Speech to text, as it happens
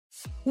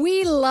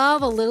We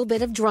love a little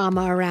bit of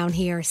drama around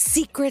here.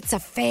 Secrets,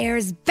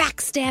 affairs,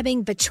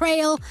 backstabbing,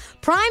 betrayal.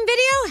 Prime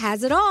Video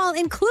has it all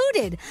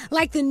included,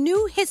 like the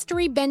new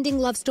history-bending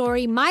love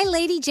story, My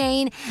Lady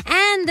Jane,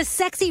 and the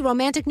sexy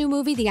romantic new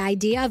movie, The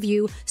Idea of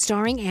You,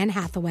 starring Anne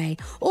Hathaway.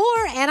 Or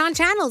add-on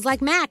channels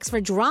like Max for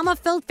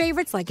drama-filled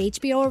favorites like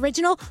HBO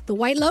original, The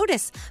White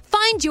Lotus.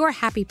 Find your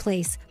happy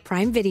place.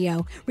 Prime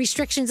Video.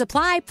 Restrictions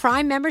apply.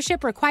 Prime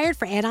membership required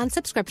for add-on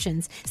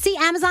subscriptions. See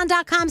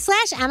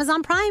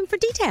Amazon.com/Amazon Prime for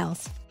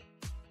details.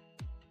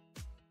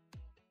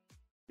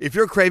 If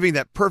you're craving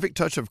that perfect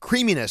touch of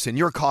creaminess in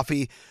your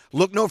coffee,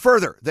 look no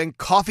further than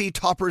Coffee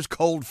Topper's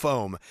Cold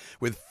Foam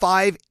with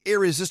 5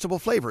 irresistible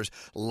flavors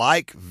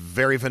like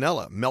very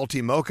vanilla,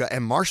 melty mocha,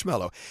 and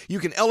marshmallow. You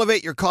can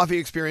elevate your coffee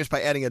experience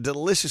by adding a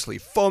deliciously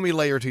foamy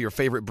layer to your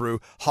favorite brew,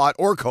 hot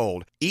or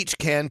cold. Each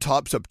can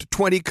tops up to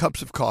 20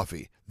 cups of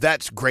coffee.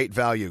 That's great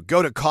value.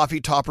 Go to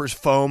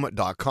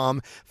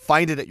coffeetoppersfoam.com,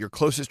 find it at your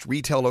closest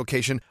retail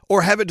location,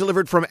 or have it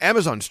delivered from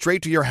Amazon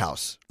straight to your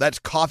house. That's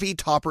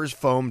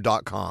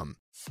coffeetoppersfoam.com.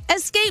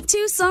 Escape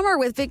to summer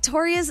with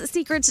Victoria's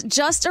Secret's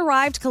just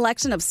arrived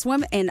collection of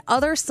swim and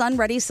other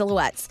sun-ready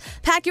silhouettes.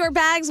 Pack your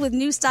bags with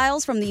new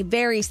styles from the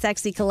Very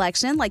Sexy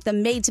collection, like the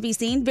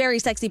made-to-be-seen Very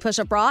Sexy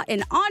push-up bra,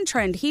 and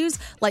on-trend hues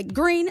like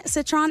green,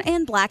 citron,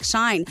 and black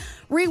shine.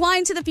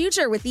 Rewind to the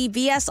future with the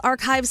VS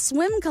Archive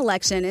Swim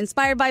collection,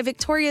 inspired by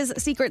Victoria's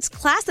Secret's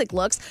classic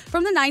looks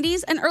from the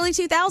 90s and early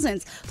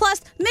 2000s. Plus,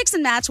 mix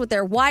and match with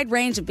their wide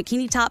range of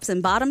bikini tops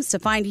and bottoms to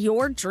find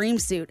your dream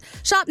suit.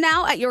 Shop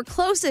now at your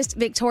closest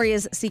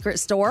Victoria's Secret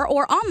store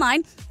or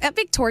online at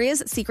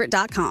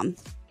victoriassecret.com.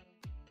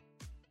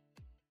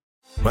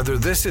 Whether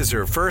this is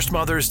her first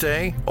Mother's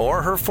Day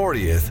or her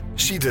 40th,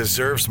 she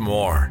deserves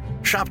more.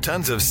 Shop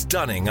tons of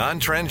stunning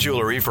on-trend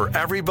jewelry for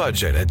every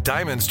budget at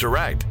Diamonds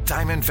Direct.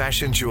 Diamond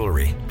fashion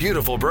jewelry,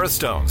 beautiful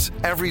birthstones,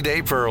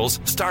 everyday pearls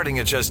starting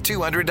at just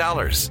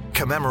 $200.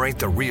 Commemorate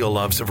the real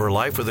loves of her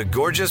life with a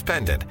gorgeous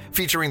pendant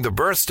featuring the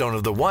birthstone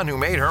of the one who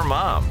made her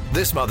mom.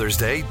 This Mother's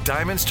Day,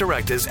 Diamonds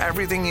Direct is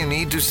everything you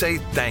need to say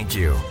thank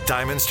you.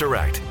 Diamonds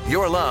Direct.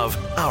 Your love,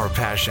 our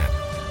passion.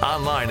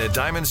 Online at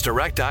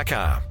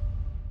diamondsdirect.com.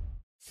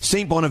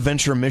 St.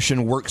 Bonaventure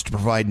Mission works to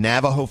provide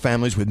Navajo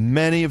families with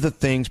many of the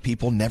things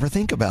people never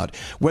think about.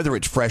 Whether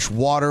it's fresh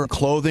water,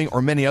 clothing,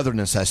 or many other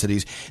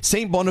necessities,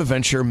 St.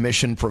 Bonaventure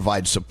Mission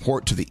provides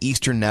support to the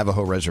Eastern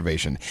Navajo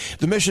Reservation.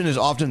 The mission is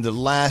often the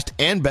last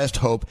and best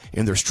hope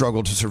in their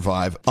struggle to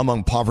survive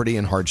among poverty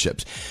and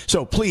hardships.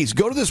 So please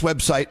go to this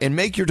website and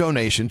make your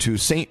donation to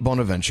St.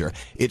 Bonaventure.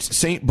 It's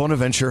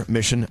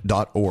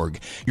stbonaventuremission.org.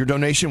 Your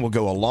donation will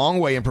go a long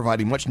way in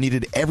providing much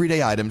needed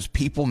everyday items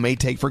people may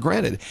take for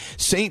granted.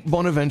 St.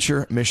 Bonaventuremission.org.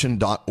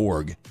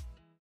 Elvis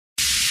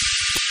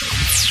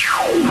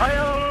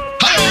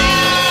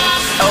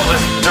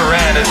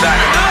Duran is back.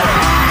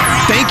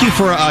 Thank you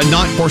for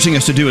not forcing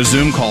us to do a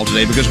Zoom call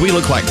today because we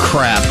look like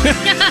crap.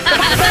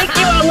 Thank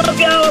you. I love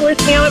y'all. I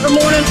listen to y'all every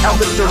morning.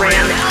 Elvis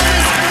Duran.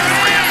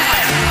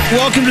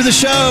 Welcome to the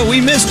show.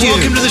 We missed you.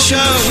 Welcome to the show.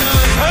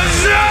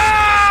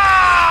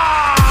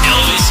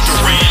 Elvis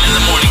Duran in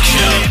the morning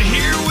show. And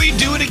here we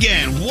do it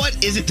again.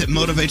 What is it that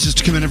motivates us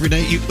to come in every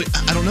day?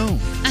 I don't know.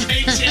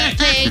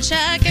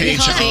 Paycheck and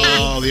coffee.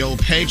 Oh, the old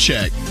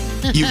paycheck.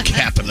 You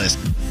capitalist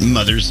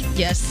mothers.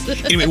 Yes.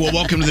 Anyway, well,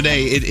 welcome to the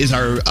day. It is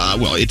our,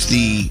 it's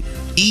the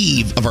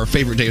eve of our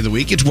favorite day of the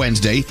week. It's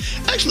Wednesday.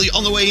 Actually,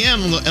 on the way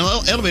in on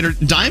the elevator,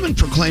 Diamond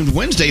proclaimed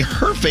Wednesday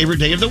her favorite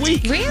day of the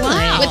week. Really?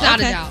 Wow. Without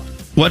a doubt.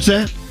 What's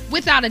that?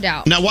 Without a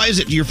doubt. Now, why is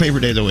it your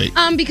favorite day of the week?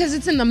 Because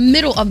it's in the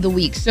middle of the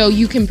week, so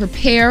you can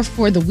prepare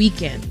for the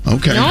weekend.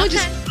 Okay. You know,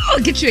 just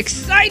get you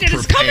excited. Prepare.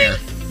 It's coming.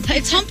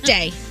 It's hump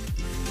day.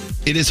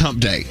 It is hump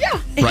day. Yeah.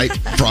 Right?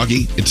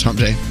 Froggy, it's hump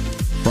day.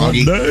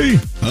 Froggy.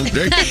 Hump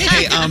day.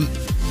 Hey,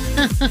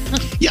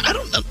 yeah, I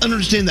don't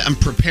understand that I'm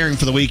preparing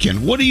for the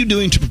weekend. What are you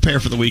doing to prepare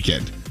for the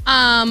weekend?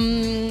 I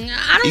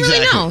don't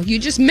really know. You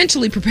just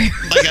mentally prepare.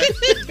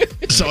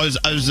 So I was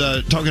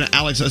talking to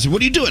Alex. I said,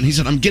 "What are you doing?" He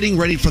said, "I'm getting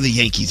ready for the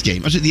Yankees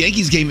game." I said, "The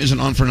Yankees game isn't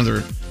on for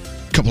another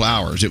couple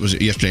hours. It was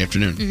yesterday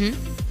afternoon." Mm-hmm.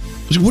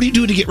 I said, "What are you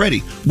doing to get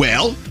ready?"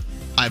 "Well,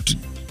 I have to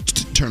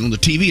turn on the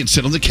TV and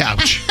sit on the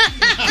couch."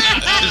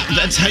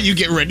 That's how you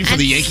get ready for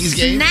the Yankees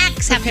game?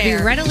 Snacks have to be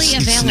readily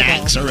available.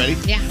 Snacks already?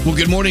 Yeah. Well,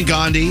 good morning,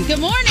 Gandhi. Good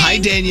morning. Hi,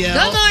 Danielle.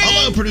 Good morning.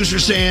 Hello, Producer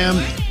Sam.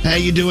 How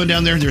you doing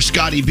down there? There's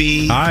Scotty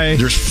B. Hi.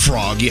 There's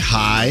Froggy.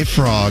 Hi,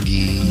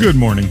 Froggy. Good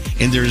morning.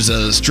 And there's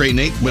Straight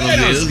Nate.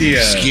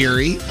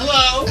 Scary.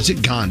 Hello. That's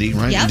it, Gandhi,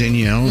 right? Yep. And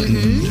Danielle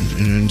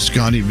and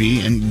Scotty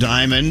B and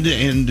Diamond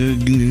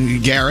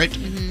and Garrett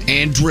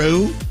and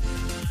Drew.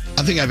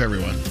 I think I have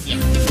everyone.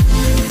 Yeah.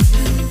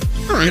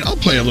 All right, I'll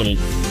play a little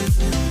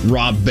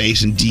Rob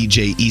Bass and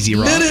DJ Easy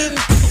Rock. 1,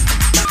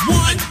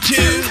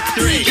 2,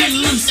 3. Get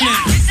loose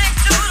now.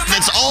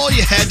 That's all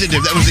you had to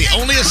do. That was the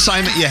only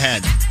assignment you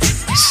had.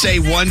 Say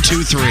 1,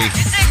 2, 3.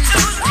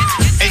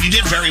 And you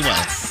did very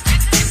well.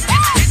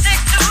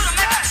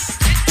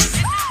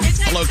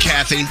 Hello,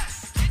 Kathy.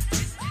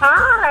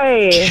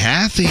 Hi.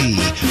 Kathy,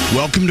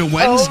 welcome to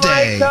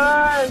Wednesday. Oh my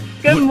gosh.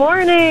 Good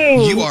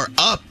morning. You are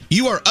up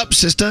You are up,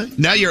 sister.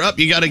 Now you're up.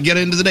 You got to get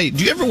into the day.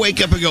 Do you ever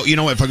wake up and go, you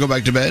know what, if I go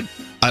back to bed,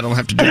 I don't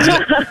have to do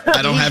that.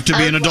 I don't have to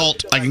be an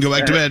adult. I can go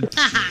back to bed.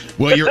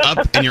 Well, you're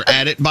up and you're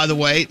at it. By the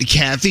way,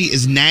 Kathy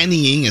is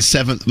nannying a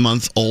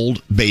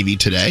 7-month-old baby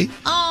today.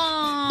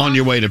 On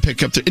your way to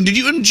pick up and did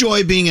you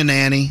enjoy being a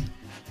nanny?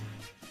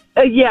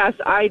 Yes,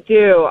 I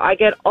do. I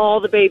get all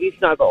the baby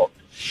snuggles.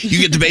 You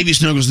get the baby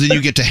snuggles, then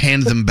you get to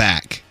hand them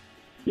back.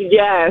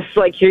 Yes,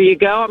 like, here you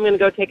go. I'm going to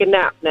go take a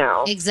nap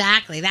now.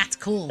 Exactly. That's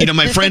cool. You know,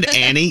 my friend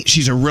Annie,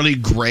 she's a really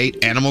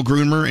great animal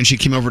groomer, and she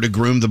came over to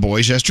groom the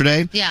boys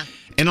yesterday. Yeah.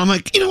 And I'm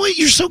like, you know what?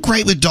 You're so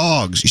great with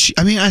dogs.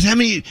 I mean, how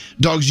many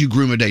dogs do you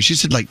groom a day? She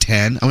said like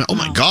 10. I went, oh,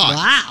 my God.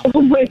 Wow.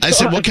 Oh my God. I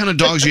said, what kind of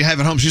dogs do you have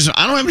at home? She said,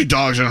 I don't have any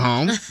dogs at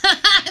home.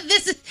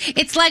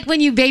 It's like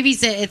when you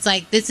babysit. It's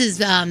like, this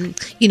is,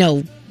 you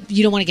know,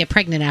 you don't want to get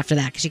pregnant after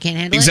that because you can't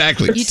handle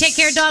Exactly. it. You take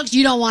care of dogs,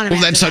 you don't want them.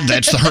 Well,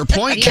 that's her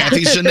point. Yeah.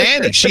 Kathy's a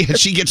nanny.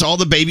 She gets all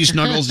the baby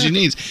snuggles she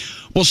needs.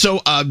 Well,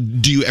 so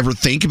do you ever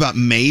think about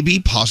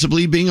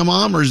possibly being a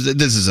mom, or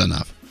this is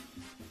enough?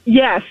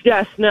 Yes.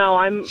 No,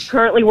 I'm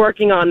currently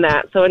working on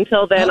that. So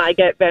until then, I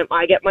get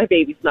my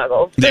baby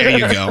snuggles. There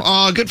you go.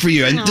 Oh, good for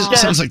you. And it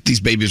sounds like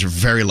these babies are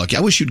very lucky. I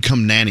wish you'd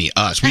come nanny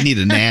us. We need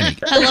a nanny.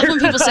 I love when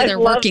people say they're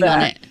working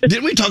on it.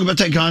 Didn't we talk about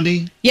that,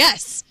 Gandhi?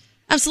 Yes,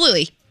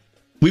 absolutely.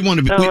 We want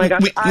to be. Oh my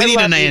gosh, we need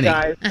a nanny. You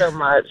guys so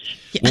much.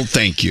 Well,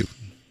 thank you.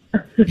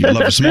 You'd love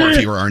us more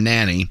if you were our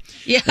nanny.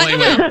 Yeah. Well,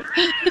 anyway,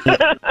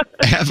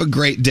 have a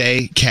great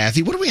day,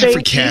 Kathy. What do we have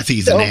for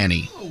Kathy the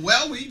nanny? Oh,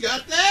 well, we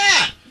got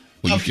that.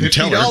 Well, you can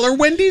tell her. $50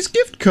 Wendy's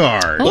gift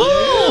card.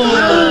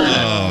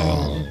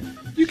 Oh.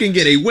 You can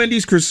get a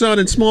Wendy's croissant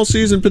and small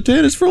seasoned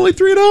potatoes for only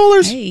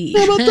 $3. Hey.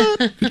 How about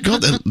that?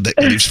 God, that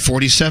leaves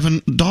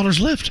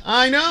 $47 left.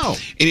 I know.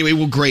 Anyway,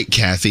 well, great,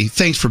 Kathy.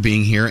 Thanks for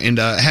being here, and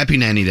Happy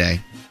Nanny Day.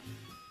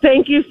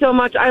 Thank you so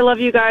much. I love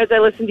you guys. I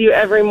listen to you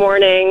every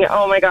morning.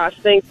 Oh, my gosh.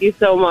 Thank you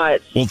so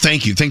much. Well,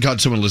 thank you. Thank God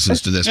someone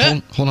listens to this.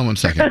 Hold on one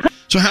second.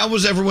 So how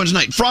was everyone's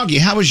night? Froggy,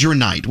 how was your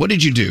night? What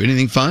did you do?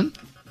 Anything fun?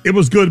 It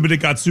was good, but it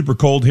got super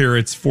cold here.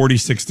 It's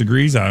 46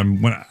 degrees. I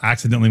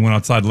accidentally went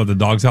outside and let the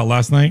dogs out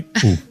last night.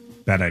 Ooh,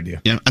 bad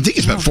idea. Yeah, I think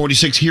it's about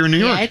 46 here in New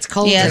York. Yeah, it's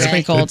cold. Yeah, it's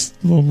pretty cold. It's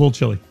a little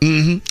chilly.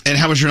 Mm-hmm. And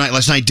how was your night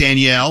last night,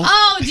 Danielle?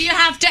 Oh, do you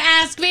have to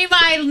ask me?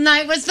 My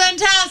night was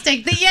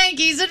fantastic. The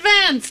Yankees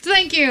advanced.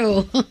 Thank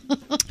you.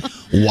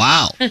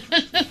 Wow.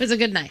 It was a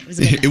good night.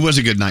 It was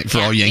a good night for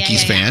all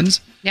Yankees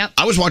fans. Yep.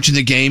 I was watching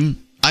the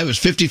game. I was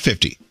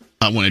 50-50.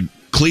 I wanted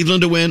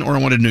Cleveland to win or I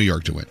wanted New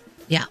York to win.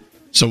 Yeah.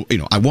 So,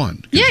 I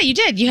won. Yeah, you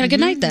did. You had a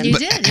good night then. You But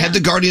did. had the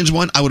Guardians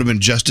won, I would have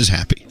been just as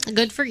happy.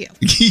 Good for you.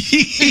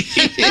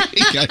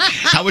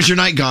 How was your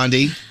night,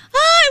 Gandhi? It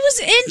was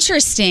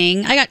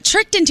interesting. I got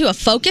tricked into a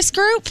focus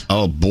group.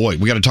 Oh, boy.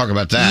 We got to talk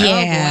about that.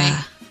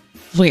 Yeah.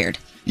 Weird.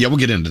 Yeah, we'll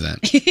get into that.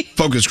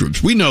 Focus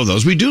groups. We know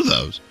those. We do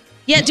those.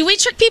 Yeah, do we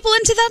trick people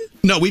into them?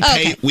 No, we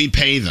pay them. Do we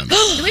pay them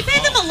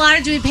a lot,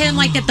 or do we pay them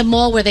like at the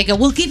mall where they go,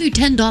 we'll give you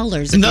 $10?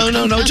 No.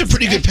 It's a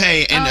pretty good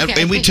pay. And,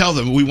 okay. and we tell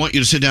them, we want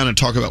you to sit down and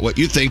talk about what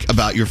you think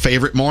about your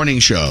favorite morning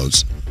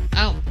shows.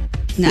 Oh.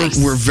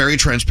 Nice. We're very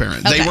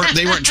transparent. Okay.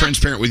 They weren't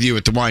transparent with you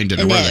at the wine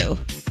dinner, were No. they?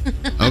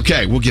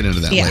 Okay, we'll get into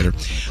that later.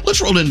 Let's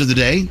roll into the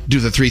day. Do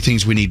the 3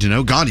 things we need to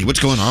know. Gandhi,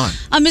 what's going on?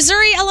 A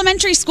Missouri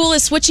elementary school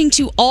is switching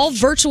to all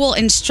virtual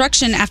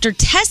instruction after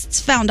tests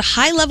found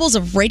high levels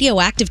of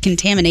radioactive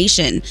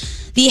contamination.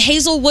 The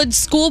Hazelwood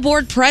School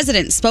Board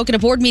president spoke at a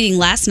board meeting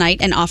last night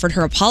and offered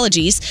her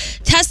apologies.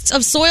 Tests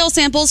of soil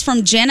samples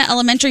from Jana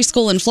Elementary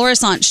School in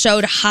Florissant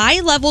showed high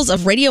levels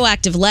of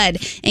radioactive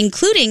lead,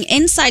 including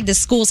inside the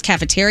school's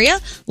cafeteria,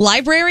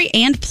 library,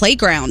 and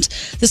playground.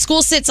 The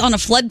school sits on a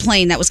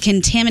floodplain that was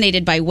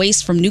contaminated by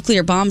waste from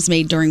nuclear bombs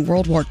made during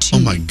World War II.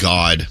 Oh, my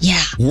God.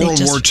 Yeah.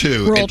 World War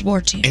II. World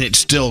War II. And it's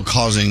still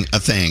causing a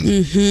thing.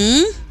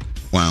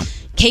 Mm-hmm. Wow.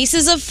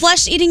 Cases of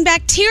flesh-eating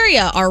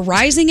bacteria are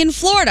rising in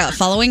Florida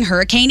following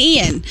Hurricane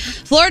Ian.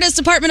 Florida's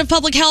Department of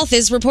Public Health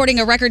is reporting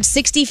a record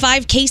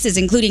 65 cases,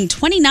 including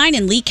 29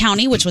 in Lee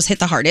County, which was hit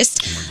the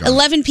hardest.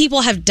 11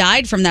 people have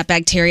died from that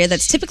bacteria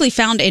that's typically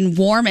found in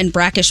warm and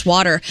brackish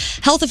water.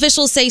 Health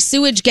officials say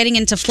sewage getting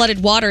into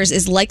flooded waters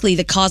is likely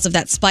the cause of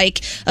that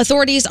spike.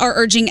 Authorities are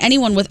urging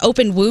anyone with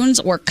open wounds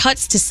or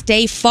cuts to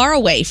stay far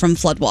away from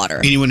floodwater.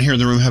 Anyone here in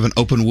the room have an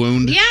open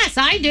wound? Yes,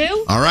 I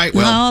do. All right,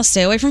 well.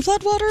 Stay away from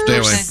floodwaters. Stay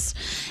away.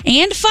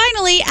 And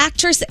finally,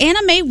 actress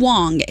Anna Mae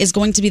Wong is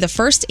going to be the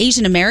first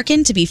Asian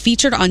American to be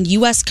featured on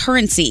U.S.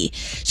 currency.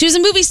 She was a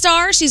movie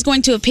star. She's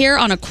going to appear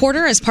on a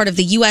quarter as part of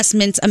the U.S.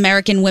 Mint's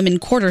American Women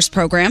Quarters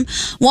program.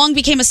 Wong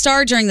became a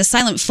star during the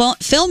silent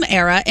film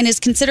era and is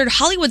considered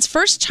Hollywood's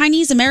first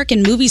Chinese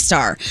American movie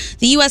star.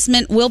 The U.S.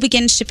 Mint will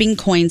begin shipping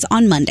coins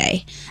on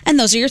Monday. And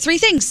those are your 3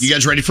 things. You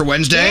guys ready for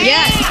Wednesday?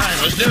 Yes. All right,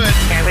 let's do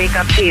it. I wake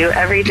up to you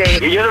every day.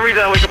 You're the reason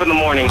I wake up in the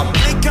morning.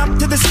 Wake up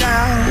to the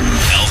sound.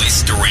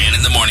 Elvis Duran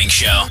in the morning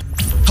show.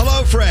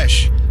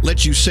 HelloFresh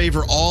lets you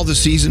savor all the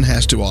season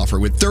has to offer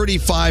with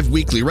 35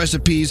 weekly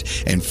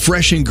recipes and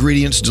fresh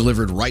ingredients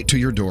delivered right to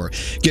your door.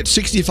 Get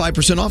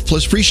 65% off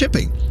plus free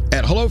shipping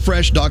at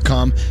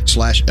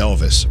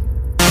HelloFresh.com/Elvis.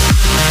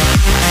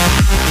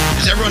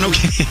 Is everyone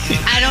okay?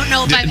 I don't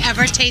know if I've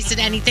ever tasted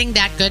anything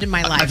that good in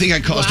my life. I think I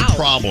caused a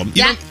problem.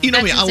 You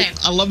know me.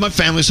 I love my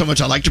family so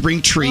much. I like to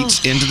bring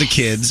treats into the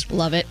kids.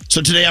 Love it.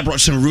 So today I brought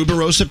some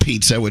Ruberosa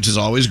pizza, which is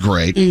always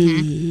great.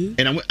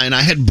 And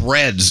I had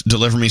Breads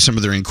deliver me some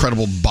of their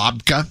incredible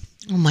babka.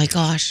 Oh my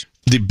gosh.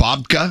 The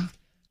babka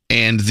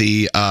and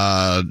the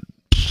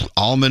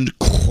almond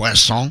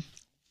croissant,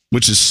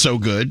 which is so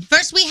good.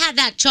 First we had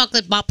that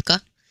chocolate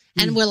babka,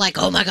 and we're like,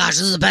 oh my gosh,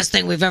 this is the best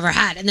thing we've ever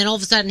had. And then all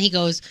of a sudden he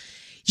goes,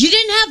 you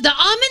didn't have the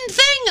almond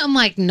thing? I'm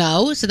like,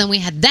 no. So then we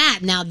had that.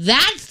 Now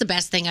that's the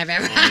best thing I've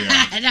ever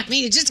had. I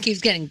mean, it just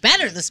keeps getting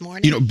better this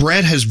morning. You know,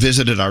 Brad has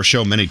visited our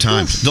show many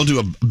times. They'll do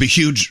a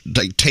huge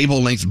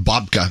table-length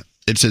babka.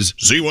 It says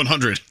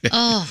Z100.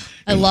 Oh,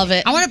 I love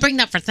it. I want to bring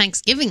that for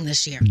Thanksgiving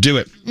this year. Do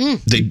it.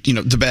 They,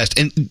 the best.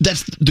 And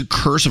that's the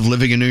curse of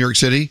living in New York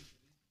City.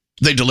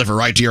 They deliver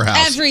right to your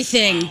house.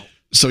 Everything.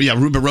 So yeah,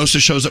 Ruberosa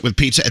shows up with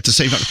pizza at the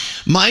same time.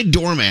 My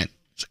doorman.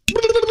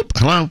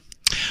 Hello.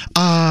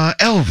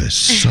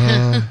 Elvis.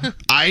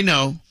 I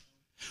know.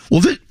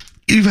 Well,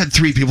 you've had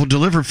 3 people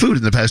deliver food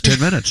in the past 10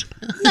 minutes.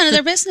 None of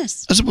their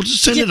business. I said, well,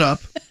 just send it up.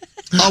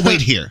 I'll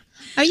wait here.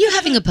 Are you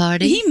having a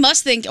party? He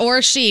must think,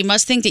 or she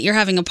must think that you're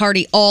having a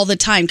party all the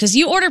time because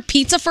you order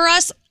pizza for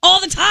us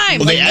all the time.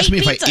 Well, they asked me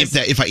if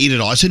I eat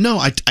it all. I said no.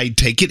 I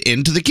take it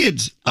in to the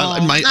kids. My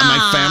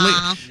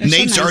family.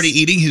 Nate's already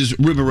eating his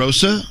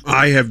Ruberosa.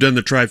 I have done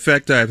the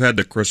trifecta. I've had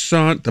the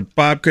croissant, the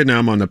babka. Now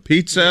I'm on the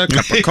pizza,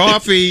 cup of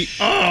coffee.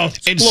 Oh,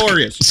 it's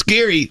glorious.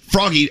 Scary,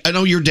 Froggy. I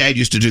know your dad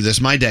used to do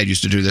this. My dad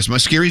used to do this. My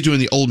Scary's doing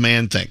the old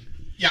man thing.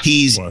 Yeah.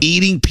 He's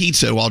eating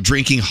pizza while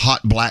drinking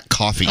hot black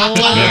coffee. Oh,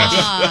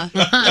 wow.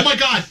 Oh my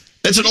God.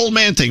 That's an old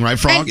man thing, right,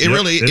 Frog? It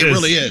really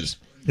is.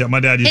 Yeah,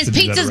 my dad used to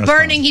do that. His pizza's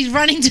burning. He's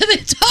running to the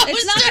toaster.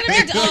 It's not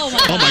going to be.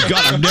 Oh my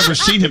God! I've never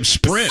seen him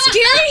sprint.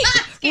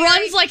 Scary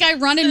runs like I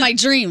run in my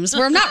dreams,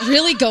 where I'm not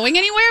really going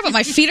anywhere, but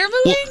my feet are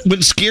moving. Well,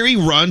 when Scary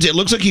runs, it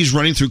looks like he's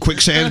running through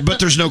quicksand, but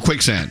there's no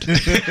quicksand.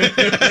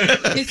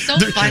 It's so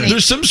funny.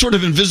 There's some sort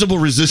of invisible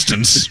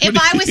resistance. If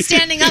I was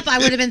standing up, I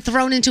would have been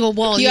thrown into a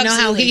wall. You know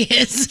how he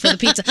is for the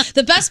pizza.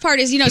 The best part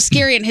is,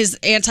 Scary and his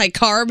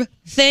anti-carb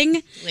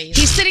thing.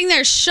 He's sitting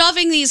there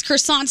shoving these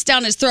croissants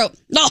down his throat.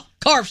 No,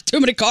 carbs, too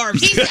many carbs.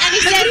 He said,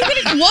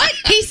 what?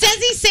 He says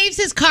he saves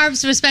his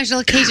carbs for special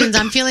occasions.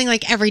 I'm feeling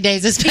like every day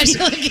is a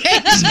special occasion.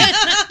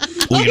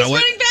 Well, you know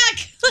what? Running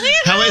back.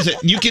 How is it?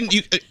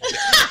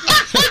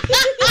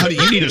 Honey,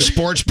 you need a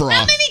sports bra.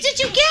 How many did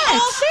you get?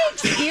 Oh,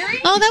 thanks, Scary.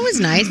 Oh, that was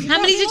nice. How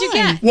many did you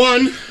get?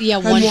 One. Yeah,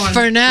 one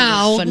for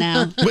now. For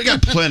now. We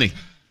got plenty.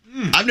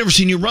 I've never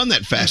seen you run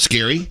that fast,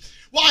 Scary.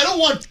 Well, I don't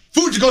want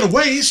food to go to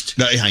waste.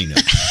 No, I know.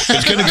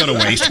 It's going to go to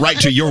waste, right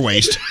to your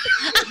waist.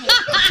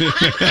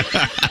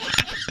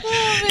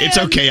 It's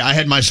okay. I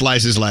had my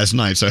slices last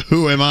night, so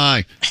who am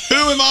I? Who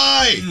am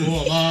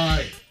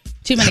I?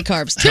 Too many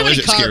carbs. How is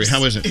it, Scary?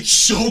 How is it? It's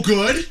so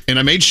good. And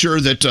I made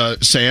sure that,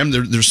 Sam,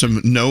 there's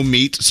some no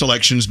meat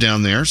selections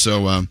down there,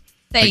 so...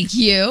 Thank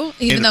you,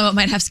 even though it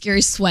might have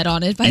Scary sweat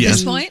on it by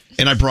this point.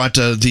 And I brought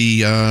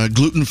the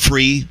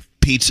gluten-free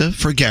pizza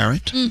for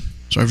Garrett.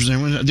 So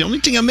the only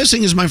thing I'm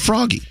missing is my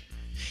Froggy.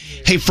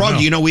 Hey,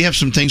 Froggy, we have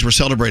some things we're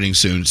celebrating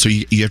soon, so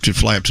you have to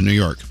fly up to New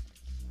York.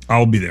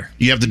 I'll be there.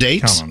 You have the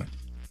dates? Count on it.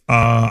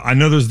 I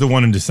know there's the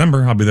one in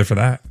December. I'll be there for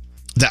that.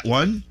 That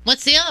one?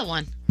 What's the other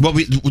one? Well,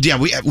 we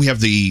have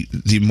the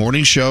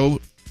morning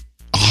show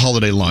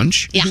holiday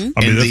lunch. Yeah.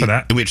 I'll be there for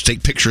that. And we have to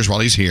take pictures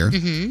while he's here.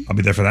 I'll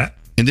be there for that.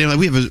 And then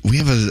we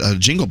have a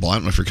jingle ball. I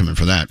don't know if you're coming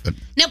for that, but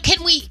now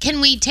can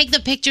we take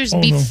the pictures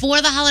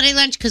before the holiday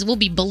lunch because we'll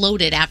be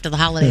bloated after the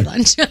holiday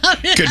lunch.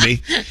 Could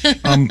be.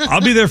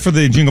 I'll be there for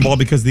the jingle ball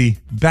because the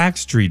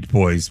Backstreet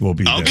Boys will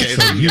be there. Okay.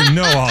 So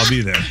I'll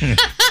be there.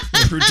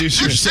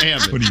 Producer Sam.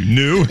 What are you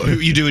new? Who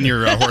are you doing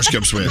your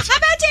horoscopes with? How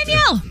about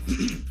Danielle?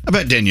 How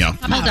about Danielle?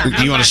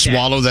 Do you want to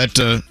swallow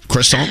that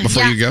croissant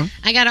before you go?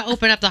 I got to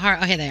open up the heart.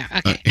 Oh, here they are.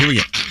 Okay. Here we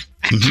go.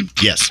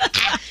 Yes.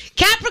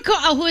 Capricorn.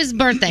 Oh, whose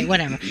birthday?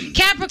 Whatever.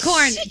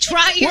 Capricorn.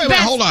 Try your best. Wait,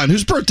 hold on.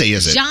 Whose birthday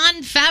is it?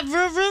 John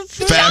Favreau.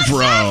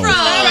 Favreau.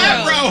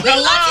 We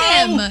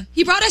love him.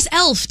 He brought us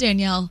Elf,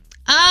 Danielle.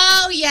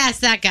 Oh, yes,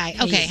 that guy.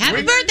 Okay.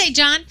 Happy birthday,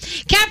 John.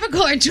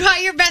 Capricorn, try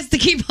your best to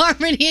keep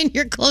harmony in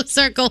your close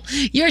circle.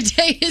 Your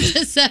day is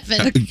a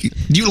 7.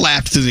 You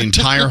laughed through the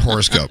entire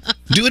horoscope.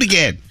 Do it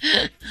again.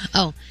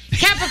 Oh.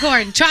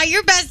 Capricorn, try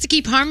your best to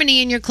keep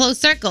harmony in your close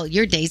circle.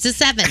 Your day's a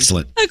 7.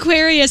 Excellent.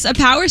 Aquarius, a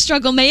power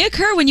struggle may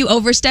occur when you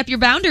overstep your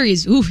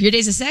boundaries. Ooh, your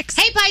day's a 6.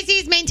 Hey,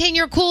 Pisces, maintain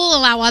your cool.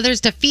 Allow others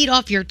to feed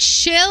off your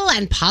chill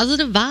and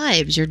positive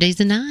vibes. Your day's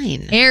a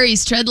 9.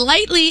 Aries, tread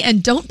lightly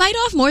and don't bite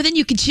off more than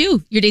you can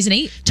chew. Your day's an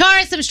 8.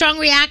 Taurus, some strong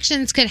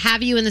reactions could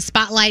have you in the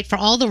spotlight for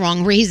all the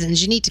wrong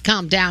reasons. You need to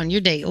calm down.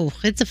 Your day,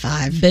 it's a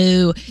 5.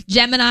 Boo.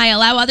 Gemini,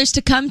 allow others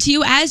to come to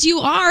you as you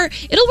are.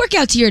 It'll work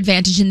out to your advantage.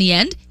 advantage in the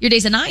end. Your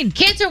day's a 9.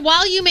 Cancer,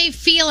 while you may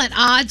feel at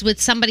odds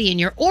with somebody in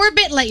your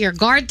orbit, let your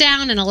guard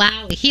down and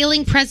allow a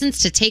healing presence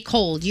to take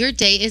hold. Your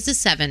day is a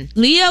 7.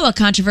 Leo, a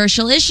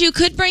controversial issue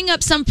could bring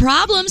up some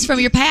problems from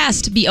your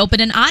past. Be open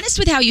and honest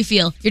with how you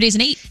feel. Your day's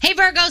an 8. Hey,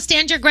 Virgo,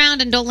 stand your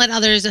ground and don't let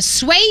others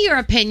sway your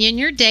opinion.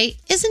 Your day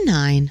is a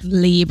 9.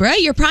 Libra,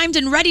 you're primed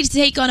and ready to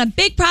take on a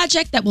big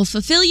project that will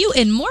fulfill you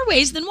in more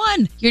ways than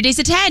one. Your day's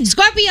a 10.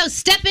 Scorpio,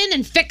 step in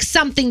and fix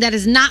something that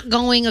is not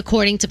going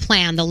according to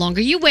plan. The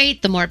longer you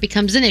wait, the more it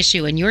becomes an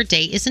issue, and your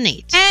day is an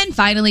 8. And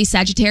finally,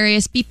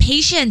 Sagittarius, be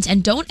patient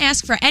and don't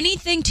ask for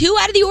anything too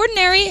out of the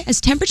ordinary as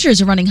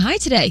temperatures are running high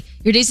today.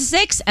 Your day's a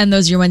 6, and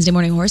those are your Wednesday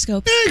morning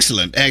horoscopes.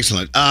 Excellent.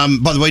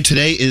 By the way,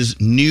 today is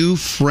New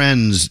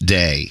Friends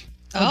Day.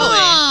 Oh, boy.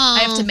 I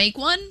have to make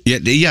one?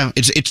 Yeah.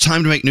 It's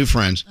time to make new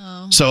friends.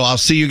 Oh. So I'll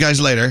see you guys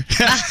later.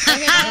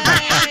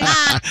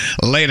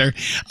 Later.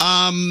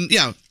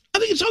 Yeah. I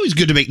think it's always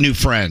good to make new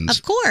friends.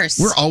 Of course.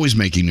 We're always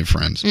making new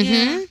friends.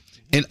 Mm-hmm.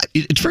 And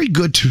it's very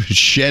good to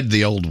shed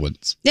the old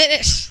ones. It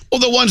is. Well,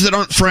 the ones that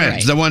aren't friends,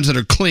 Right. the ones that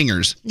are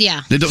clingers.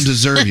 Yeah. They don't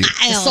deserve you.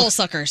 The soul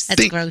suckers.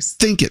 That's gross.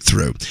 Think it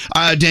through.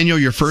 Daniel,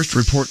 your first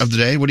report of the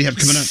day. What do you have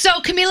coming up? So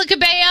Camila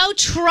Cabello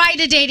tried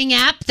a dating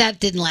app that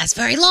didn't last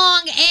very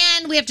long,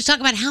 and we have to talk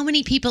about how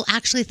many people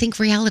actually think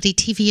reality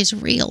TV is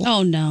real.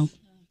 Oh, no.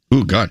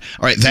 Oh, God.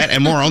 All right, that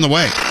and more on the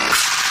way.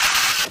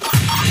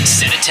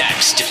 Send a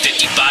text to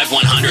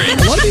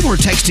 55100. A lot of people are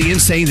texting in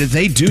saying that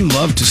they do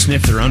love to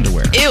sniff their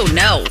underwear. Ew,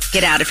 no.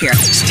 Get out of here.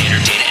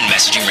 Standard data and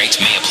messaging rates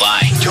may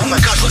apply. Oh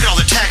my God, look at all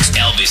the text.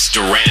 Elvis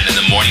Duran in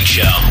the morning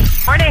show.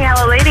 Morning,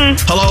 hello, lady.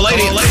 Hello,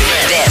 lady.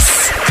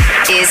 This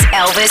is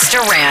Elvis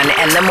Duran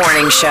and the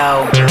Morning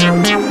Show.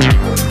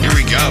 Here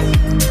we go.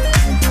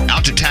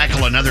 Out to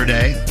tackle another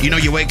day. You know,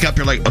 you wake up,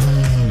 you're like,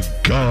 oh,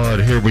 God,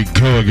 here we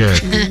go again.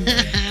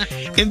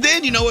 And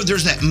then, you know what,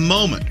 there's that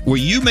moment where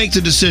you make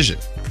the decision.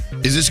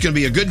 Is this going to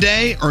be a good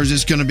day, or is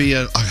this going to be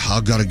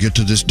I've got to get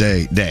to this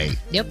day?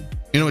 Yep.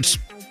 You know, it's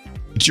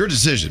your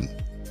decision.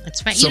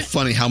 That's right. So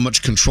funny how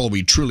much control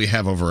we truly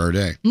have over our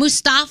day.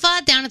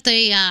 Mustafa down at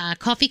the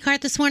coffee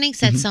cart this morning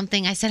said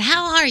something. I said,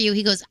 how are you?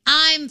 He goes,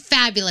 I'm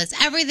fabulous.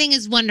 Everything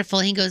is wonderful.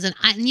 He goes, and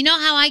you know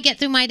how I get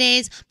through my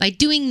days? By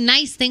doing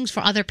nice things for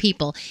other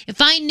people. If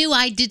I knew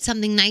I did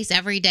something nice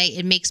every day,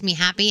 it makes me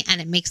happy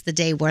and it makes the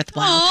day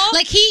worthwhile. Aww.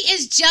 Like, he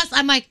is just,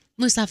 I'm like,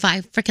 Mustafa, I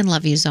freaking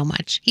love you so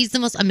much. He's the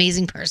most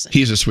amazing person.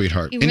 He's a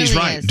sweetheart. He and he's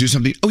really right. is. Do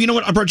something. Oh, you know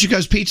what? I brought you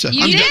guys pizza.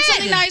 You I'm did done.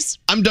 Something nice.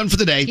 I'm done for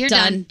the day. You're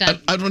done. I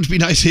don't want to be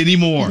nice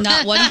anymore.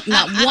 Not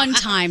one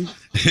time.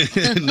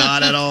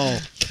 Not at all.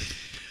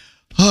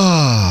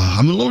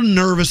 I'm a little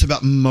nervous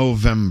about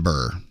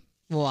Movember.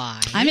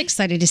 Why? I'm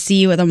excited to see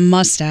you with a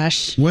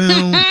mustache.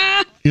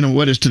 Well, you know,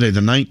 what is today?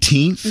 The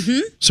 19th? Mm-hmm.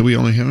 So we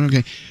only have,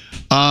 okay.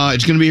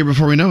 It's going to be here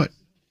before we know it.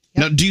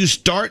 Now, do you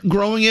start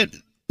growing it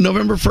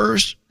November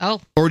 1st?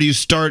 Oh. Or do you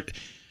start,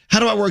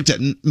 how do I work that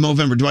in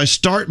November? Do I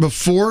start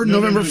before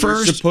November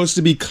 1st? You're supposed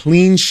to be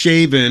clean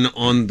shaven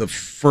on the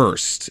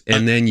 1st,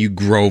 and then you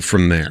grow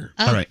from there.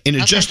 All right. And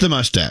it's just the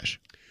mustache.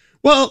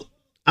 Well,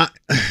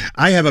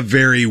 I have a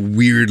very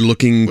weird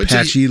looking,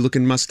 patchy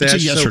looking mustache.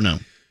 It's a yes or no.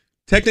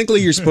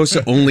 Technically, you're supposed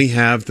to only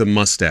have the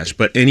mustache,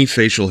 but any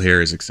facial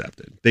hair is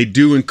accepted. They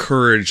do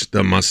encourage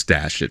the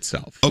mustache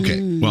itself. Okay.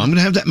 Well, I'm going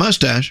to have that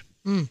mustache.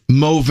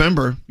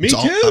 Movember. Me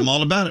too. I'm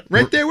all about it.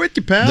 Right there with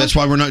you, pal. That's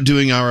why we're not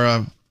doing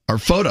our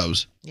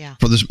photos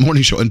for this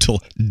morning show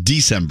until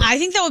December. I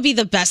think that would be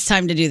the best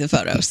time to do the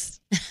photos.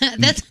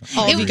 That's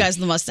all of you guys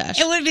in the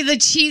mustache. It would be the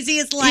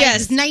cheesiest, like,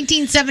 Yes.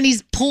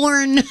 1970s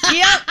porn. Yep.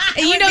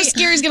 And you know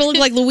Scary's going to look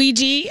like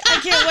Luigi. I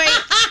can't wait.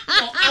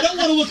 Well, I don't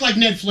want to look like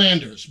Ned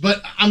Flanders,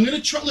 but I'm going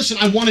to try. Listen,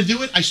 I want to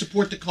do it. I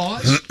support the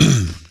cause.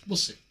 We'll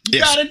see. You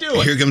Yes. got to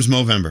do it. Here comes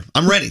Movember.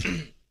 I'm ready.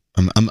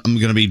 I'm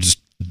going to be just,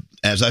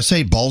 as I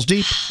say, balls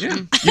deep. Yeah.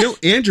 You know,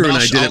 Andrew and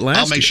I did it last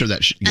year. I'll make sure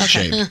that gets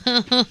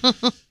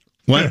shaved.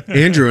 What?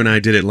 Andrew and I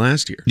did it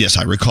last year. Yes,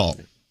 I recall.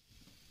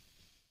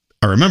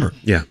 I remember.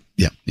 Yeah.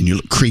 Yeah. And you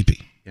look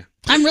creepy.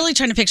 I'm really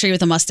trying to picture you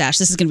with a mustache.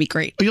 This is going to be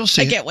great. Oh, you'll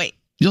see I it. can't wait.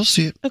 You'll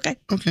see it. Okay.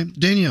 Okay.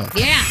 Danielle.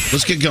 Yeah.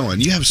 Let's get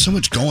going. You have so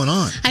much going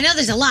on. I know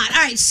there's a lot.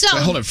 All right, so.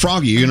 Wait, hold it.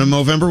 Froggy, you going to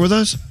Movember with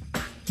us?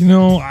 You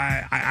know,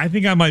 I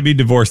think I might be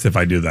divorced if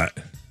I do that.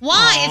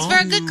 Why? It's for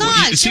a good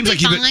cause. It seems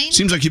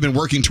like you've been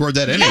working toward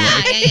that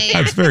anyway.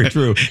 Yeah. That's very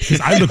true. Because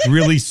I look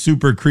really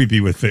super creepy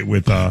with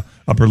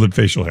upper lip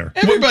facial hair.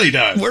 Everybody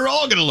does. We're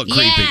all going to look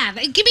creepy. Yeah,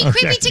 it can be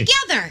creepy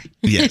together.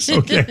 Yes.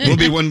 Okay. We'll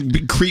be one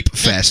big creep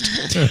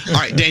fest. All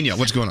right, Danielle,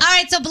 what's going on? All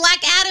right, so Black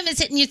Adam is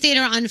hitting your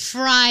theater on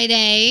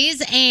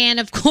Fridays. And,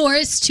 of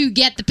course, to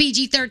get the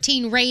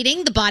PG-13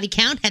 rating, the body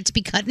count had to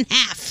be cut in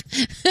half.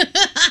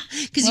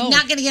 Because you're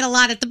not going to get a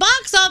lot at the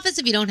box office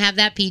if you don't have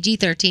that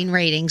PG-13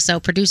 rating. So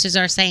producers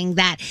are saying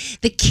that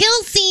the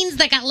kill scenes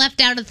that got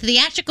left out of the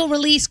theatrical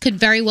release could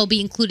very well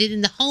be included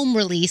in the home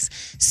release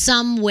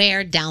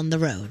somewhere down the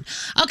road.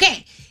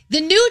 Okay. The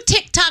new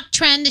TikTok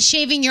trend,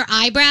 shaving your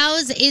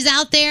eyebrows, is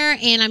out there,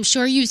 and I'm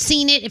sure you've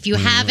seen it. If you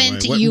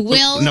haven't, you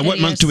will. Now, what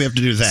month do we have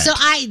to do that? So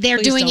they're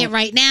Please doing don't. it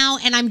right now,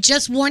 and I'm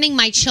just warning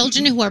my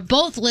children who are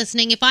both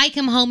listening. If I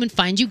come home and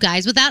find you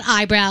guys without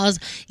eyebrows,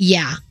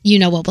 yeah, you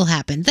know what will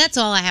happen. That's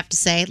all I have to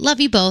say.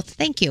 Love you both.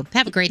 Thank you.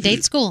 Have a great day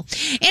at school.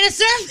 In a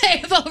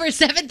survey of over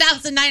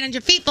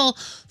 7,900 people,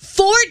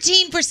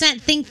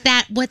 14% think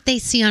that what they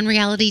see on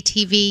reality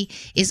TV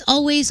is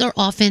always or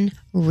often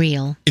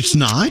real. It's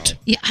not?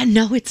 Yeah, I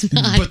know it's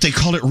not. But they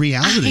call it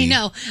reality. I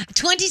know.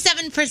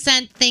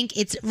 27% think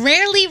it's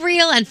rarely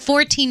real, and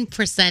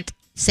 14%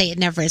 say it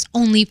never is.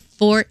 Only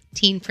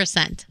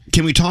 14%.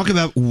 Can we talk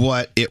about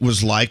what it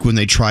was like when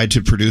they tried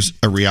to produce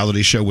a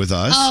reality show with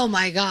us? Oh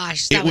my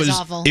gosh, that was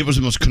awful. It was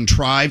the most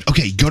contrived.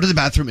 Okay, go to the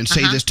bathroom and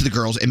say this to the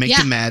girls and make Yeah.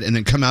 them mad, and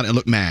then come out and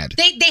look mad.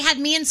 They had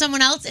me and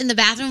someone else in the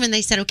bathroom, and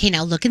they said, okay,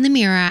 now look in the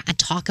mirror and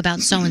talk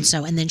about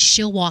so-and-so, and then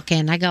she'll walk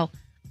in. I go,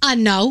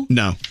 no.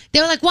 No.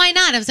 They were like, why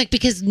not? I was like,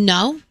 because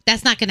no,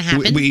 that's not going to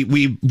happen.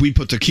 We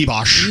put the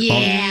kibosh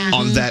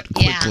on that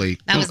quickly. Yeah,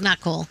 that was not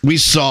cool. We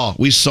saw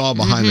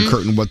behind the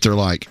curtain what they're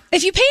like.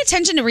 If you pay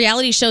attention to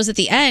reality shows at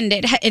the end,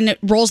 and it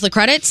rolls the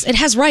credits, it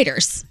has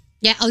writers.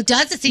 Yeah,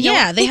 does it?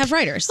 Yeah, they have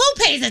writers.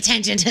 Who pays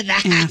attention to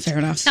that? Yeah, fair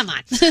enough. Come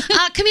on.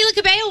 Camila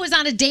Cabello was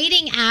on a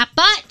dating app,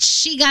 but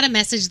she got a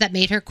message that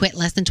made her quit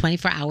less than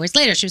 24 hours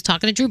later. She was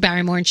talking to Drew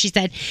Barrymore, and she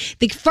said,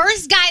 the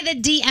first guy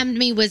that DM'd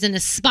me was an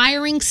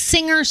aspiring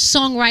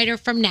singer-songwriter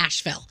from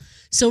Nashville.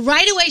 So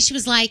right away, she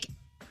was like,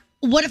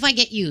 what if I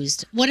get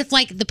used? What if,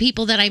 like, the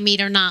people that I meet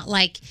are not,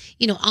 like,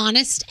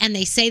 honest, and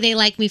they say they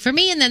like me for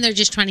me, and then they're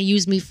just trying to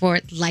use me for,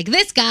 like,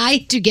 this guy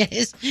to get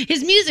his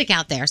music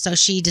out there. So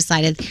she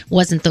decided it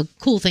wasn't the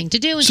cool thing to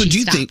do, and So she do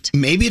you stopped. think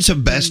maybe it's the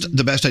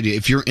best idea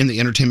if you're in the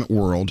entertainment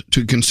world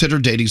to consider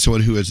dating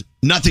someone who has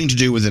nothing to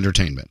do with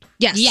entertainment?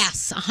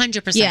 Yes,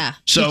 100%. Yeah.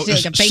 So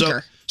like a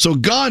banker. So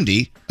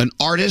Gandhi, an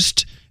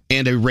artist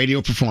and a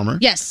radio performer,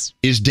 Yes.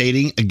 is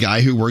dating a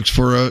guy who works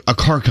for a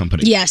car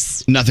company.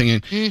 Yes.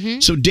 Nothing.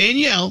 Mhm. So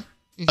Danielle,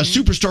 a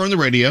superstar on the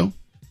radio,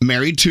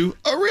 married to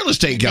a real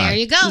estate guy. There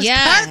you go. It's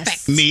Yes.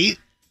 perfect. Me,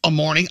 a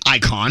morning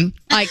icon,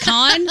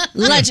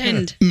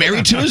 legend.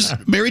 married to a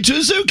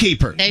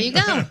zookeeper. There you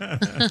go.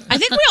 I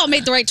think we all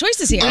made the right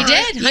choices here. We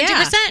did,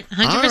 100%. 100%.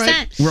 All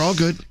right, we're all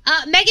good.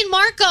 Meghan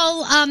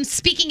Markle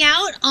speaking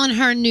out on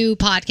her new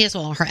podcast,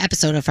 well, her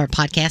episode of her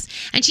podcast,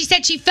 and she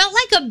said she felt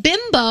like a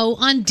bimbo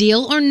on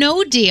Deal or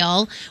No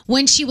Deal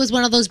when she was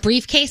one of those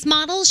briefcase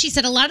models. She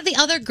said a lot of the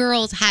other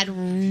girls had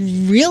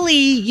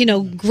really,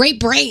 great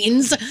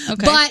brains,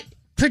 but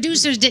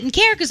producers didn't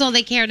care because all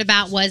they cared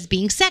about was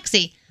being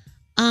sexy.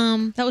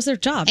 That was their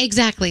job.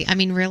 Exactly. I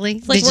mean, really?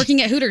 It's like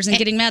working at Hooters and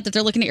getting mad that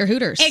they're looking at your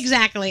Hooters.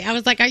 Exactly. I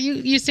was like, are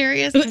you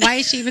serious? Why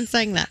is she even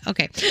saying that?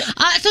 Okay.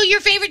 So your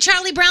favorite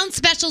Charlie Brown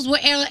specials will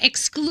air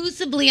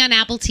exclusively on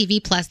Apple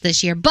TV Plus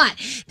this year, but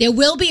there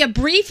will be a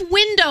brief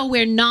window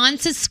where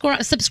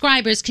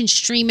non-subscribers can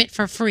stream it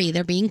for free.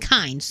 They're being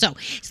kind. So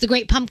it's The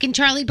Great Pumpkin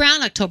Charlie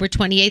Brown, October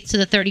 28th to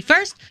the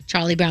 31st,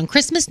 Charlie Brown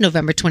Christmas,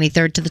 November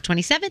 23rd to the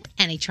 27th,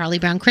 and a Charlie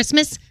Brown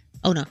Christmas.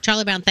 Oh, no,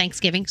 Charlie Brown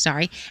Thanksgiving,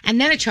 sorry.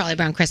 And then a Charlie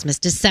Brown Christmas,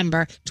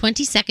 December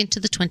 22nd to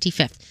the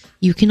 25th.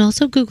 You can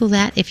also Google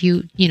that if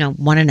you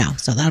want to know.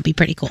 So that'll be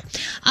pretty cool.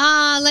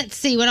 Let's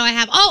see. What do I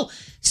have? Oh,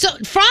 so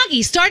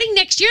Froggy, starting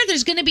next year,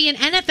 there's going to be an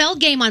NFL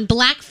game on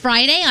Black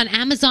Friday on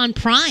Amazon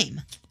Prime.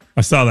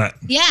 I saw that.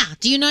 Yeah.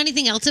 Do you know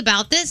anything else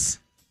about this?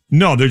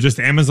 No, they're just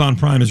Amazon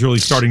Prime is really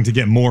starting to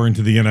get more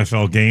into the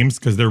NFL games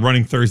because they're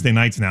running Thursday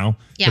nights now.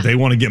 Yeah. But they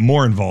want to get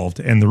more involved.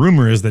 And the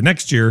rumor is that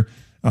next year,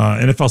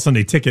 NFL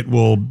Sunday Ticket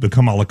will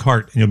become a la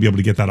carte, and you'll be able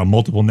to get that on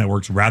multiple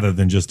networks rather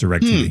than just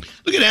DirecTV.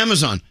 Look at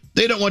Amazon.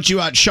 They don't want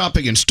you out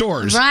shopping in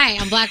stores.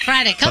 Right, on Black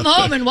Friday. Come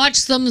home and watch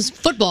some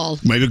football.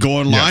 Maybe go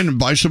online and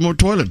buy some more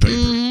toilet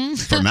paper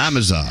from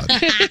Amazon.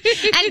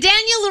 And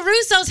Daniel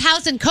LaRusso's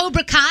house in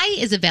Cobra Kai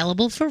is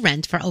available for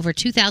rent for over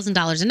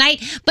 $2,000 a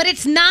night, but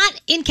it's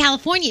not in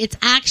California. It's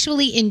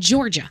actually in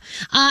Georgia.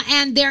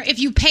 And there, if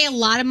you pay a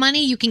lot of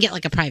money, you can get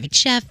like a private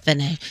chef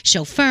and a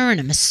chauffeur and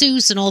a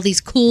masseuse and all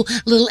these cool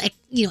little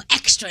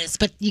extras,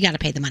 but you got to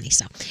pay the money.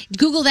 So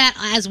Google that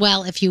as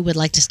well if you would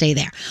like to stay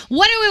there.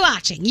 What are we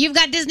watching? You've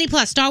got Disney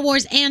Plus, Star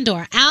Wars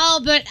Andor,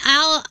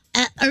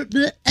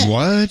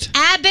 What?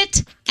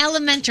 Abbott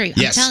Elementary.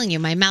 Yes. I'm telling you,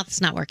 my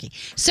mouth's not working.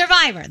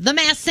 Survivor, The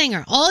Masked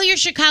Singer, all your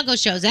Chicago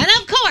shows, and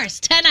of course,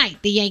 tonight,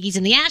 the Yankees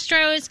and the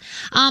Astros.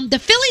 The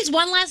Phillies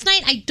won last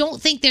night. I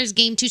don't think there's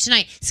game 2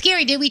 tonight.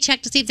 Scary, did we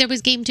check to see if there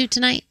was game 2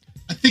 tonight?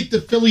 I think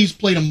the Phillies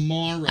play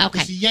tomorrow. Okay.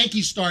 Because the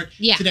Yankees start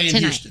today in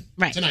tonight. Houston.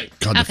 Right. Tonight.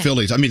 God, the Okay.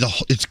 Phillies. I mean,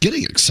 it's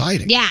getting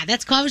exciting. Yeah,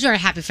 that's cool. I was very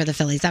happy for the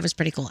Phillies. That was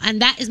pretty cool.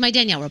 And that is my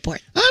Danielle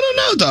report. I don't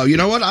know, though. You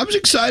know what? I was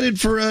excited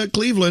for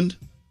Cleveland.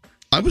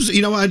 I was,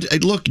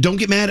 look, don't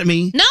get mad at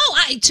me. No,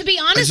 to be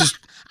honest,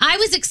 I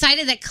was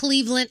excited that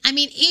Cleveland,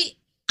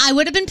 I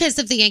would have been pissed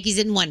if the Yankees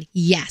didn't win.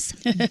 Yes,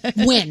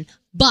 win.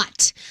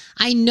 But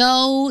I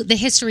know the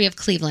history of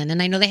Cleveland,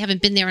 and I know they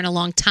haven't been there in a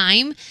long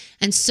time.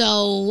 And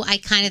so I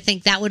kind of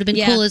think that would have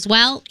been cool as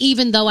well,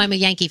 even though I'm a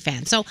Yankee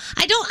fan. So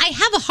I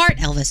have a heart,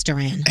 Elvis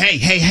Duran.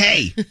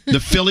 Hey. The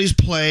Phillies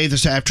play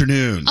this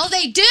afternoon. Oh,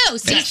 they do?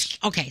 See,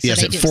 okay, so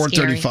yes, they at do.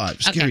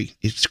 4:35. Scary. Scary.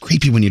 It's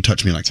creepy when you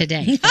touch me like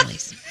Today,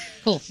 Phillies.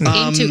 Cool.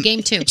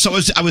 Game two. So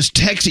I was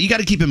texting. You got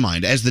to keep in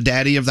mind, as the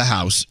daddy of the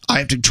house, I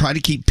have to try to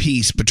keep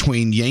peace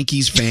between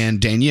Yankees fan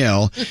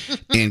Danielle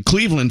and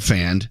Cleveland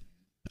fan,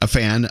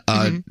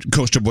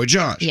 Coaster Boy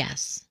Josh.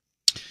 Yes.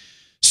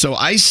 So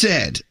I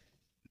said,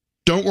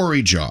 "Don't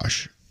worry,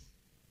 Josh.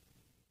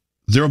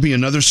 There will be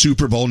another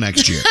Super Bowl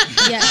next year."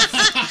 Yes.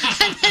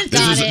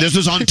 This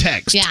was on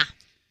text. Yeah.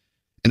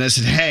 And I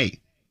said, "Hey,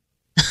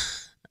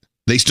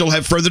 they still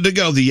have further to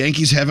go. The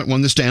Yankees haven't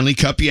won the Stanley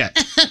Cup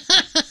yet.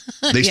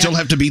 They still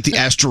have to beat the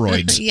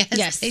asteroids."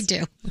 Yes, they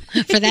do.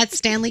 For that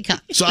Stanley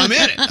Cup. So I'm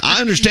in it. I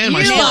understand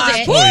my You sport. nailed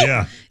it. Oh,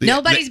 yeah.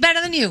 Nobody's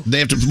better than you. They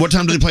have to. What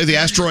time do they play the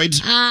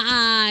asteroids?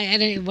 I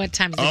don't know what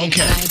time is it.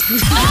 Okay.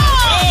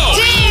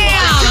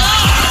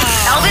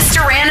 Elvis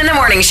Duran in the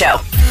Morning Show.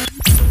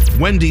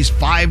 Wendy's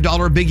 $5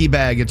 biggie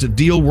bag. It's a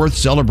deal worth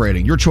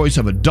celebrating. Your choice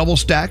of a double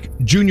stack,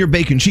 junior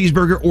bacon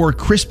cheeseburger, or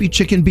crispy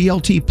chicken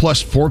BLT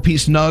plus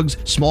 4-piece nugs,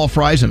 small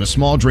fries, and a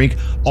small drink,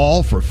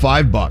 all for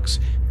 $5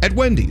 at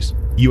Wendy's.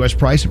 U.S.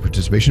 price and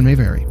participation may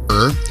vary.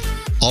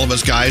 All of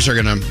us guys are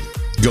going to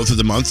go through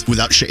the month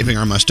without shaving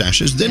our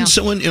mustaches. Then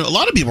a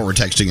lot of people were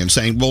texting and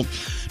saying, well,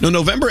 no,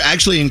 November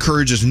actually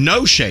encourages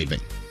no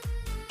shaving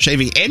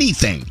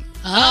anything.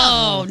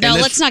 Oh, no,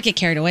 let's not get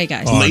carried away,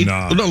 guys.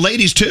 No,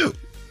 ladies too.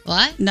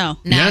 What? No.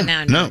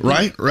 No,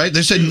 right.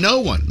 They said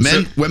no one.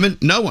 Men, women,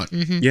 no one.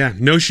 Yeah,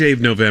 no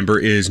shave November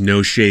is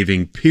no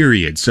shaving,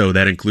 period. So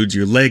that includes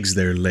your legs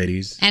there,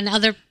 ladies. And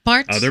other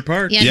parts? Other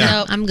parts. Yeah,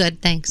 no, I'm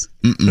good. Thanks.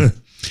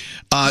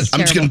 I'm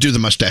just going to do the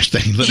mustache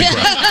thing. Let it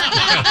grow.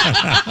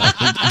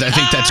 I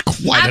think that's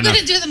quite I'm enough.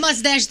 going to do the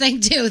mustache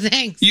thing too.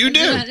 Thanks. You do,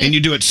 and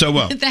you do it so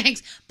well.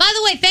 Thanks. By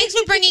the way, thanks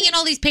for bringing in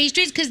all these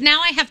pastries because now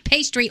I have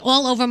pastry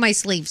all over my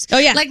sleeves. Oh,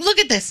 yeah. Like, look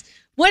at this.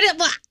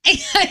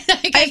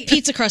 I have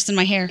pizza crust in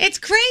my hair. It's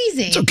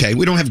crazy. It's okay.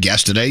 We don't have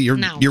guests today. You're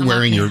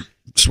wearing your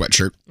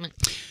sweatshirt.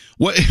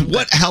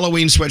 What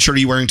Halloween sweatshirt are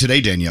you wearing today,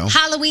 Danielle?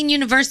 Halloween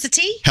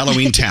University.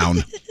 Halloween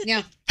Town.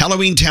 Yeah.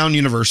 Halloween Town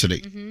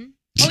University.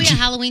 Oh, yeah,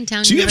 Halloween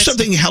Town So you have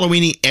University. something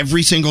Halloweeny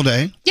every single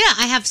day? Yeah,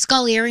 I have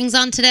skull earrings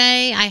on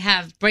today. I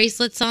have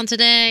bracelets on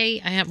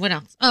today. I have, what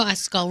else? Oh, a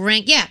skull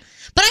ring. Yeah.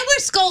 But I wear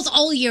skulls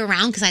all year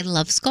round because I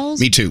love skulls.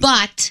 Me too.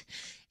 But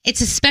it's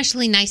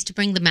especially nice to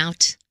bring them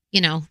out,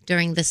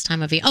 during this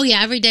time of year. Oh,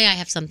 yeah, every day I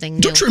have something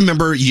new. Don't you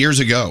remember years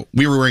ago,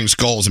 we were wearing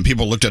skulls and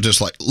people looked at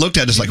us like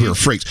we were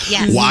freaks.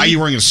 Yes. Why are you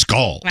wearing a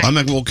skull? Right. I'm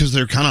like, well, because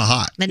they're kind of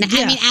hot. But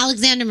I mean,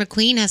 Alexander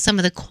McQueen has some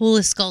of the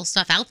coolest skull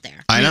stuff out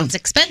there. I know. It's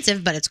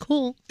expensive, but it's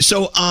cool.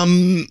 So,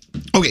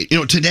 okay,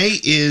 today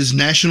is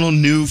National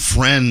New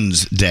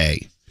Friends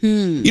Day.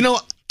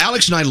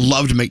 Alex and I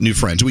love to make new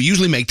friends. We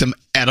usually make them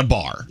at a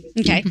bar.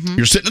 Okay.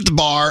 You're sitting at the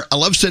bar. I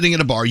love sitting at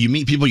a bar. You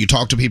meet people, you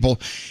talk to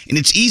people, and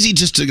it's easy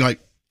just to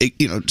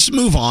just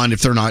move on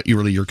if they're not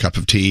really your cup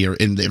of tea, or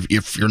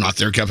if you're not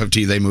their cup of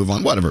tea, they move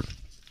on, whatever.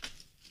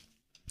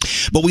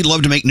 But we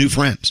love to make new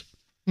friends.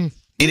 And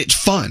it's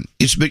fun.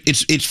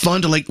 It's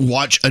fun to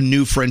watch a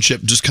new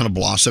friendship just kind of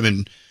blossom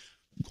and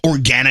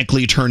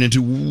organically turn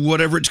into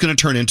whatever it's going to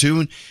turn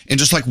into. And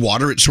just like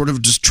water, it sort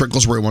of just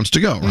trickles where it wants to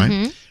go,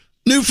 right?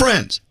 New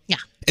friends. Yeah.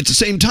 At the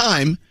same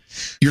time,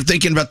 you're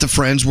thinking about the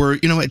friends where,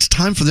 it's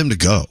time for them to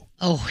go.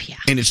 Oh, yeah.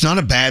 And it's not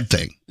a bad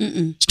thing.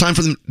 It's time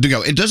for them to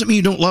go. It doesn't mean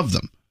you don't love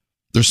them.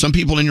 There's some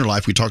people in your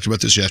life, we talked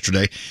about this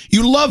yesterday,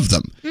 you love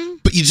them,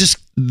 but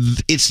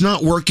it's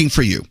not working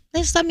for you.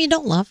 There's some you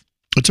don't love.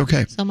 It's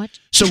okay. So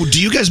much. So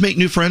do you guys make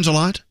new friends a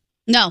lot?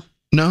 No.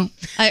 No?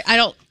 I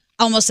don't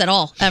almost at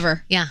all,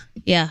 ever. Yeah.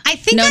 Yeah. I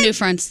think no new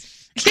friends.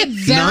 I'm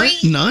very...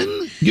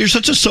 None? You're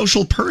such a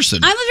social person.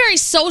 I'm a very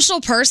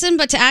social person,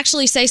 but to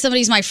actually say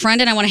somebody's my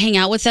friend and I want to hang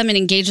out with them and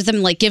engage with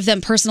them and give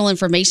them personal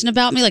information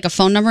about me, like a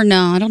phone number,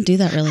 no, I don't do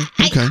that really.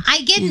 Okay.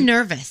 I get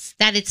nervous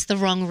that it's the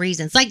wrong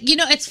reasons.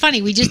 It's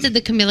funny. We just did the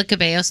Camila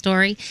Cabello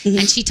story,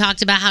 and she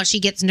talked about how she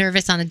gets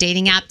nervous on a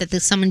dating app that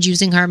someone's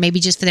using her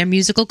maybe just for their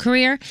musical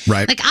career.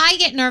 Right. I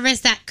get nervous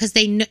that because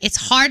it's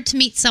hard to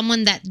meet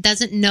someone that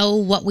doesn't know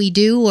what we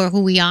do or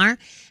who we are,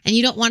 and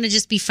you don't want to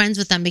just be friends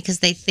with them because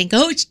they think,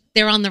 oh,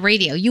 they're on the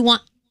radio. You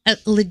want a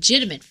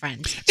legitimate friend.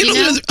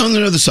 On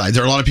the other side,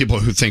 there are a lot of people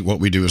who think what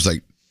we do is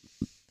nothing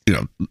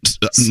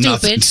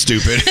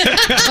stupid.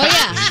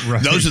 Oh, yeah.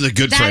 Right. Those are the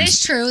good friends. That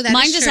is true.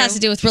 Mine just has to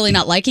do with really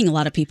not liking a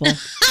lot of people.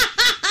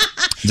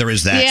 There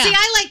is that. Yeah. See,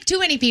 I like too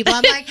many people.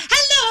 I'm like,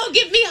 hello,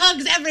 give me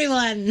hugs,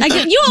 everyone.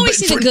 You always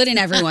see the good in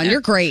everyone.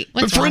 You're great.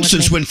 But for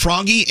instance, when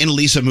Froggy and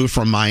Lisa moved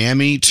from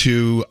Miami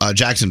to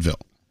Jacksonville,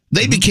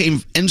 they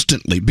became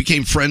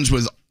friends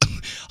with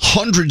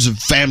hundreds of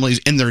families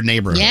in their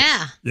neighborhood.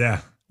 Yeah.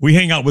 Yeah. We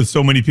hang out with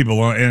so many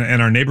people in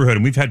our neighborhood,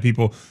 and we've had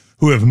people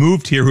who have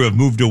moved here, who have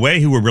moved away,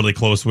 who we're really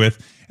close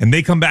with, and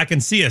they come back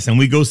and see us, and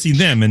we go see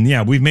them. And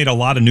yeah, we've made a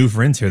lot of new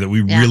friends here that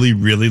we really,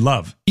 really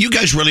love. You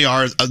guys really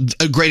are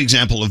a great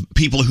example of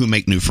people who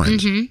make new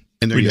friends.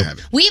 And there you have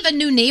it. We have a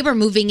new neighbor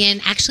moving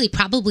in actually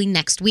probably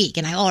next week,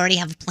 and I already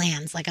have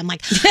plans. Like I'm going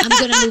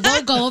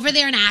to go over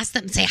there and ask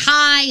them and say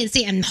hi and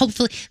see, and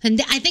hopefully, and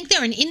I think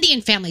they're an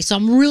Indian family, so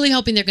I'm really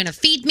hoping they're going to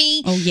feed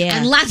me. Oh yeah,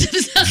 and lots of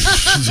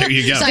stuff. There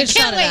you go. So I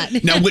can't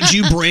wait. Now, would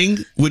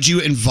you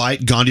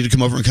invite Gandhi to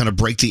come over and kind of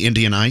break the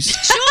Indian ice?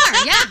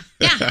 Sure, yeah.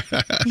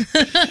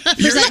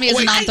 Present me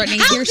as non-threatening.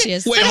 Here she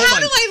is. But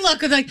how do I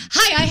look? Like,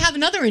 hi, I have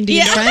another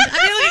Indian friend.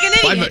 I mean, like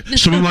an idiot.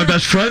 Some of my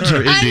best friends are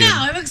Indian. I know,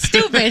 I look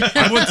stupid.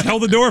 I would tell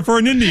the door for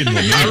an Indian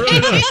woman.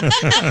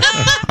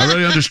 I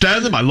really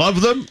understand them. I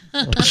love them.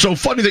 It's so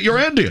funny that you're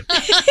Indian.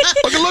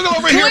 Look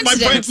over here,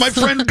 my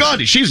friend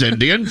Gandhi. She's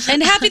Indian.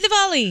 And happy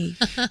Diwali.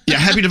 Yeah,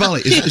 happy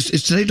Diwali.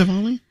 Is today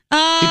Diwali?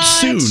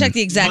 It's soon. Let's check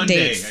the exact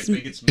dates.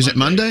 Is it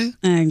Monday?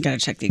 I gotta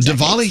check the exact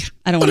Diwali? dates.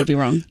 I don't want to be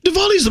wrong.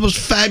 Diwali is the most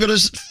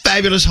fabulous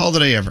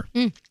holiday ever.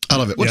 I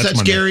love it. What's that,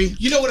 Scary?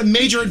 You know what a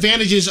major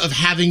advantage is of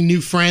having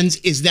new friends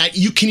is that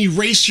you can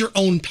erase your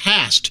own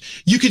past.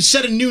 You could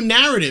set a new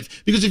narrative,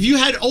 because if you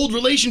had old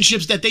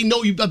relationships that they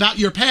know about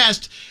your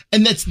past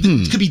and that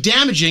could be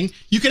damaging,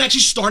 you can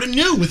actually start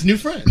anew with new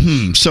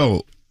friends.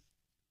 So,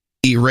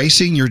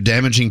 erasing your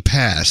damaging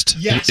past.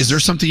 Yes. Is there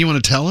something you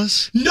want to tell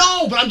us?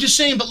 No, but I'm just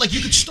saying. But like, you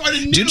could start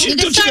anew. You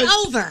can start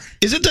over.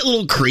 Isn't that a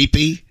little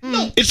creepy?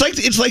 No. It's like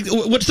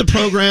what's the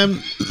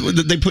program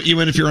that they put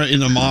you in if you're in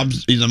the mob?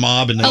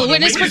 And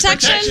witness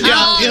protection.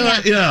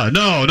 Yeah.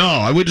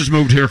 No. We just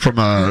moved here from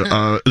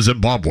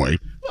Zimbabwe,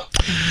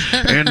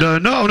 and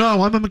no,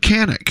 I'm a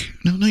mechanic.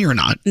 No, you're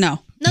not.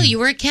 No, you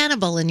were a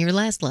cannibal in your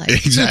last life.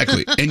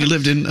 Exactly, and you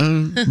lived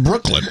in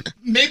Brooklyn.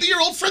 Maybe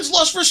your old friends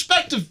lost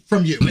respect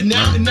from you, and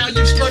now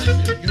you've started.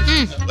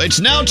 It's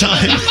now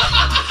time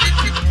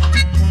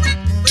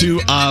to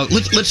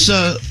let's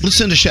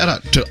send a shout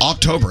out to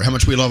October. How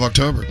much we love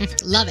October.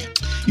 Love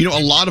it. You know,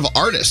 a lot of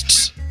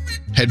artists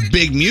had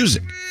big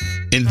music,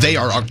 and they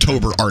are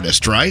October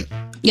artists, right?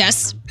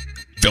 Yes.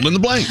 Fill in the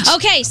blanks.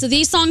 Okay, so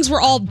these songs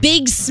were all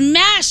big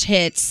smash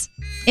hits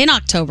in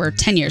October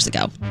 10 years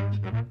ago.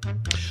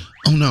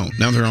 Oh no!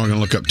 Now they're all going to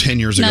look up 10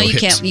 years ago. No, you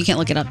hits. can't. You can't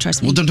look it up.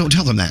 Trust me. Well, don't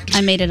tell them that.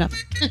 I made it up.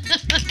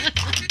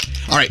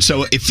 All right.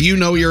 So if you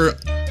know your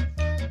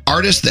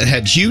artist that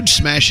had huge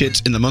smash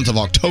hits in the month of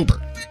October,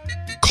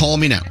 call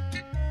me now.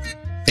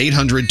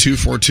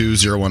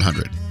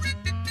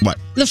 800-242-0100. What?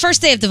 The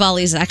first day of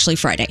Diwali is actually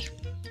Friday.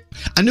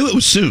 I knew it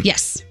was soon.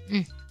 Yes.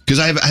 Because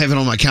I have it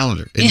on my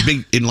calendar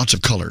in lots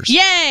of colors.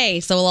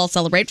 Yay! So we'll all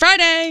celebrate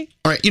Friday.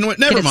 All right. You know what?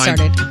 Never mind.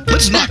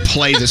 Let's not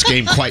play this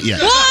game quite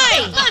yet.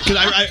 Why? Because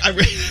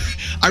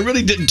I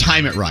really didn't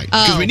time it right.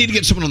 Because we need to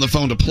get someone on the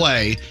phone to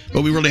play,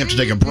 but we really have to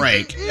take a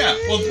break. Yeah,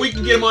 well, we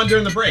can get them on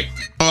during the break.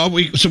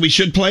 So we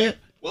should play it?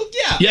 Well,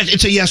 yeah. Yeah,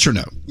 it's a yes or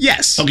no.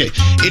 Yes. Okay,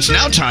 it's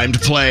now time to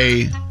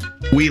play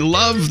We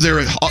Love Their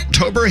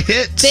October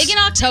Hits. Big in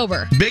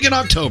October. Big in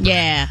October.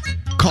 Yeah.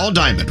 Call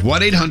Diamond,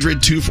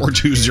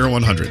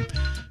 1-800-242-0100.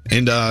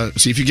 And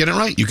see if you get it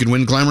right. You can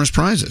win glamorous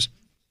prizes.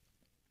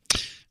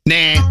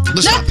 Nah,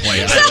 let's not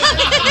play it.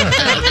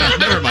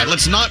 Never mind,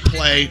 let's not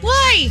play.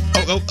 Why?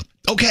 Oh,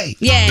 okay.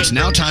 Yay. It's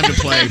now time to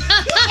play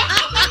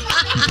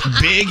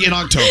Big in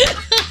October.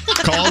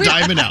 Call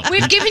Diamond out.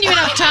 We've given you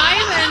enough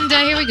time, and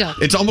here we go.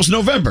 It's almost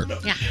November.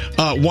 Yeah.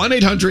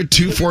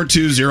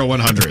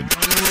 1-800-242-0100.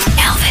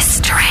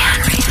 Elvis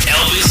Duran.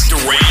 Elvis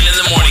Duran in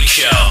the Morning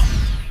Show.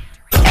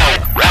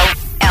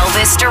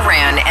 Elvis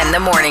Duran and the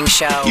Morning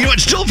Show. You know,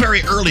 it's still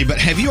very early, but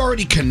have you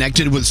already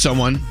connected with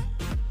someone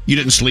you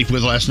didn't sleep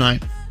with last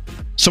night?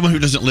 Someone who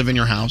doesn't live in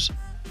your house?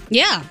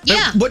 Yeah.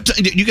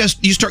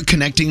 You start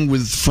connecting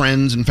with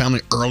friends and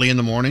family early in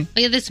the morning?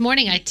 Yeah, this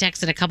morning I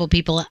texted a couple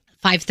people at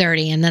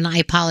 5:30, and then I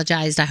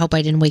apologized. I hope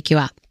I didn't wake you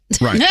up.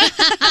 Right.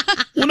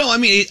 Well, no, I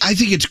mean, I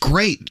think it's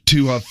great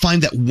to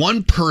find that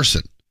one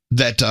person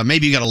that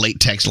maybe you got a late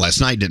text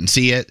last night, didn't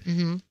see it.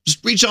 Mm-hmm.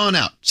 Just reach on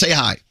out. Say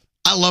hi.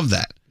 I love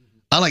that.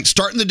 I like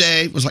starting the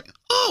day, was like,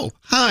 oh,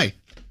 hi.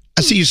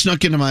 I see you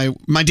snuck into my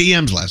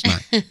DMs last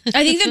night.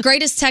 I think the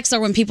greatest texts are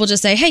when people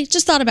just say, hey,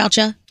 just thought about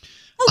you.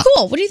 Oh,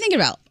 cool. What are you thinking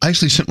about? I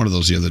actually sent one of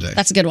those the other day.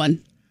 That's a good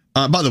one.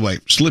 By the way,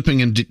 slipping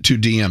into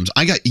DMs.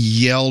 I got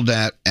yelled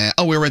at.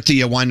 We were at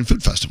the Wine and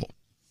Food Festival.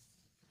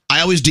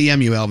 I always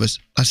DM you, Elvis.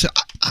 I said,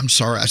 I'm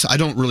sorry. I said, I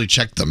don't really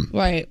check them.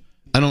 Right.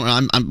 I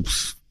don't.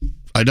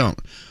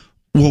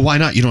 Well, why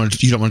not? You don't want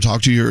to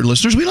talk to your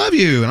listeners? We love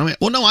you. And I'm like,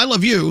 well, no, I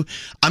love you.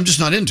 I'm just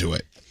not into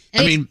it.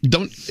 I mean,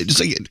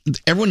 it's like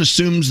everyone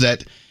assumes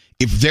that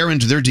if they're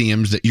into their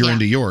DMs that you're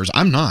into yours.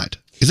 I'm not.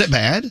 Is that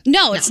bad?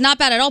 No, it's not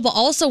bad at all. But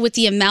also with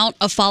the amount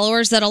of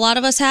followers that a lot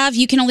of us have,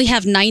 you can only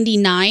have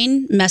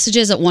 99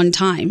 messages at one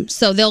time.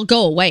 So they'll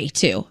go away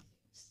too.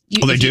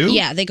 They do?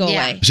 Yeah, they go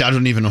away. See, I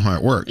don't even know how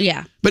it works.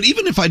 Yeah. But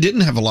even if I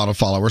didn't have a lot of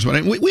followers,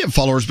 but we have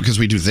followers because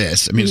we do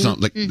this. I mean, it's not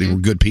like they were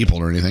good people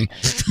or anything.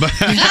 But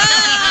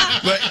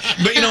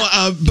but you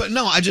know, but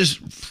no, I just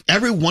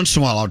every once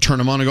in a while I'll turn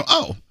them on and go,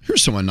 oh,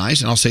 here's someone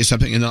nice, and I'll say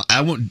something, and then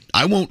I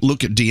won't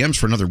look at DMs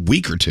for another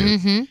week or two.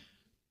 Mm-hmm.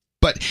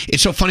 But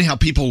it's so funny how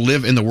people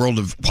live in the world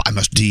of, well, I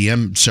must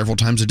DM several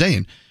times a day,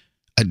 and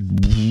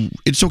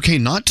it's okay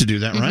not to do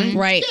that, right?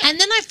 Right. And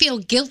then I feel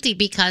guilty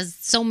because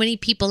so many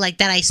people like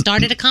that I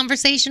started a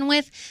conversation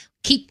with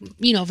keep,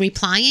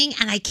 replying,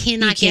 and I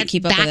cannot can't get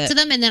keep up with back it. to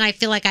them, and then I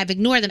feel like I've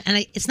ignored them.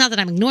 And it's not that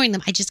I'm ignoring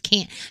them, I just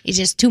can't. It's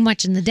just too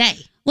much in the day.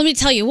 Let me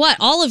tell you what,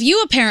 all of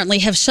you apparently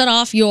have shut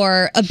off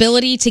your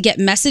ability to get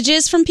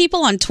messages from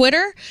people on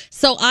Twitter.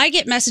 So I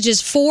get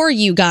messages for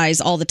you guys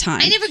all the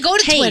time. I never go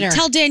to hey, Twitter.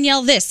 Tell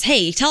Danielle this.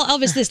 Hey, tell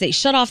Elvis this. They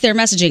shut off their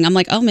messaging. I'm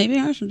like, oh, maybe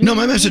I should do No,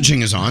 my that.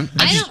 messaging is on.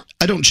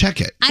 I don't check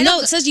it.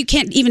 No, it says you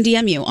can't even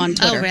DM you on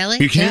Twitter. Oh, really?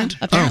 You can't? Yeah,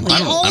 apparently. Oh,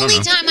 The I don't only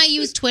know. time I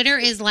use Twitter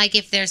is like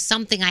if there's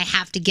something I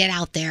have to get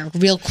out there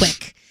real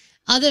quick.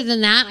 Other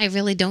than that, I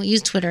really don't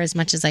use Twitter as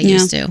much as I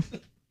used to.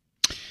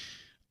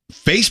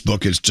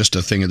 Facebook is just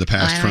a thing of the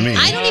past for me.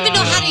 I don't even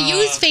know how to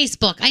use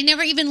Facebook. I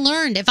never even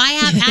learned. If I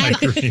have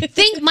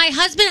my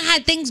husband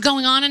had things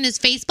going on his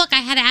Facebook,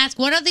 I had to ask,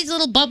 what are these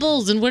little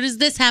bubbles and what is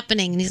this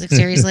happening? And he's like,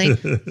 seriously?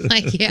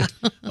 Like, yeah.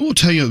 I will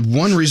tell you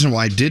one reason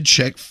why I did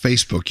check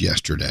Facebook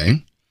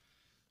yesterday.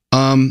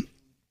 A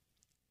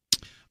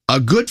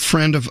good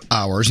friend of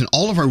ours, and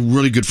all of our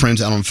really good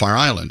friends out on Fire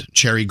Island,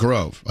 Cherry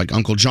Grove, like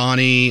Uncle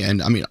Johnny,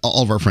 and I mean,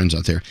 all of our friends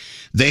out there,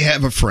 they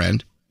have a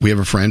friend. We have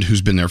a friend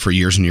who's been there for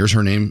years and years.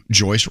 Her name,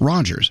 Joyce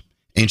Rogers.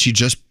 And she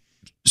just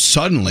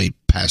suddenly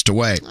passed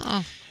away.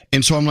 Oh.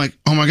 And so I'm like,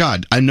 oh my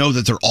God, I know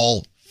that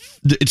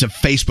it's a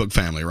Facebook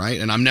family,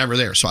 right? And I'm never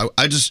there. So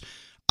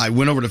I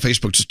went over to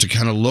Facebook just to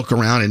kind of look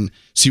around and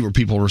see what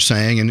people were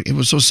saying. And it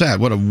was so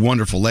sad. What a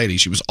wonderful lady.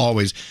 She was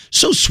always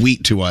so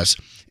sweet to us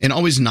and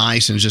always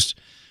nice and just,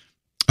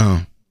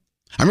 I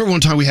remember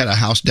one time we had a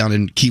house down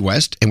in Key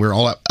West and we were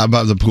all up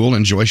above the pool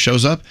and Joyce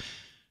shows up.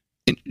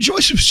 And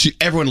Joyce,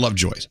 everyone loved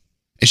Joyce.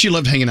 And she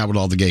loved hanging out with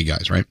all the gay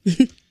guys, right?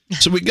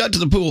 So we got to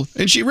the pool,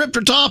 and she ripped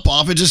her top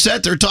off and just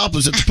sat there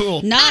topless at the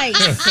pool.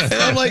 Nice. And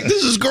I'm like,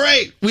 this is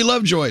great. We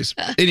love Joyce.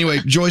 Anyway,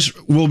 Joyce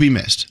will be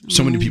missed.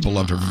 So many people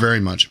loved her very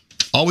much.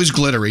 Always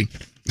glittery.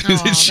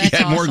 She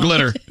had more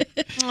glitter.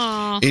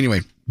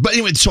 Anyway,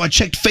 so I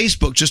checked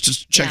Facebook just to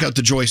check out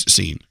the Joyce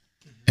scene.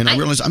 And I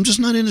realized I'm just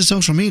not into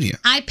social media.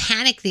 I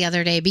panicked the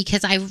other day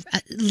because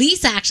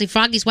Lisa, actually,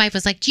 Froggy's wife,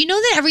 was like, do you know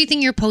that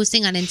everything you're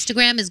posting on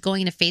Instagram is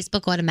going to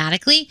Facebook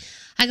automatically?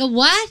 I go,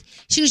 what?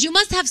 She goes, you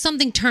must have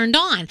something turned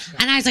on.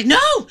 And I was like, no,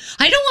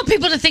 I don't want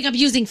people to think I'm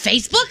using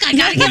Facebook. I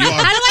got to get out.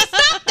 How do I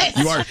stop this?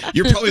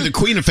 You're probably the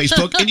queen of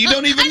Facebook, and you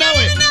don't even know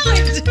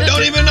it.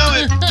 Don't even know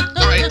it.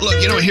 All right, look,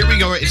 here we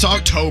go. It's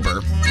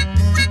October.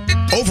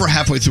 Over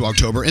halfway through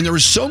October, and there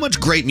was so much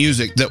great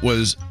music that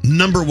was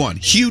number one,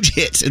 huge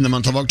hits in the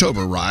month of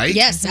October, right?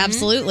 Yes,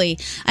 absolutely.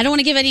 I don't want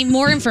to give any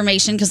more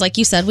information because, like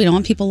you said, we don't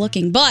want people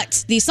looking.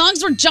 But these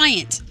songs were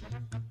giant.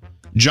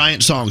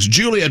 Giant songs.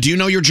 Julia, do you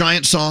know your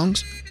giant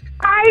songs?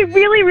 I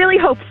really, really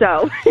hope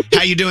so.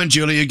 How you doing,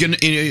 Julia?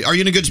 Are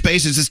you in a good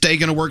space? Is this day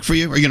going to work for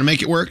you? Are you going to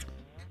make it work?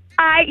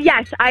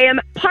 Yes, I am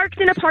parked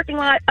in a parking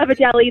lot of a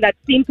deli that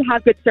seems to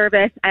have good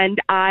service, and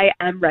I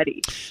am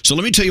ready. So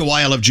let me tell you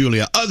why I love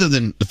Julia. Other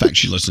than the fact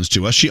she listens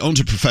to us, she owns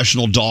a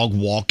professional dog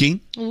walking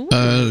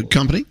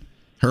company,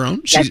 her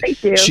own. Yes, I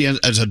do. She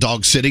has a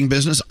dog sitting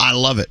business. I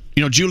love it.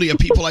 Julia,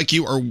 people like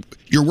you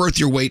you're worth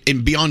your weight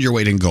and beyond your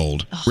weight in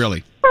gold.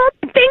 Really.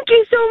 Thank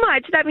you so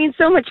much. That means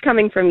so much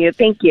coming from you.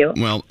 Thank you.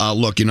 Well,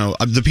 look,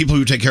 the people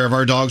who take care of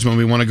our dogs when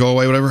we want to go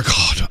away, whatever,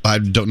 God, I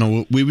don't know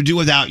what we would do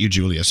without you,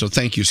 Julia. So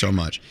thank you so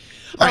much.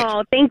 All right.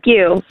 Oh, thank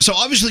you. So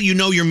obviously you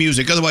know your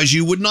music. Otherwise,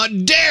 you would not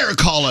dare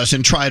call us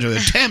and try to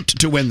attempt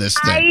to win this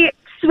thing. I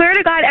swear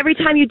to God, every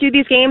time you do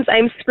these games,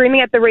 I'm screaming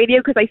at the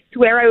radio because I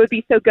swear I would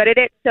be so good at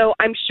it. So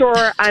I'm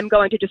sure I'm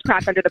going to just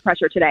crack under the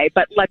pressure today,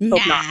 but let's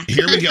hope not.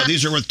 Here we go.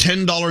 These are worth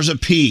 $10 a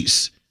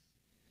piece.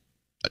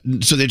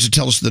 So they just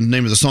tell us the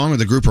name of the song or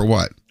the group or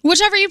what?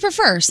 Whichever you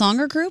prefer,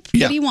 song or group.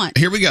 What do you want?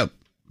 Here we go.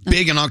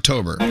 Big in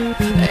October. And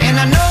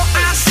I know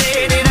I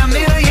said it a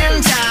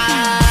million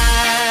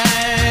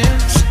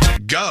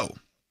times. Go.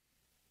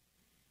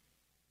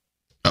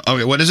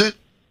 Okay, what is it?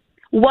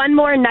 One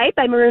More Night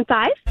by Maroon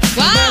 5.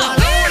 Wow.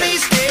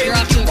 You're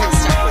off to a good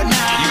start. You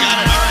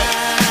got it.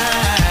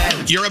 All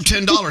right. You're up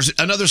 $10.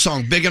 Another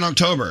song, Big in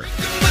October.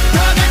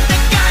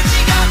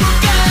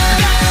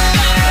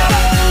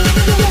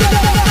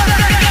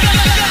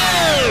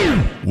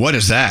 What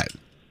is that?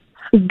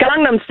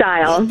 Gangnam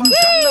Style.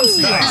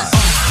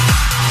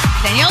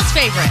 Danielle's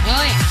favorite.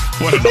 Oh, yeah.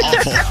 What an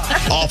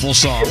awful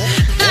song.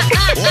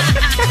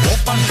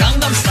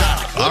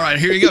 All right,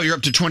 here you go. You're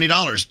up to $20.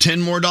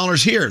 $10 more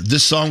here.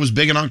 This song was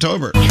big in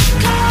October.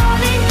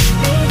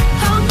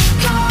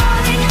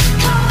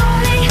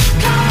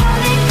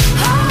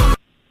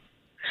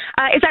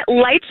 Is that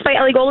Lights by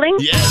Ellie Goulding?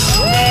 Yes.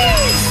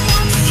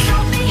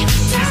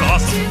 She's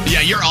awesome.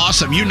 Yeah, you're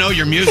awesome. You know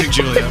your music,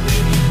 Julia.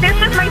 This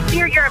was my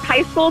senior year of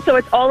high school, so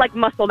it's all like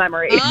muscle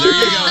memory. There you go.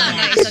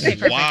 Nice. Okay,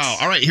 perfect. Wow.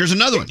 All right, here's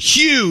another one.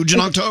 Huge in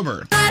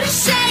October. Not a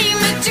shame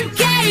that you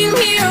came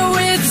here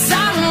with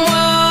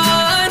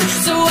someone.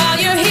 So while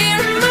you're here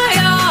in my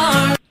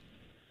arms.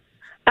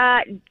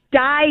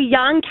 Die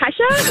Young,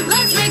 Kesha?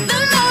 Let's make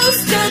the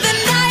most of the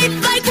night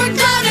like we're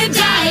gonna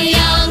die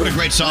young. What a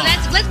great song.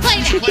 Let's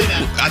play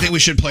that. I think we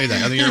should play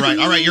that. I think you're right.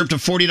 All right, you're up to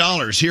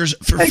 $40. Here's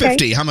for Okay.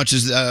 50. How much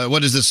is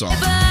what is this song?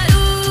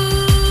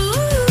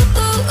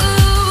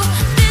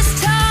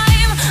 This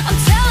time, I'm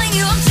telling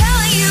you.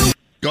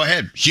 Go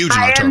ahead. Huge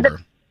in I am October.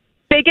 the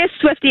biggest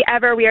Swiftie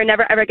ever. We are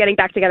never ever getting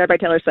back together by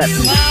Taylor Swift.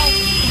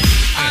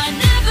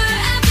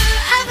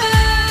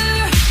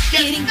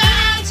 Getting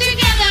back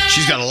together.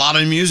 She's got a lot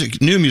of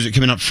new music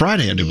coming up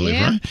Friday, I do believe,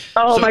 right?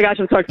 Oh my gosh,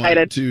 I'm so 1,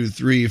 excited. 2,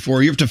 3,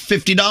 4. You're up to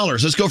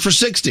 $50. Let's go for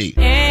 60.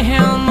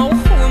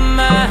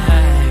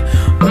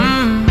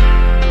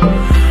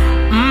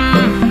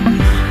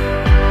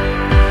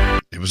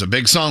 It was a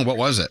big song. What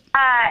was it?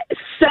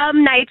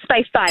 Some Nights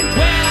by Fun.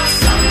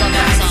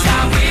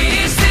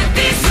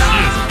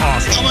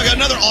 Oh my God,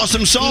 another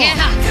awesome song. Yeah,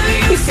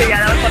 that was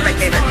one of my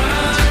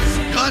favorites.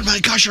 God, my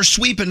gosh, you're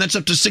sweeping. That's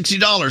up to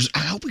 $60. I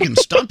hope we can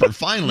stump her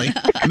finally.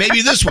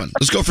 Maybe this one.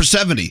 Let's go for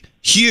 70.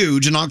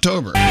 Huge in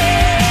October.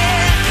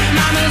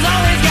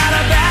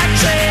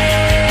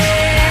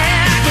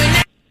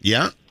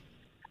 Yeah?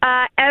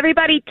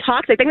 Everybody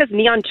Talks. I think that's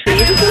Neon Trees.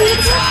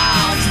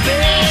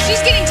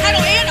 She's getting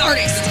title and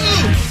artist.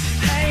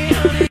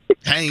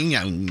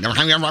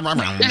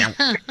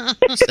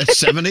 That's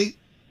 70?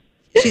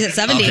 She's at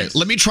 70. Okay,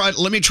 let me try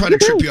to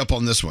trip you up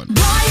on this one.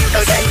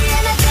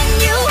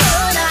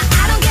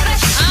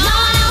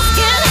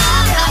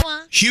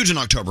 Huge in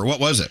October. What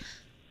was it?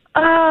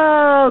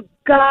 Oh,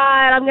 God.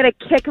 I'm going to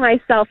kick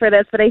myself for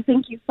this, but I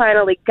think you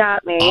finally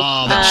got me.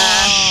 Oh, that's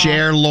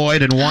Cher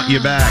Lloyd and Want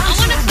You Back.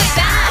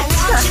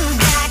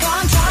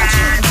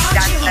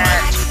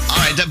 All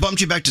right, that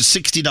bumped you back to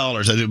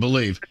 $60, I do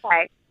believe.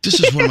 Okay. This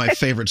is one of my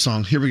favorite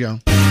songs. Here we go.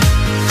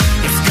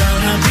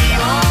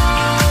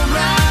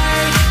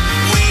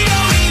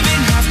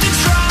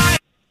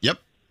 Yep.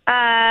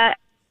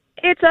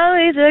 It's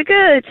always a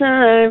good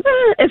time.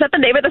 Is that the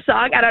name of the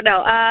song? I don't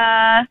know.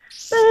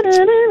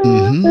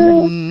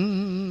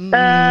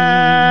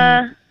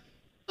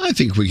 I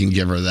think we can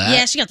give her that.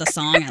 Yeah, she got the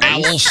song. At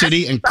least. Owl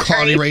City and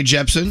Carly Rae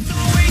Jepsen.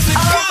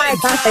 Oh my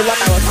gosh, I love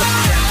Owl City.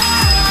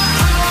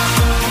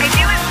 I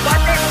knew it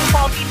wasn't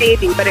Call Me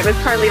Baby, but it was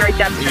Carly Rae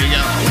Jepsen. There you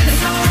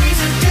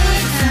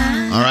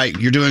go. All right,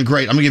 you're doing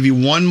great. I'm going to give you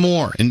one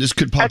more, and this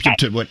could pop you up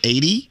to, what,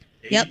 80?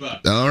 Yep.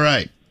 All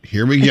right,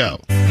 here we go.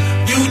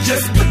 You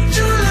just put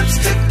your lips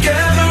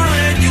together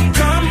and you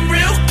come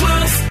real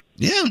close.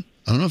 Yeah,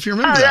 I don't know if you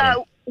remember that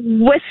one.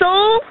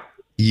 Whistle?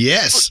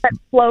 Yes. That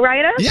Flow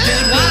Rider? Yeah.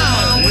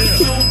 Wow.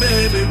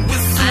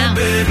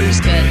 That's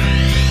good.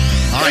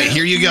 All right,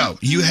 here you go.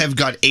 You have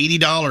got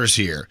 $80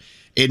 here,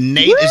 and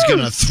Nate is going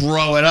to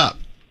throw it up.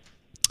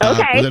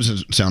 Okay. That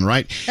doesn't sound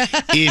right.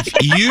 If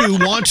you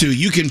want to,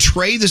 you can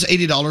trade this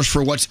 $80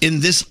 for what's in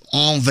this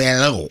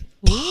envelope.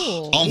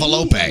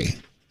 Envelope.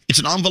 It's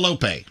an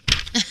envelope. Okay.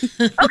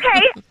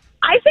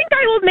 I think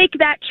I will make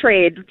that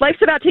trade.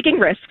 Life's about taking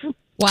risks.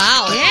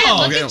 Wow. Yeah,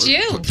 look okay. at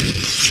you.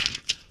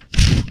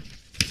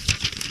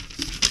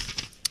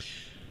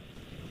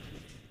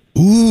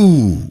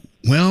 Ooh.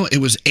 Well, it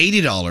was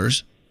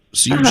 $80.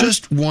 So you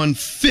just won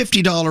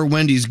 $50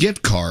 Wendy's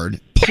gift card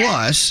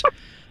plus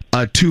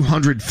a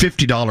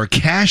 $250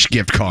 cash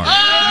gift card.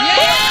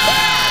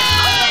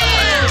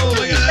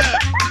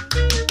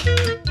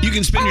 You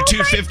can spend your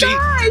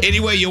 $250 any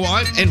way you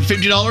want and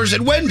 $50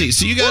 at Wendy's.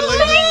 So you got like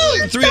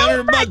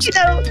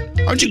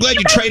 $300. Aren't you glad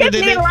you traded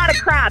It in made it? a lot of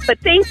crap, but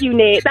thank you,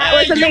 Nate. That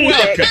was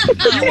amazing.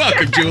 You're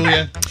welcome,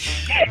 Julia.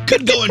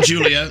 Good going,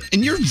 Julia.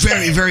 And you're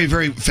very, very,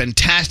 very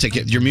fantastic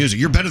at your music.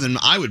 You're better than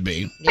I would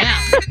be. Yeah.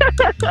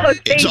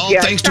 It's all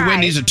thanks to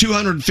Wendy's. A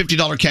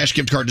 $250 cash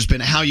gift card to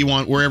spend how you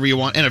want, wherever you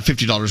want, and a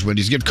 $50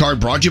 Wendy's gift card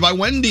brought to you by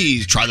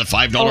Wendy's. Try the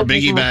 $5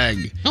 Biggie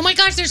Bag. Oh my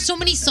gosh, there's so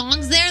many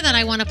songs there that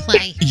I want to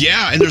play.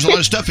 Yeah, and there's a lot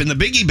of stuff in the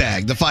Biggie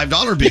Bag, the $5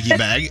 Biggie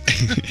Bag,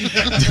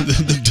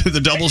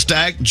 the double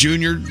stack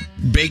junior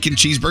bacon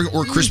cheeseburger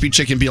or crispy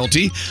chicken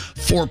BLT,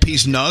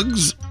 4-piece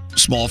nugs,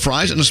 small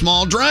fries, and a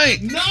small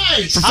drink.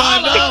 Nice. For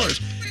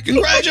 $5.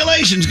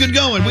 Congratulations. Good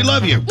going. We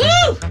love you.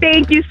 Woo!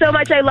 Thank you so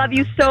much. I love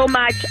you so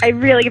much. I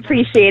really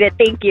appreciate it.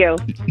 Thank you.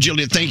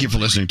 Julia, thank you for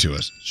listening to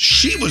us.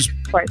 She was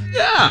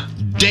Yeah.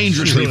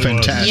 dangerously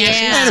fantastic.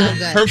 And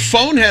her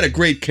phone had a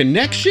great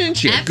connection.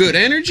 She had good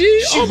energy.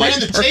 She ran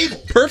the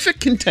table. Perfect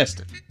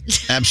contestant.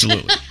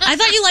 Absolutely. I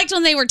thought you liked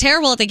when they were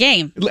terrible at the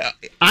game.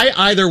 I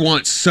either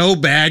want so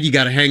bad you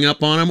got to hang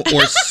up on them,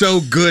 or so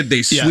good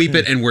they sweep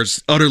it and we're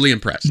utterly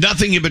impressed.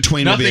 Nothing in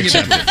between will be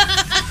accepted.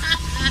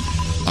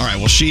 All right,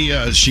 well, she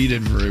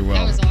did very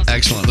well. That was awesome.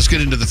 Excellent. Let's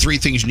get into the 3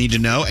 things you need to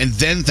know. And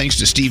then, thanks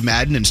to Steve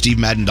Madden and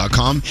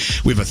SteveMadden.com,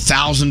 we have a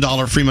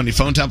 $1,000 free money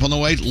phone tap on the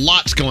way.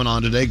 Lots going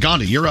on today.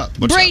 Gandhi, you're up.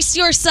 What's Brace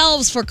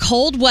yourselves for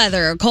cold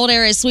weather. Cold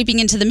air is sweeping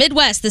into the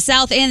Midwest, the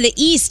South, and the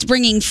East,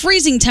 bringing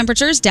freezing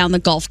temperatures down the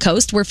Gulf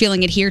Coast. We're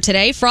feeling it here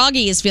today.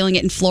 Froggy is feeling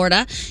it in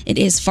Florida. It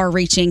is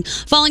far-reaching.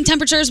 Falling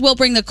temperatures will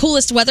bring the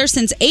coolest weather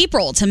since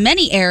April to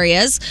many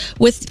areas,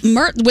 with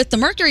the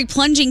mercury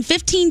plunging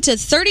 15 to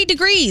 30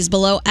 degrees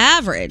below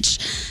average.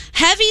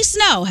 Heavy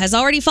snow has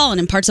already fallen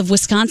in parts of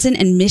Wisconsin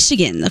and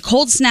Michigan. The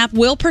cold snap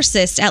will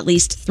persist at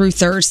least through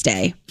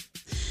Thursday.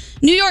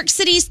 New York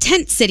City's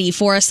tent city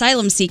for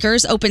asylum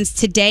seekers opens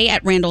today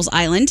at Randall's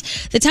Island.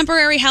 The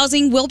temporary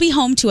housing will be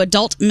home to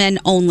adult men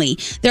only.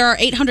 There are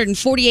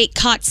 848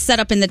 cots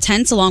set up in the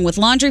tents, along with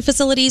laundry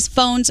facilities,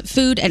 phones,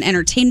 food, and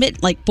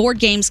entertainment like board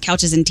games,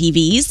 couches, and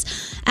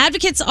TVs.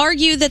 Advocates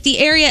argue that the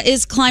area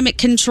is climate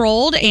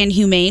controlled and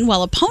humane,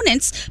 while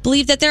opponents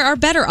believe that there are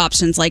better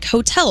options like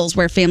hotels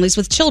where families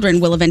with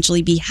children will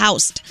eventually be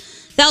housed.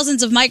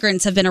 Thousands of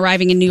migrants have been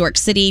arriving in New York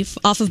City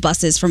off of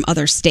buses from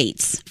other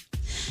states.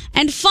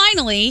 And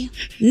finally,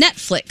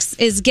 Netflix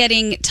is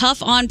getting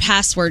tough on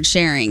password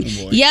sharing.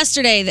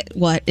 Yesterday,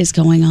 what is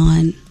going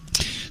on?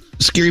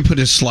 Scary put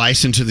his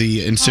slice into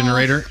the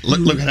incinerator.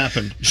 Look what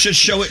happened. Just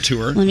show it to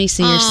her. Let me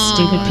see your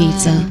stupid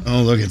pizza.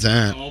 Oh, look at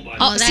that.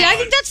 See, I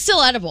think that's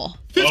still edible.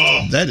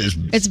 That is.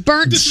 It's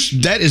burnt.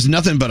 That is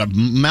nothing but a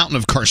mountain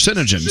of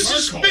carcinogens. This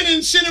has been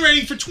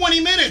incinerating for 20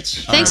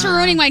 minutes. Thanks for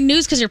ruining my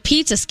news because your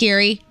pizza,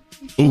 Scary.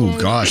 Oh,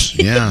 gosh.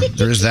 Yeah,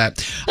 there is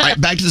that. All right,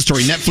 back to the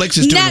story. Netflix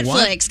is doing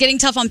what? Netflix getting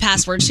tough on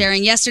password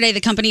sharing. Yesterday,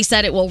 the company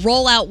said it will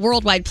roll out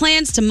worldwide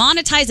plans to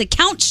monetize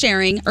account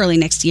sharing early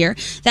next year.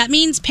 That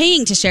means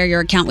paying to share your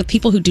account with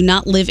people who do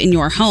not live in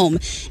your home.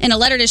 In a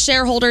letter to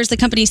shareholders, the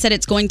company said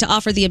it's going to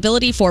offer the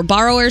ability for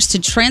borrowers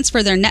to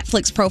transfer their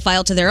Netflix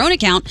profile to their own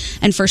account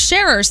and for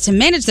sharers to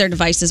manage their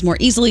devices more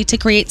easily to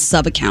create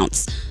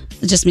sub-accounts.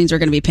 It just means we're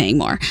going to be paying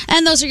more.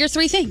 And those are your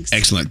three things.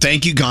 Excellent.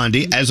 Thank you,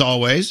 Gandhi. As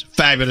always,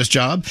 fabulous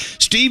job.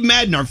 Steve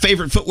Madden, our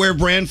favorite footwear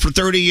brand for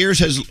 30 years,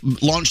 has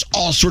launched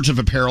all sorts of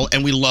apparel,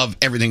 and we love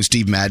everything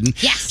Steve Madden.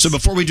 Yes. So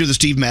before we do the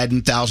Steve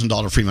Madden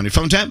 $1,000 free money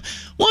phone tap,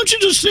 why don't you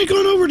just sneak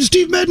on over to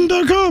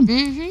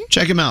stevemadden.com.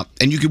 Check him out,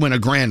 and you can win a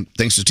grand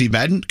thanks to Steve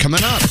Madden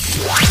coming up.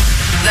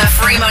 The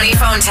free money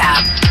phone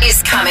tap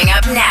is coming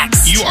up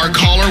next. You are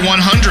caller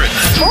 100.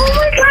 Oh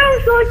my God, I'm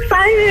so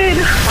excited.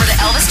 For the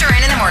Elvis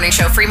Duran in the Morning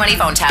Show free money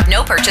phone tap,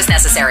 no purchase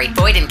necessary.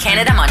 Void in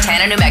Canada,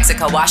 Montana, New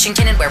Mexico,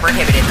 Washington, and where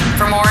prohibited.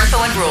 For more info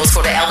and rules,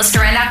 go to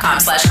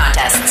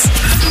elvisduran.com/contests.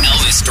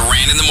 Elvis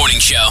Duran in the Morning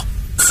Show.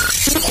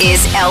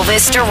 Is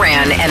Elvis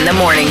Duran and the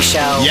Morning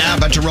Show. Yeah,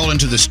 about to roll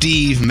into the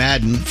Steve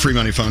Madden free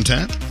money phone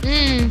tap.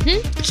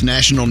 Mm-hmm. It's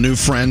National New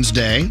Friends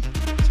Day.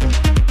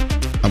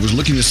 I was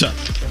looking this up.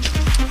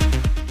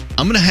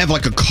 I'm going to have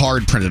like a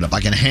card printed up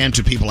I can hand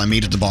to people I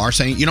meet at the bar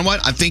saying, you know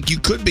what? I think you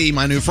could be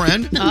my new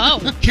friend.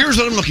 Oh. Here's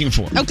what I'm looking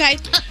for. Okay.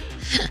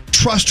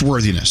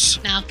 Trustworthiness.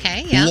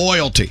 Okay, yeah.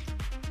 Loyalty.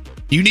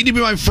 You need to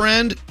be my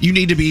friend. You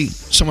need to be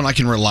someone I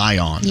can rely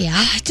on.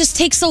 Yeah. It just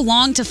takes so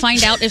long to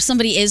find out if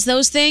somebody is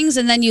those things,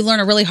 and then you learn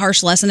a really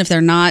harsh lesson if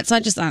they're not. So I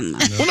don't know.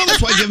 Well, no,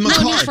 that's why I give them a No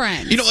new card.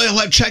 friends. You know, they'll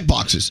have check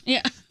boxes.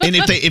 Yeah. And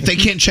if they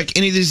can't check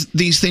any of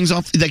these things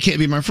off, they can't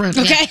be my friend.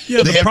 Okay. Yeah,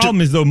 They the have to-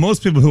 problem is, though,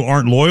 most people who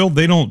aren't loyal,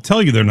 they don't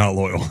tell you they're not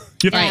loyal.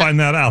 You have Right. to find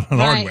that out the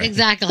hard way.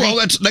 Exactly. Well,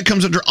 that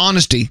comes under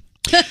honesty.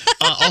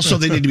 Also,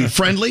 they need to be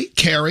friendly,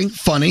 caring,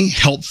 funny,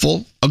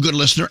 helpful, a good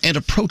listener, and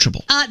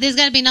approachable. There's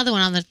got to be another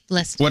one on the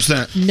list. What's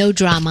that? No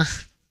drama.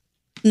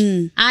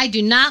 I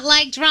do not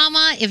like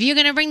drama. If you're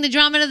going to bring the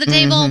drama to the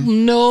table,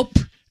 nope.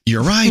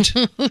 You're right.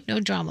 No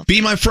drama. Be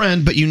my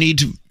friend, but you need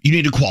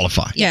to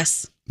qualify.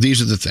 Yes.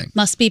 These are the things.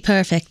 Must be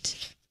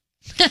perfect.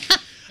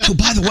 Oh,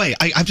 by the way,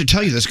 I have to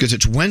tell you this because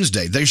it's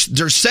Wednesday.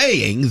 They're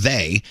saying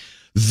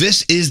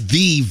this is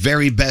the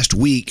very best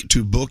week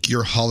to book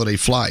your holiday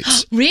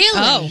flights. Really?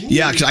 Oh.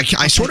 Yeah, because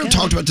I sort of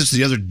talked about this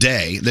the other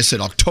day. They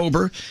said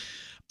October.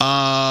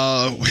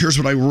 Here's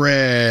what I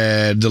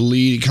read. The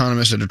lead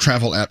economist at a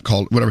travel app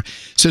called whatever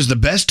says the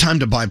best time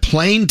to buy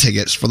plane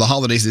tickets for the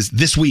holidays is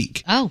this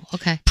week. Oh,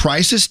 okay.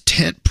 Prices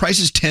tend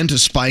to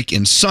spike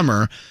in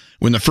summer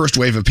when the first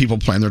wave of people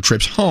plan their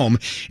trips home,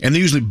 and they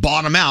usually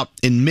bottom out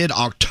in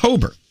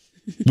mid-October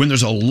when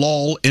there's a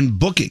lull in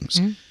bookings.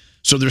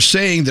 So they're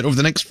saying that over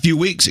the next few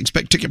weeks,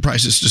 expect ticket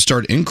prices to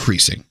start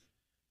increasing.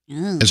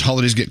 As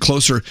holidays get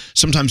closer,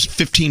 sometimes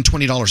 $15,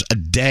 $20 a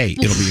day,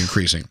 it'll be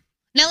increasing.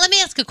 Now, let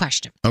me ask a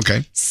question.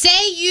 Okay.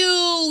 Say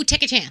you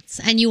take a chance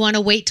and you want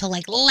to wait till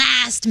like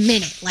last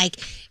minute, like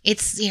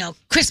it's,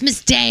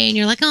 Christmas Day and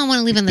you're like, oh, I want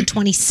to leave on the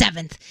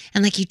 27th.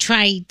 And like you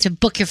try to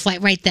book your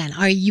flight right then.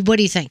 What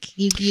do you think?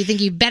 You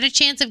think you better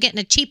chance of getting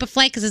a cheaper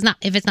flight because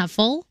if it's not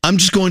full? I'm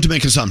just going to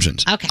make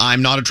assumptions. Okay.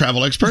 I'm not a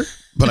travel expert,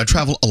 but I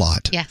travel a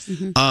lot. Yes.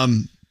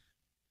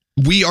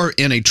 We are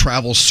in a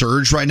travel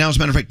surge right now. As a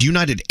matter of fact,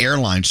 United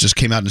Airlines just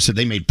came out and said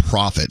they made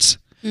profits.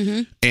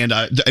 And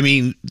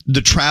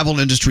the travel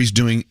industry is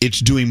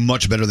doing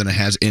much better than it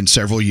has in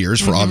several years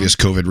for obvious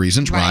COVID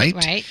reasons, right?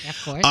 Right,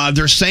 of course.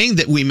 They're saying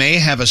that we may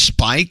have a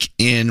spike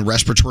in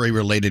respiratory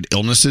related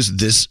illnesses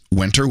this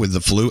winter with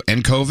the flu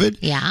and COVID.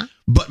 Yeah.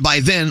 But by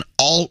then,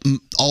 all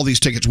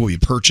these tickets will be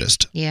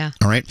purchased. Yeah.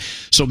 All right.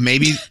 So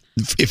maybe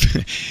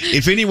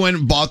if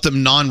anyone bought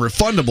them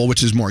non-refundable,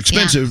 which is more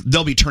expensive,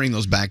 they'll be turning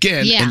those back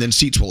in, and then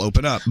seats will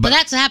open up. But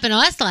that's what happened to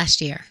us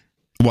last year.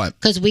 What?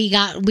 Because we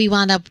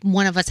wound up,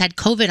 one of us had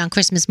COVID on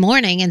Christmas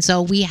morning, and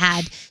so we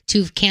had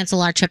to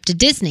cancel our trip to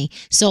Disney.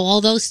 So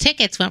all those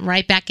tickets went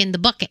right back in the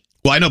bucket.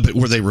 Well, I know, but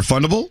were they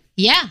refundable?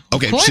 Yeah,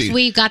 Okay, of course. see-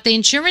 We got the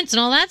insurance and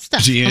all that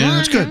stuff. Yeah, Come on.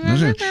 that's good.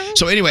 That's good.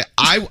 So anyway,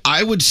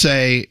 I would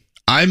say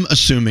I'm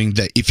assuming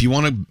that if you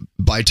want to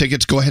buy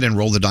tickets, go ahead and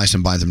roll the dice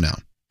and buy them now.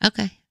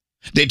 Okay.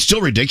 It's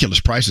still ridiculous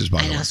prices,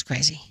 by the way. That's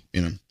crazy.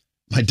 You know,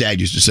 my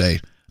dad used to say,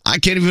 "I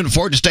can't even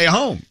afford to stay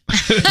home,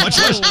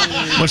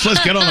 much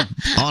less get on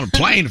a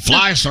plane to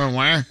fly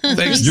somewhere."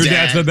 Thanks, Your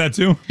dad said that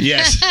too?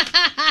 Yes.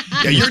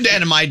 Yeah, your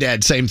dad and my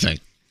dad, same thing.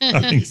 I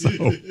think so.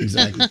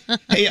 Exactly.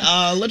 Hey,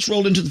 let's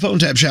roll into the phone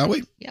tab, shall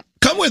we? Yep.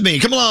 Come with me.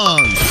 Come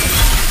along.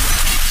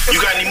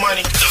 You got any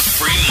money? The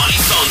free money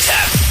phone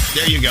tap.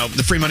 There you go.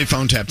 The free money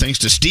phone tap. Thanks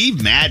to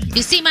Steve Madden.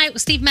 You see my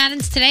Steve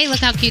Madden's today? Look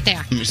how cute they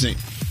are. Let me see.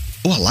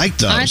 Oh, I like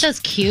those. Aren't those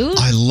cute?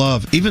 I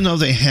love, even though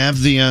they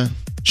have the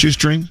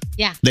shoestring.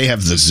 Yeah. They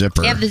have the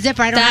zipper. They have the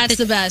zipper. I don't have That's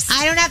to, the best.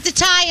 I don't have to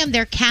tie them.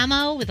 They're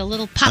camo with a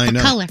little pop I of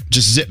know. color.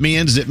 Just zip me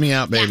in, zip me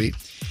out, baby.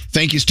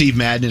 Thank you, Steve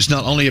Madden. It's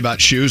not only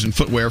about shoes and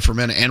footwear for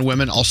men and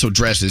women, also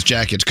dresses,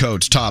 jackets,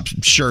 coats, tops,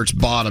 shirts,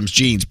 bottoms,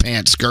 jeans,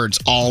 pants, skirts,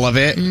 all of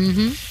it.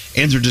 Mm-hmm.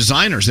 And they're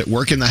designers that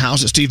work in the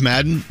house at Steve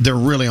Madden. They're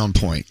really on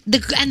point.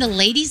 And the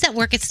ladies that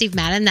work at Steve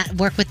Madden that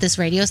work with this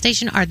radio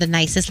station are the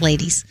nicest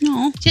ladies.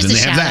 No. Just Then a they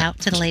have shout that. out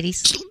to the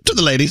ladies. To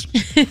the ladies.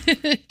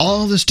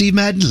 All the Steve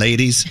Madden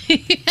ladies.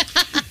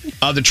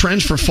 The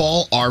trends for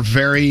fall are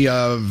very,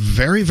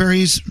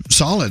 very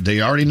solid.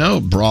 They already know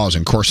bras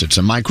and corsets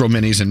and micro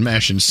minis and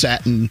mesh and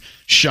satin,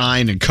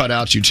 shine and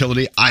cutouts,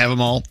 utility. I have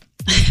them all.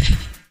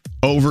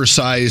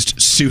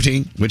 Oversized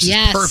suiting, which is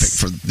perfect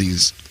for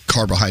these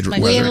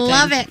carbohydrate weather. We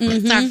love it.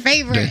 It's our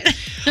favorite.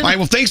 All right,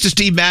 well, thanks to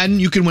Steve Madden,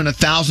 you can win a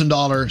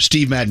 $1,000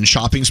 Steve Madden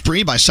shopping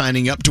spree by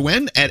signing up to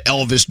win at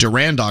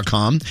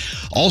ElvisDuran.com.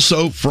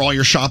 Also, for all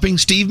your shopping,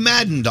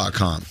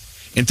 SteveMadden.com.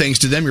 And thanks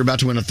to them, you're about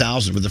to win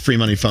 $1,000 with a free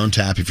money phone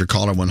tap if you're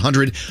caller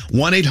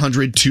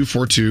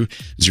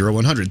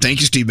 1-800-242-0100. Thank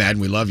you, Steve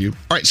Madden. We love you.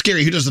 All right,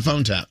 Scary, who does the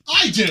phone tap?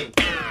 I do.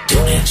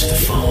 Don't answer the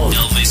phone.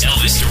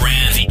 Elvis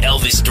Duran, the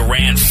Elvis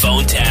Duran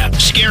phone tap.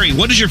 Scary,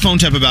 what is your phone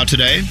tap about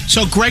today?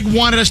 So Greg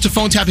wanted us to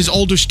phone tap his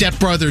older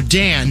stepbrother,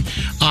 Dan.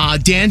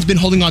 Dan's been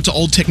holding on to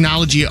old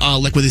technology,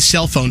 like with his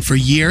cell phone for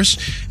years.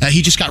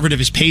 He just got rid of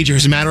his pager,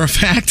 as a matter of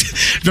fact,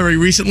 very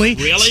recently.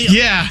 Really?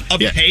 Yeah. A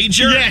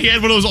pager? Yeah, he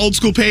had one of those old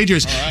school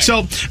pagers. Right.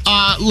 So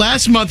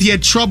last month he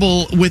had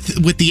trouble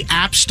with the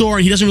App Store.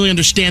 He doesn't really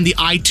understand the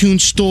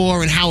iTunes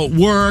Store and how it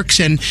works,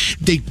 and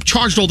they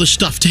charged all this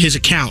stuff to his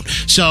account.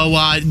 So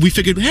we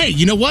figured, hey,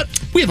 you know what?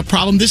 We have a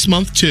problem this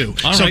month too.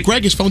 All so right.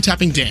 Greg is phone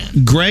tapping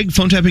Dan. Greg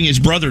phone tapping his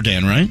brother,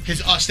 Dan, right?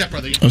 His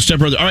stepbrother. Yeah. Oh,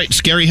 stepbrother. All right,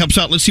 Scary helps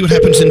out. Let's see what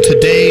happens in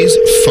today's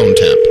phone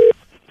tap.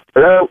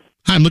 Hello?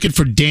 Hi, I'm looking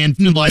for Dan,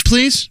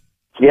 please.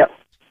 Yep.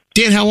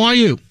 Dan, how are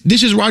you?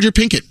 This is Roger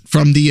Pinkett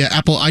from the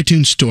Apple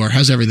iTunes Store.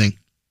 How's everything?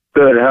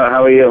 Good.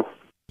 How are you?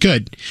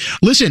 Good.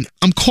 Listen,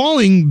 I'm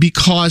calling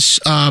because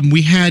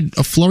we had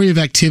a flurry of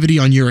activity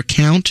on your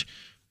account.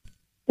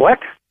 What?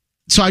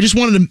 So I just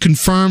wanted to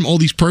confirm all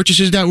these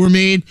purchases that were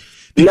made.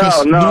 No. You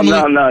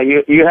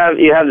have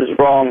this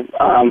wrong.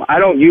 I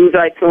don't use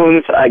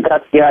iTunes. I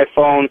got the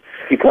iPhone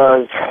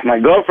because my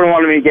girlfriend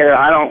wanted me to get it.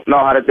 I don't know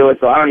how to do it,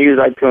 so I don't use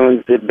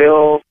iTunes. The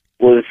bill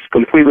was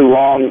completely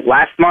wrong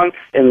last month,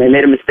 and they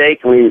made a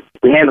mistake. We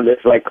handled this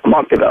like a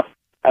month ago.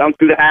 I don't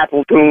do the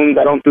Apple tunes.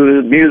 I don't do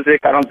the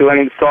music. I don't do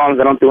any of the songs.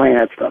 I don't do any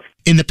of that stuff.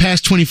 In the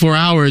past 24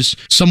 hours,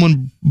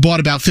 someone bought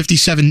about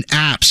 57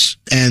 apps,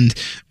 and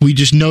we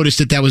just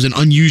noticed that was an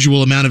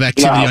unusual amount of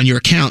activity on your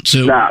account.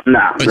 So No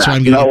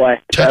I'm no way.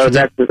 That's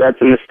a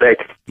mistake.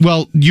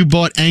 Well, you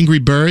bought Angry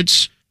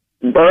Birds.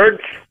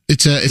 Birds?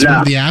 It's one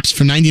of the apps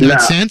for 99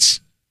 cents.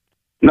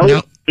 No.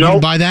 You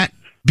didn't buy that?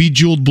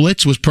 Bejeweled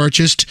Blitz was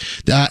purchased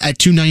at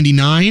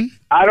 $2.99.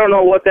 I don't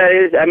know what that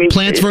is. I mean,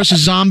 Plants vs.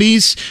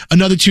 Zombies,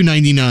 another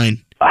 $2.99.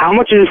 How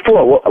much is it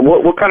for?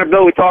 What kind of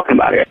bill are we talking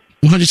about here?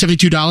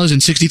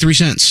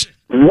 $172.63.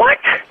 What?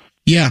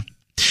 Yeah.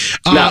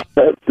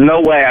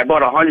 No way. I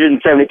bought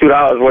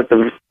 $172 worth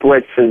of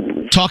Blitz.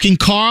 Talking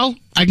Carl?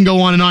 I can go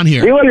on and on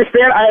here. Do you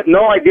understand? I have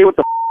no idea what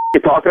the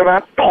you're talking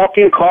about.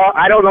 Talking Carl?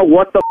 I don't know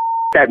what the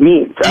that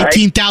means.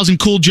 18,000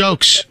 cool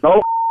jokes.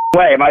 No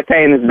way am I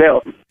paying this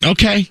bill.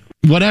 Okay.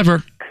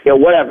 Whatever. Yeah,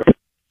 whatever.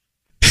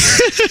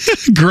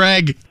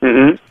 Greg.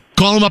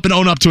 Call him up and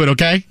own up to it,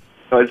 okay?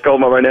 Let's call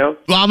him up right now.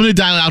 Well, I'm going to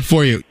dial it out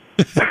for you.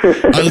 All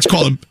right, let's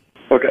call him.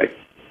 Okay.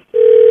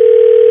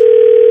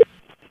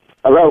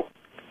 Hello?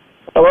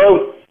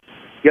 Hello?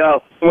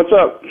 Yo, what's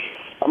up?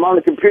 I'm on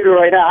the computer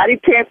right now. How do you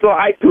cancel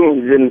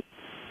iTunes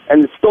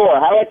and the store?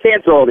 How do I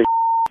cancel all this?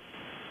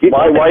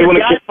 Why you want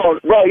to cancel?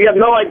 Bro, you have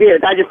no idea.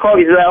 I just called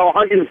you.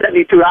 It's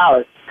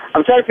 $172.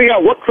 I'm trying to figure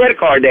out what credit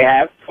card they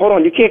have. Hold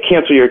on, you can't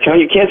cancel your account.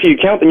 You cancel your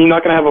account, then you're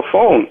not going to have a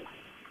phone.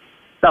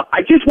 No,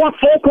 I just want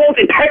phone calls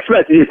and text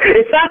messages.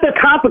 It's not that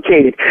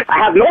complicated. I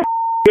have no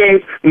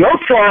games, no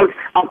songs.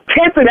 I'll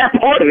cancel that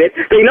part of it.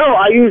 They know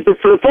I use it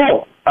for the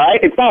phone. All right?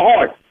 It's not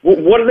hard.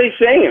 What are they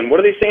saying? What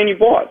are they saying you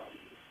bought?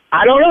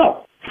 I don't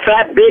know.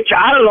 Fat bitch.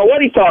 I don't know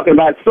what he's talking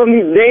about. Some of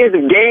these days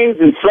of games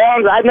and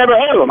songs, I've never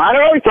heard of them. I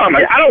don't know what he's talking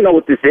about. I don't know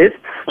what this is.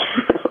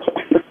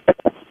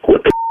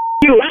 What the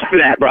are you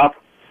laughing at, bro?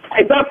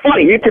 It's not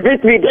funny. You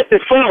convinced me to get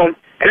this phone,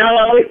 and now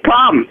I have all these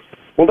problems.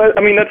 Well, that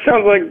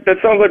sounds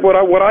like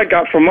what I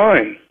got for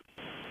mine.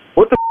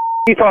 What the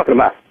are you talking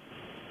about?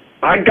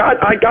 I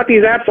got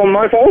these apps on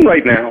my phone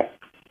right now.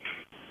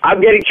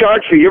 I'm getting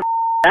charged for your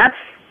apps?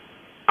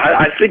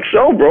 I think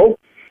so, bro.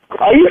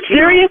 Are you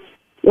serious?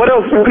 What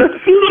else? What else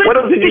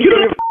did you get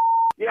on your?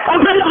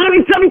 I'm paying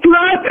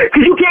 $172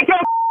 because you can't get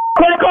a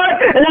credit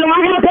card, and then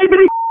I'm going to pay for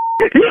these.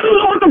 You don't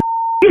know what the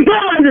you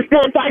don't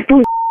understand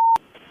tycoon.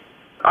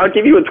 I'll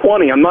give you a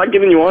 20. I'm not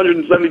giving you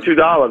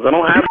 $172. I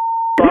don't have.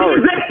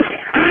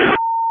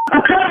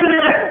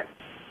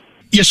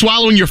 You're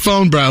swallowing your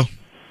phone, bro.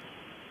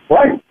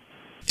 What?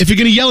 If you're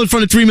going to yell in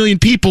front of 3 million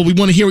people, we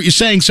want to hear what you're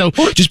saying, so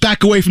just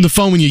back away from the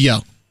phone when you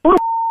yell. Who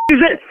the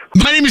is it?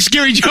 My name is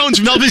Scary Jones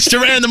from Elvis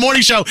Duran in the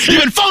Morning Show.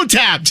 You've been phone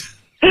tapped.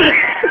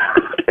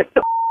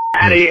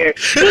 Out of here.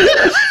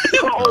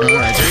 All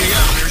right, there you go.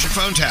 There's your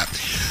phone tap.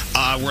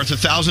 Worth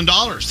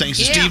 $1,000. Thanks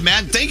to Steve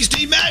Madden. Thank you,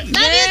 Steve Madden.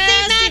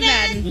 Steve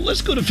Madden.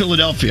 Let's go to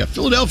Philadelphia.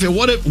 Philadelphia,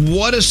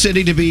 what a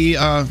city to be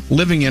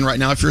living in right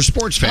now if you're a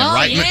sports fan,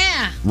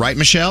 right? Right,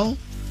 Michelle?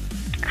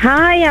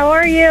 Hi, how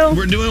are you?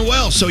 We're doing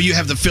well. So you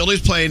have the Phillies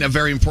playing a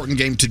very important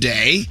game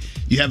today.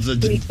 You have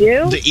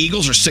the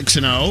Eagles are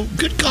 6-0.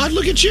 Good God,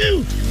 look at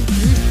you.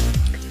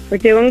 We're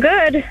doing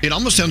good. It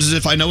almost sounds as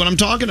if I know what I'm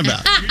talking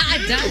about.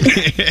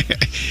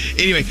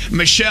 Anyway,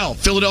 Michelle,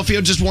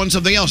 Philadelphia just won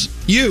something else.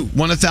 You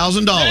won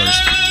 $1,000.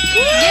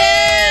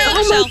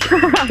 Oh my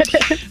God.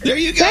 There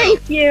you go.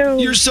 Thank you.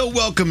 You're so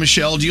welcome,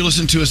 Michelle. Do you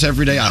listen to us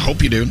every day? I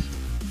hope you do.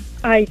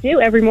 I do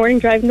every morning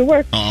driving to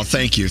work. Oh,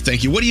 thank you.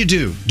 Thank you. What do you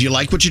do? Do you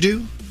like what you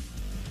do?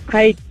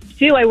 I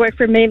do. I work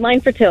for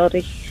Mainline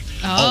Fertility.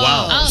 Oh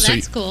wow. Oh, So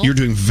that's cool. You're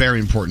doing very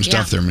important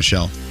stuff there,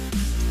 Michelle.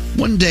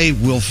 One day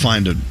we'll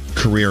find a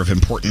career of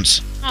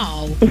importance.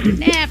 Oh,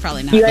 nah,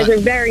 probably not. You guys are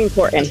very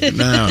important.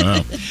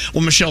 No.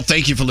 Well, Michelle,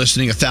 thank you for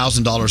listening.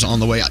 $1,000 on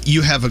the way.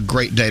 You have a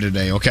great day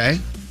today, okay?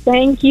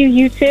 Thank you.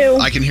 You too.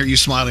 I can hear you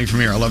smiling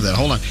from here. I love that.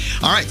 Hold on.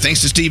 All right. Thanks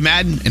to Steve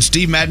Madden and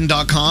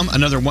SteveMadden.com.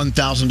 Another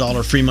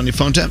 $1,000 free money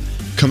phone tap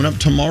coming up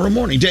tomorrow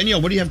morning.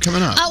 Danielle, what do you have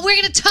coming up? We're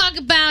going to talk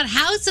about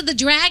House of the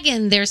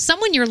Dragon. There's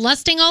someone you're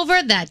lusting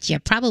over that you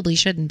probably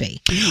shouldn't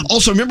be.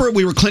 Also, remember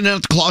we were cleaning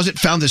out the closet,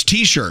 found this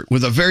T-shirt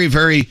with a very,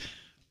 very,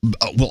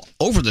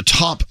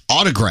 over-the-top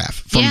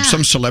autograph from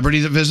some celebrity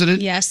that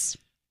visited. Yes.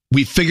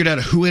 We figured out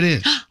who it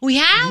is. We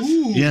have?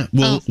 Yeah,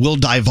 we'll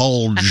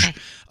divulge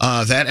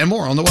that and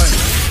more on the way.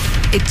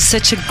 It's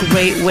such a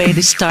great way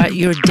to start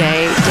your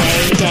day.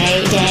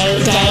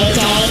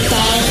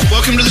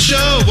 Welcome to the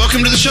show.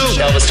 Welcome to the show.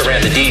 Elvis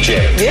Duran, the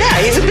DJ.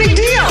 Yeah, he's a big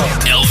deal.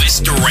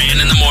 Elvis Duran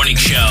in the Morning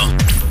Show.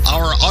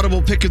 Our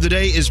audible pick of the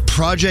day is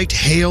Project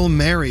Hail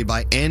Mary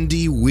by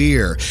Andy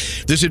Weir.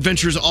 This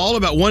adventure is all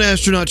about one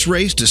astronaut's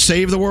race to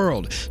save the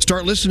world.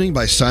 Start listening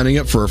by signing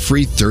up for a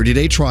free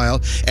 30-day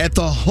trial at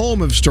the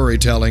home of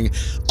storytelling,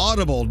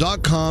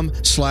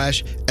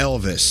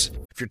 audible.com/Elvis.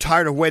 If you're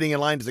tired of waiting in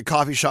line to the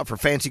coffee shop for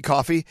fancy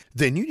coffee,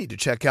 then you need to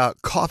check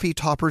out Coffee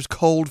Topper's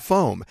Cold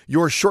Foam,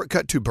 your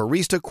shortcut to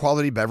barista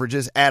quality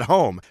beverages at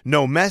home.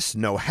 No mess,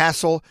 no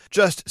hassle.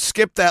 Just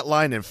skip that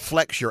line and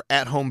flex your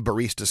at-home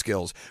barista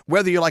skills.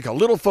 Whether you like a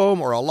little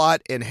foam or a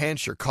lot,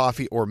 enhance your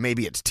coffee, or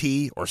maybe it's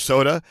tea or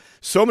soda.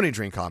 So many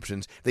drink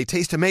options. They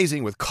taste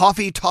amazing with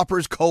Coffee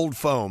Topper's Cold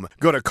Foam.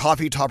 Go to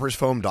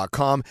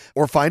coffeetoppersfoam.com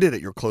or find it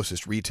at your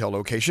closest retail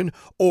location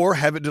or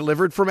have it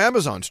delivered from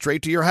Amazon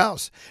straight to your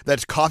house.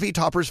 That's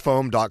coffeetoppersfoam.com.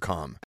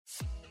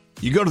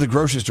 You go to the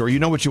grocery store, you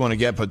know what you want to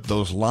get, but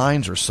those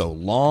lines are so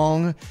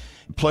long.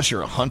 Plus,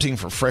 you're hunting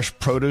for fresh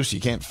produce.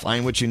 You can't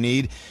find what you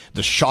need.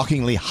 The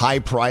shockingly high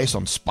price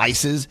on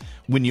spices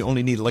when you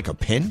only need like a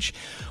pinch.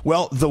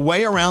 Well, the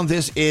way around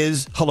this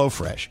is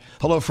HelloFresh.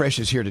 HelloFresh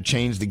is here to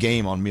change the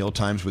game on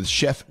mealtimes with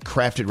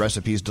chef-crafted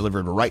recipes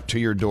delivered right to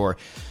your door.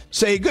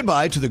 Say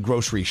goodbye to the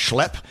grocery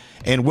schlep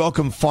and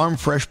welcome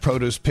farm-fresh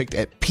produce picked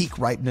at peak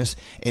ripeness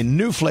and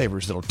new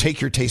flavors that'll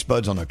take your taste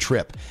buds on a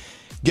trip.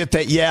 Get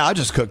that, I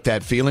just cooked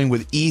that feeling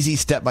with easy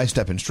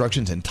step-by-step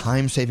instructions and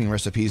time-saving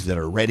recipes that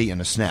are ready in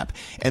a snap.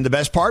 And the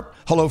best part?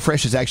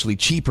 HelloFresh is actually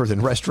cheaper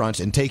than restaurants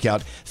and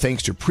takeout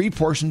thanks to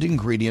pre-portioned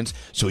ingredients,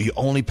 so you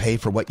only pay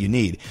for what you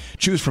need.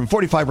 Choose from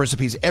 45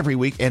 recipes every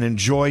week and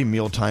enjoy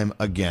mealtime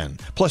again.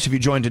 Plus, if you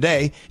join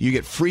today, you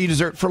get free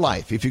dessert for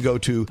life if you go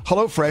to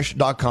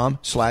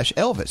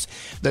HelloFresh.com/Elvis.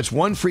 That's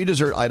one free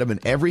dessert item in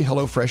every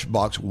HelloFresh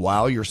box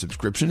while your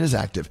subscription is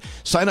active.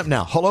 Sign up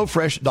now,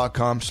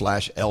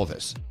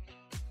 HelloFresh.com/Elvis.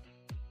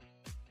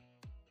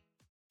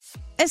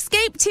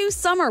 Escape to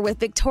summer with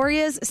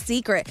Victoria's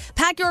Secret.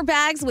 Pack your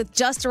bags with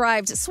just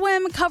arrived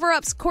swim,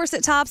 cover-ups,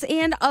 corset tops,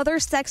 and other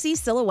sexy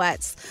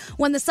silhouettes.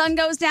 When the sun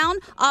goes down,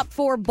 opt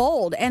for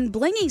bold and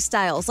blingy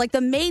styles like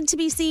the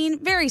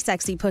made-to-be-seen, very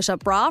sexy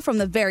push-up bra from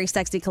the Very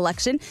Sexy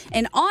collection,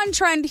 and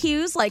on-trend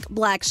hues like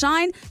black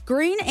shine,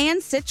 green,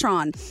 and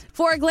citron.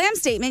 For a glam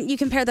statement, you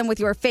can pair them with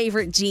your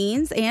favorite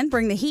jeans and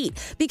bring the heat.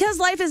 Because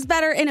life is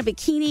better in a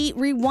bikini,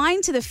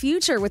 rewind to the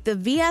future with the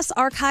VS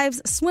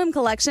Archives swim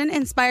collection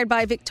inspired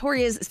by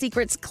Victoria's Victoria's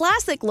Secret's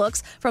classic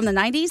looks from the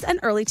 90s and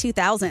early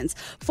 2000s.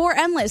 4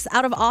 endless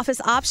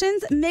out-of-office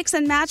options mix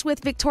and match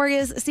with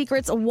Victoria's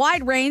Secret's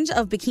wide range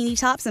of bikini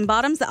tops and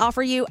bottoms that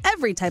offer you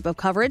every type of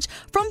coverage,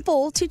 from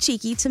full to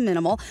cheeky to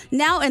minimal,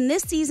 now in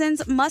this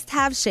season's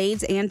must-have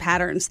shades and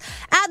patterns.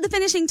 Add the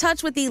finishing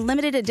touch with the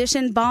limited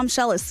edition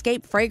Bombshell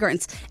Escape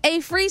fragrance, a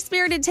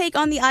free-spirited take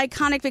on the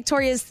iconic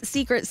Victoria's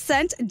Secret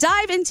scent.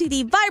 Dive into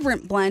the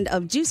vibrant blend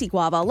of juicy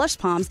guava, lush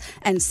palms,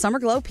 and summer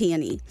glow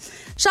peony.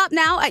 Shop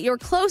now at your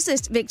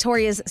closest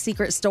Victoria's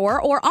Secret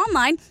store or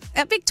online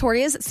at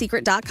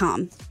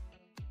victoriassecret.com.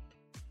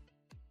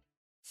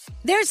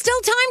 There's still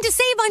time to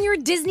save on your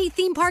Disney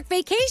theme park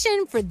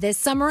vacation for this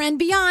summer and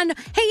beyond.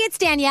 Hey, it's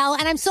Danielle,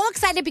 and I'm so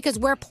excited because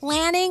we're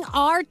planning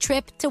our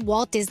trip to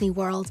Walt Disney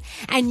World.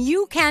 And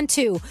you can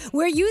too.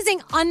 We're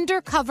using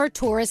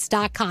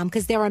undercovertourist.com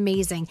because they're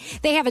amazing.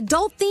 They have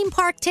adult theme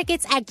park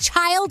tickets at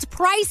child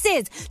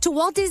prices to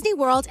Walt Disney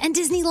World and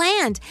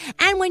Disneyland.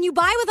 And when you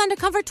buy with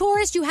Undercover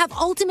Tourist, you have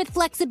ultimate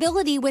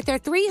flexibility with their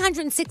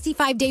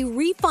 365-day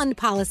refund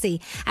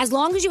policy. As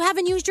long as you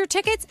haven't used your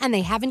tickets and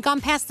they haven't gone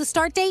past the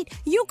start date,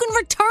 you can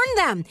return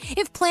them.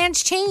 If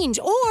plans change,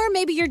 or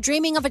maybe you're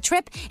dreaming of a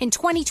trip in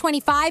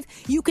 2025,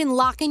 you can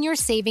lock in your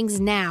savings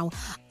now.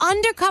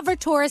 Undercover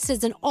Tourist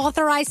is an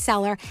authorized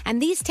seller,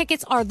 and these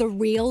tickets are the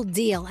real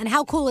deal. And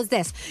how cool is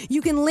this?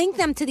 You can link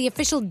them to the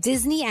official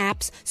Disney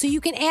apps, so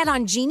you can add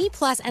on Genie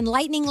Plus and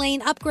Lightning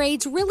Lane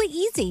upgrades really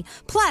easy.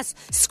 Plus,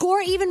 score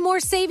even more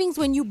savings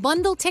when you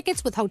bundle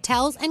tickets with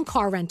hotels and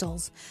car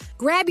rentals.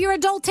 Grab your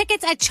adult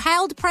tickets at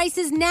child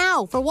prices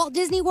now for Walt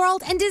Disney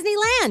World and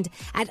Disneyland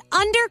at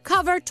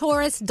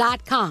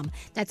undercovertourist.com.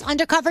 That's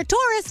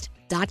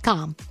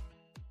undercovertourist.com.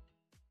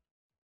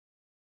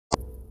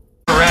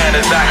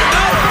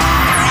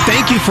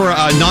 Thank you for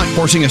not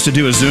forcing us to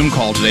do a Zoom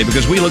call today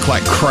because we look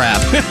like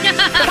crap.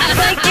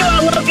 Thank you.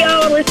 I love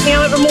y'all. I listen to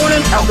y'all every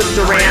morning. Elvis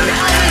Duran.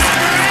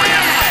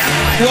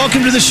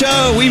 Welcome to the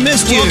show. We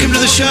missed you. Welcome to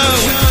the show.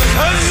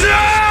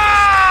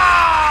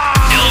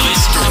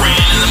 Elvis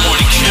Duran in the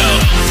morning show.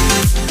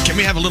 Can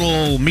we have a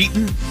little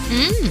meeting?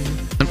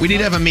 We need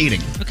to have a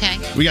meeting. Okay.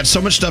 We got so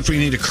much stuff we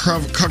need to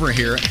cover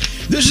here.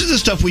 This is the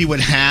stuff we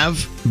would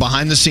have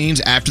behind the scenes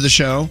after the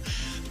show.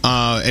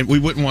 And we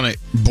wouldn't want to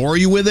bore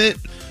you with it,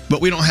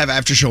 but we don't have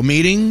after show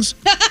meetings.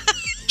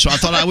 So I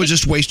thought I would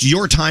just waste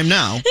your time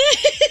now.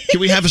 Can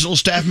we have this little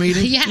staff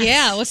meeting?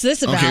 Yeah, what's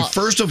this about? Okay,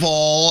 first of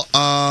all,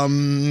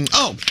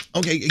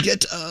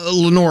 get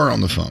Lenore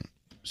on the phone.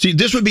 See,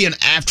 this would be an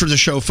after the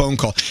show phone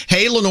call.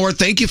 Hey, Lenore,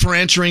 thank you for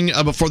answering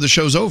before the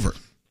show's over.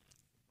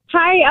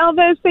 Hi,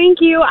 Elvis.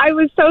 Thank you. I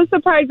was so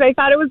surprised. I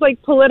thought it was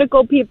like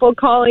political people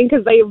calling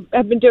because they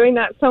have been doing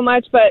that so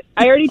much. But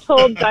I already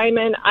told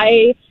Diamond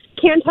I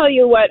can't tell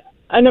you what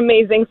an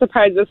amazing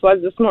surprise this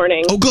was this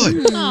morning. Oh,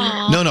 good.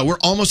 No, we're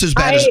almost as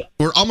bad as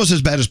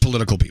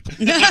political people.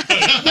 No,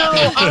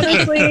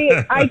 honestly,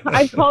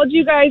 I've called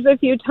you guys a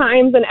few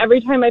times, and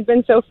every time I've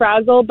been so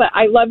frazzled. But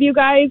I love you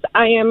guys.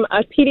 I am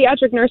a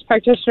pediatric nurse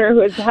practitioner who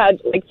has had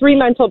like 3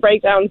 mental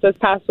breakdowns this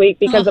past week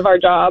because of our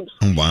jobs.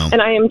 Oh, wow.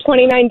 And I am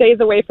 29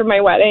 days away from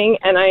my wedding,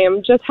 and I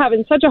am just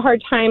having such a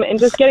hard time. And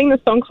just getting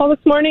this phone call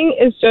this morning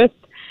is just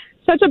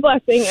such a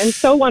blessing and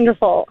so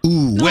wonderful.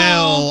 Ooh,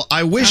 well,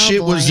 I wish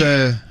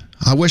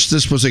I wish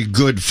this was a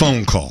good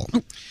phone call.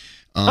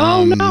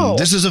 No.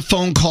 This is a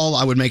phone call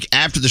I would make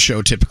after the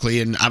show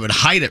typically, and I would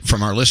hide it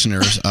from our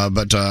listeners,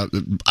 but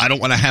I don't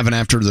want to have an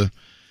after the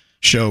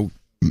show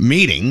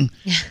meeting,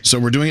 so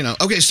we're doing it now.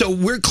 Okay, so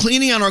we're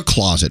cleaning out our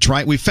closets,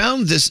 right? We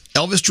found this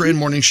Elvis Duran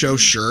Morning Show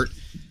shirt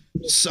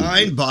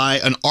signed by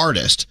an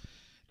artist,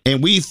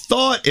 and we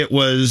thought it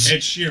was Ed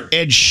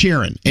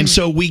Sheeran. And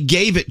so we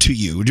gave it to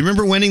you. Do you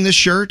remember winning this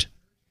shirt?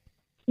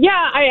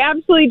 Yeah, I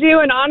absolutely do.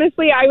 And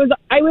honestly, I'm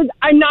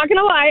not going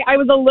to lie, I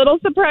was a little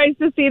surprised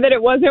to see that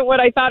it wasn't what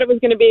I thought it was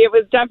going to be. It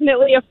was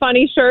definitely a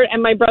funny shirt,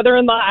 and my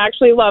brother-in-law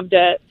actually loved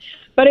it.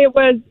 But it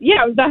was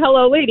the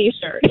Hello Lady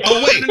shirt.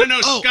 Oh, wait.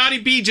 No. Scotty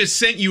B just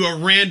sent you a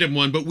random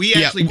one, but we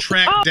actually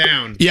tracked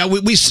down. Yeah,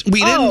 we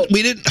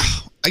didn't.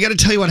 I got to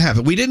tell you what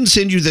happened. We didn't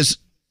send you this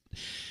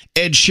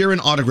Ed Sheeran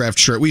autographed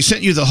shirt. We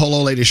sent you the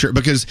Hello Lady shirt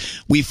because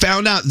we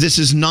found out this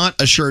is not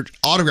a shirt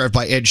autographed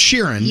by Ed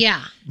Sheeran.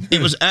 Yeah.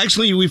 It was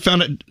actually, we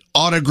found it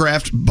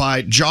autographed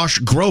by Josh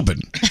Groban.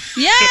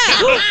 Yeah.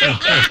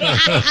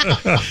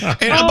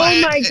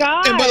 My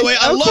God. And by the way,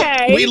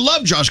 we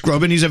love Josh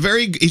Groban. He's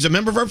a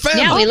member of our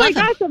family. Yeah, we love him.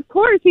 Gosh, of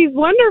course. He's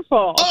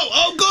wonderful.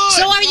 Oh, good.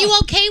 So are you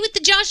okay with the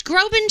Josh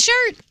Groban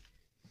shirt?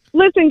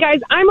 Listen,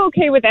 guys, I'm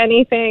okay with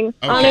anything,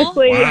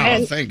 honestly. Wow,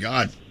 and thank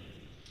God.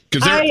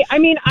 Because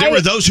there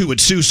were those who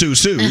would sue.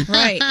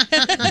 Right.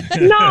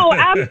 No,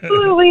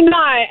 absolutely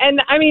not.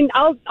 And I mean,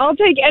 I'll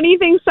take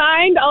anything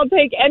signed. I'll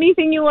take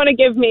anything you want to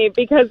give me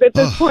because at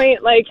this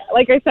point, like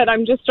I said,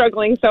 I'm just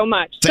struggling so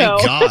much.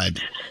 Thank God.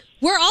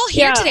 We're all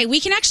here today.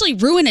 We can actually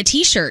ruin a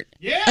T-shirt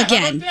again.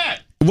 How about that?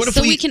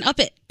 We can up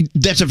it.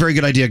 That's a very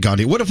good idea,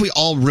 Gandhi. What if we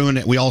all ruin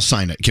it? We all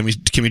sign it. Can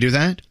we do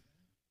that?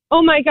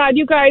 Oh my God,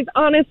 you guys,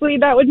 honestly,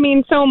 that would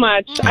mean so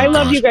much. I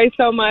love you guys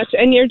so much,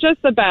 and you're just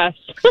the best.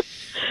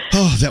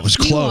 Oh, that was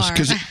close.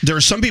 Because there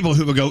are some people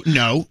who would go,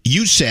 no,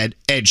 you said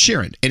Ed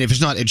Sheeran. And if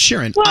it's not Ed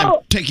Sheeran,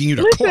 I'm taking you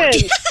to court.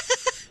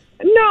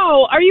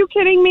 No, are you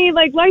kidding me?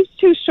 Like, life's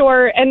too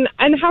short, and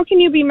how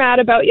can you be mad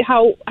about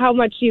how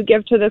much you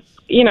give to this,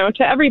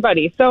 to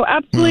everybody? So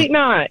absolutely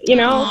not, It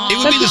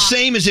would be the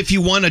same as if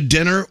you won a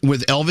dinner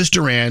with Elvis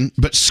Duran,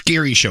 but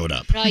Scary showed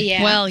up. Oh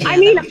yeah. Well, yeah.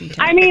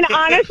 I mean,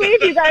 honestly,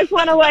 if you guys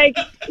want to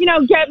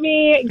get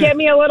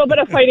me a little bit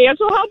of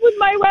financial help with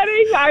my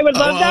wedding, I would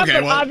love that.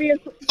 But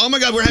obviously, oh my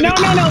God, we're having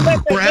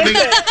listen,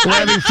 we're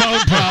having phone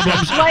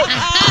problems.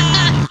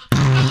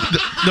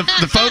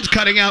 The phone's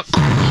cutting out.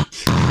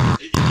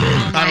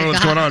 I don't know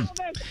what's going on.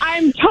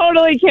 I'm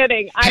totally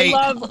kidding. Hey.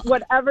 I love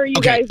whatever you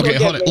guys will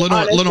hold give it.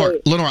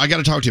 me, Lenore, I got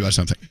to talk to you about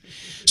something.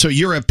 So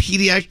you're a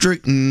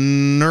pediatric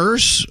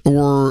nurse,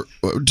 or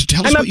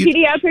tell us I'm a what you...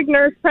 pediatric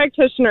nurse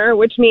practitioner,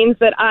 which means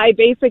that I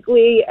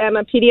basically am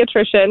a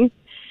pediatrician,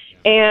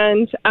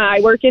 and I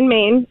work in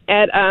Maine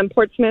at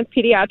Portsmouth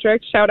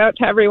Pediatrics. Shout out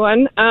to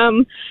everyone.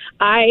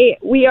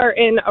 We are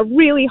in a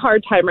really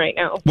hard time right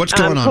now. What's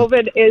going on?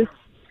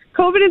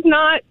 COVID is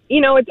not,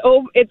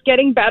 it's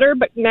getting better,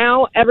 but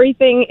now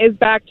everything is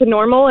back to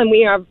normal, and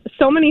we have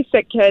so many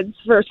sick kids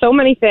for so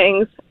many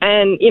things,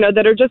 and,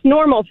 that are just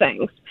normal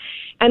things.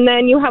 And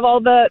then you have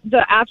all the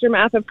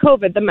aftermath of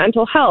COVID, the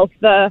mental health,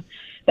 the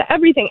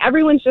everything.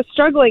 Everyone's just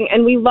struggling,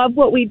 and we love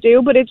what we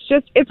do, but it's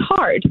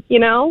hard,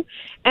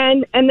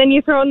 And then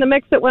you throw in the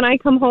mix that when I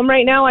come home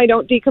right now, I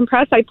don't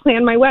decompress, I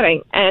plan my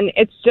wedding, and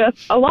it's just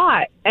a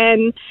lot.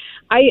 And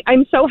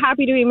I'm so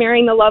happy to be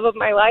marrying the love of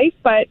my life,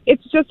 but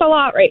it's just a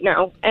lot right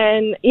now.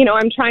 And,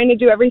 I'm trying to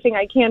do everything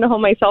I can to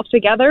hold myself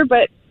together,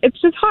 but it's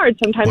just hard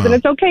sometimes. And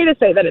it's okay to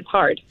say that it's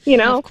hard,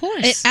 Of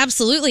course. It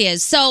absolutely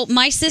is. So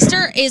my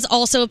sister is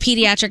also a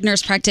pediatric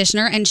nurse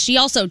practitioner, and she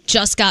also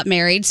just got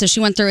married. So she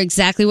went through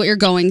exactly what you're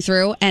going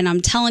through. And I'm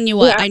telling you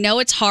what, I know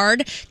it's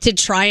hard to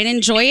try and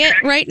enjoy it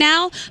right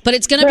now, but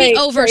it's going to be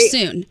over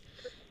soon.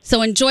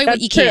 So enjoy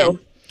what you can.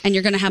 And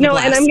you're going to have a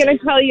blast. And I'm going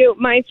to tell you,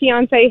 my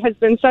fiance has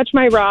been such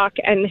my rock,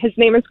 and his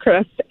name is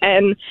Chris,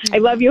 and I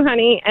love you,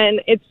 honey,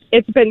 and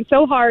it's been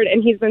so hard,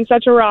 and he's been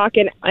such a rock,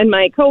 and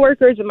my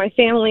coworkers and my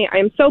family, I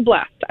am so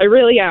blessed. I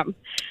really am.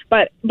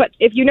 But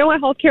if you know a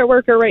healthcare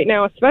worker right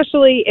now,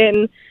 especially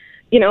in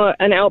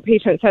an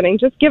outpatient setting,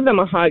 just give them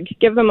a hug,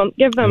 give them a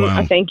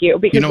thank you,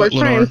 because we're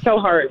trying so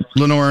hard.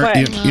 Lenore,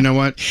 you know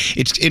what?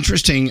 It's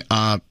interesting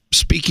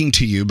speaking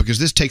to you, because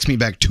this takes me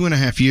back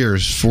 2.5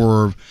 years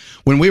for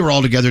when we were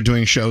all together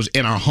doing shows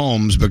in our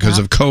homes because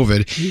of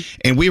COVID,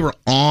 and we were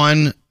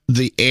on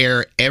the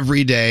air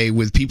every day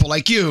with people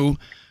like you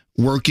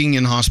working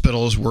in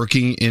hospitals,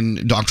 working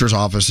in doctors'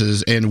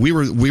 offices, and we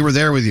were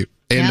there with you,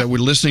 and we're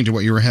listening to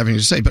what you were having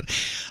to say. But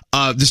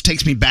this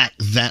takes me back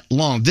that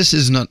long. This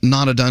is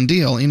not a done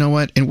deal. You know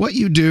what? And what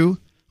you do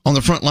on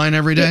the front line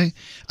every day,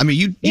 I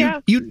mean,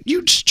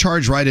 you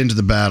charge right into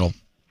the battle,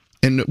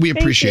 and we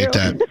appreciate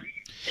that.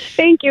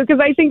 Thank you, because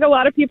I think a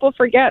lot of people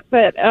forget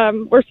that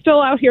we're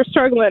still out here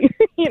struggling.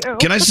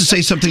 Can I just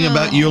say something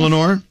about you,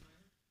 Lenore?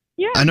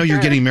 Yeah. I know you're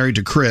getting married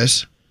to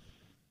Chris.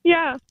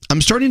 Yeah.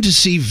 I'm starting to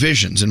see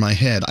visions in my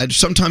head.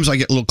 Sometimes I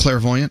get a little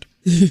clairvoyant.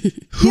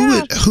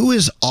 Who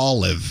is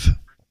Olive?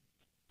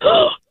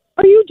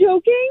 Are you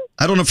joking?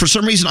 I don't know. For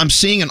some reason, I'm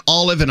seeing an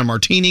olive in a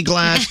martini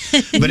glass,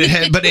 but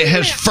it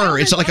has fur.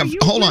 It's like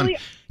hold on.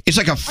 It's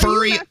like a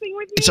furry.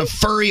 It's a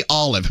furry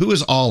olive. Who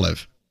is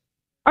Olive?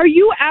 Are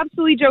you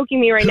absolutely joking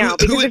me right now?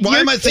 Why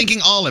am I thinking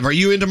Olive? Are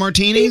you into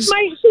martinis?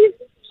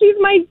 She's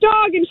my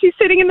dog, and she's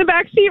sitting in the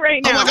back seat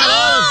right now. Oh my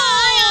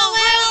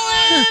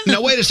God! Olive!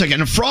 Now wait a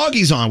second. And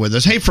Froggy's on with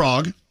us. Hey,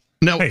 Frog.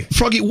 No, hey.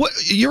 Froggy,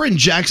 you're in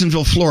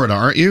Jacksonville, Florida,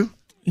 aren't you?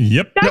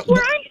 Yep. That's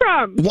where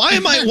I'm from. Why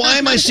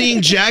am I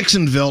seeing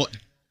Jacksonville?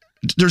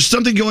 There's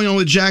something going on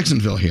with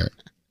Jacksonville here.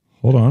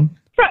 Hold on.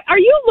 Are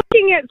you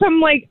looking at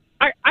some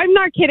I'm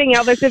not kidding,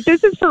 Elvis. If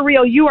this is for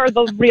real, you are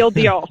the real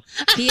deal.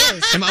 He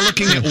is. Am I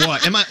looking at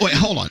what? Wait,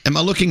 hold on. Am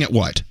I looking at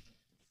what?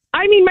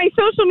 I mean, my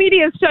social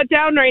media is shut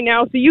down right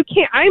now, so you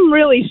can't. I'm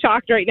really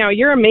shocked right now.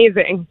 You're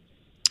amazing.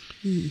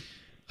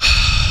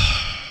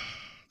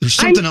 There's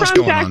something else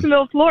going on. I'm from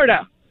Jacksonville,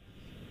 Florida.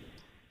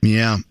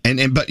 Yeah,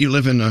 but you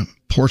live in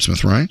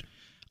Portsmouth, right?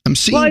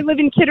 Well, I live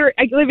in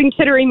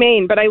Kittery,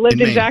 Maine, but I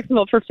lived in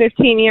Jacksonville for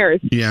 15 years.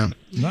 Yeah.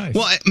 Nice.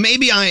 Well,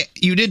 maybe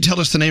you did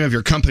tell us the name of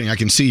your company. I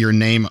can see your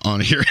name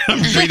on here.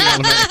 I'm reading all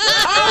about it.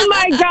 Oh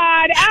my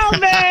God,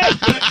 Elvis!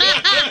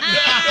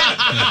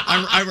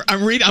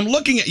 I'm reading. I'm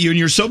looking at you, and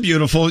you're so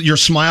beautiful. Your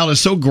smile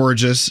is so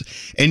gorgeous,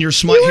 and your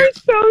smile. You are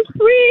so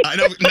sweet. I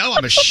know. No,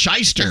 I'm a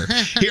shyster.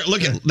 Here,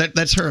 look at that.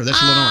 That's her.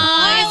 That's Lenore.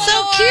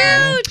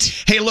 Oh, it's so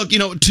cute. Hey, look.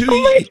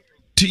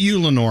 To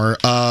you, Lenore.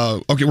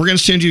 Okay, we're going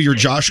to send you your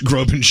Josh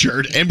Groban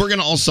shirt, and we're going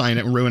to all sign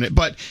it and ruin it.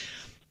 But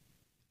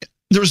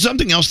there was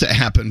something else that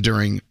happened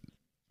during,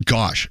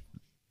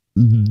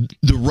 the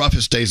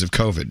roughest days of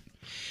COVID.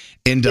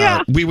 And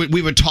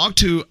we would talk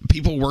to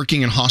people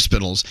working in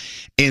hospitals,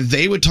 and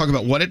they would talk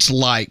about what it's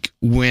like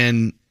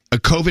when a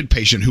COVID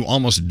patient who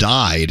almost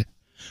died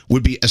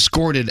would be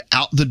escorted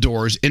out the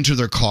doors into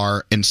their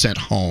car and sent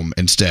home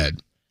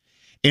instead.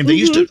 And they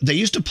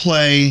used to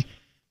play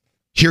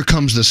 "Here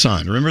Comes the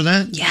Sun." Remember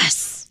that?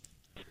 Yes.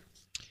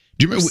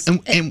 Do you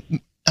remember?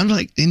 And I'm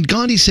like, and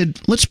Gandhi said,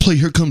 "Let's play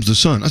Here Comes the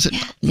Sun." I said,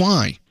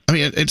 "Why?" I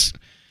mean, it's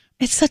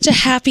such a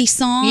happy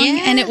song,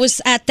 and it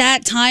was at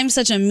that time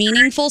such a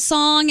meaningful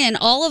song, and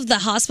all of the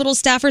hospital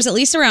staffers, at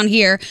least around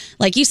here,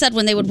 like you said,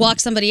 when they would walk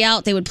somebody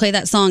out, they would play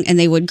that song and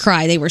they would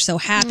cry. They were so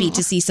happy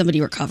to see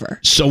somebody recover.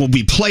 So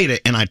we played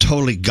it, and I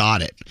totally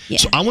got it. Yeah.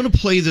 So I want to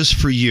play this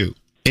for you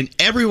and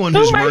everyone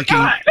who's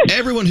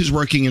everyone who's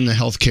working in the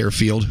healthcare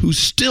field who's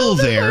still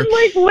there. I'm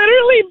like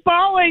literally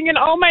bawling, and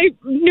all my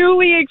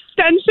newly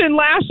extension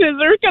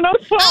lashes are gonna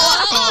fall.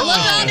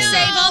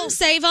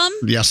 Save them.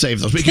 Yeah,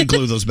 save those. We can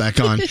glue those back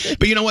on.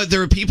 But you know what?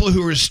 There are people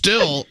who are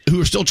still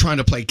trying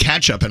to play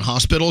catch up in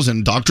hospitals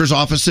and doctors'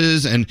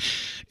 offices and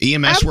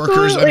EMS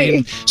workers. I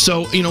mean,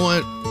 so you know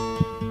what?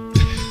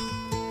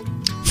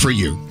 For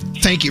you.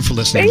 Thank you for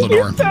listening, Thank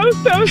Lenore.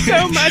 you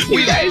so much,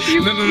 you guys.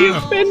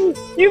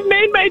 You've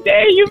made my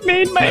day. You've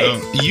made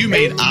my. You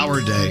made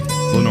our day,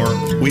 Lenore.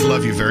 We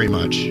love you very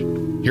much.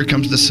 Here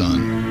comes the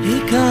sun.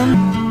 Here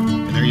comes.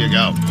 And there you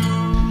go.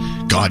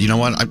 God, you know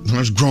what? When I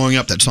was growing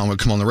up, that song would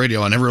come on the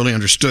radio. I never really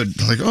understood.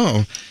 Like,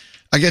 oh,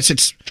 I guess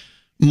it's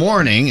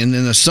morning and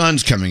then the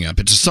sun's coming up.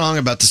 It's a song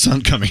about the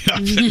sun coming up.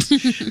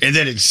 And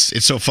then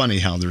it's so funny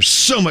how there's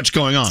so much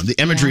going on. The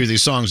imagery of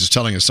these songs is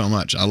telling us so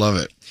much. I love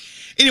it.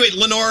 Anyway,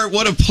 Lenore,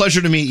 what a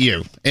pleasure to meet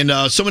you. And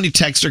so many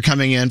texts are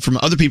coming in from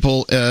other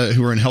people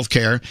who are in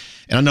healthcare.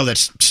 And I know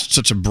that's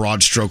such a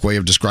broad stroke way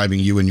of describing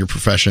you and your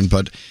profession.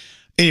 But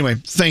anyway,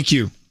 thank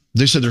you.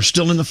 They said they're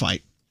still in the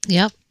fight.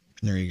 Yep.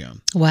 There you go.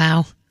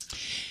 Wow.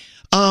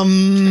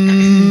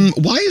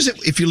 Why is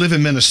it if you live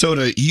in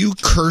Minnesota, you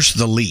curse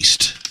the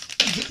least?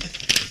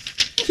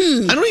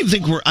 I don't even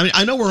think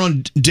I know we're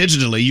on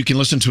digitally. You can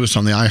listen to us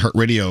on the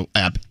iHeartRadio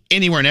app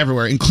anywhere and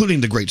everywhere,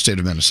 including the great state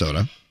of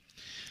Minnesota.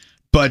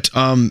 But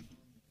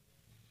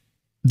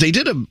they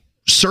did a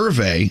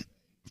survey,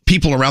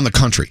 people around the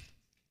country,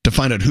 to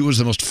find out who was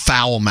the most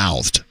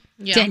foul-mouthed.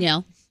 Yeah.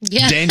 Danielle.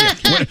 Yeah. Daniel,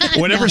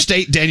 whatever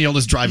state Danielle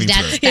is driving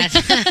through.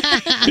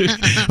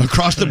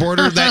 Across the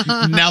border,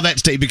 that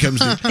state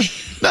becomes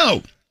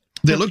no.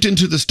 They looked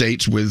into the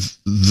states with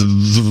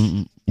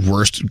the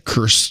worst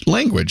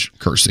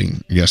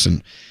cursing, I guess.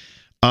 And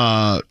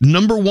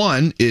number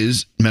one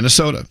is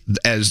Minnesota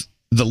as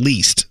the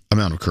least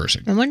amount of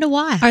cursing. I wonder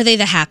why. Are they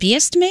the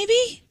happiest,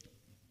 maybe?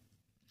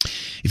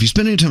 If you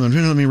spend any time on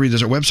let me read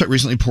this. Our website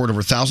recently poured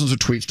over thousands of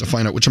tweets to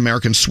find out which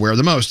Americans swear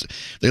the most.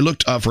 They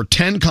looked for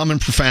 10 common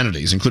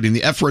profanities, including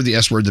the F word, the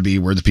S word, the B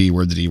word, the P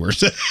word, the D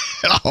word,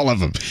 all of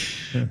them.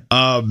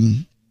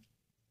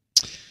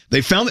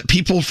 They found that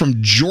people from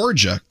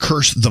Georgia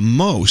curse the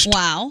most.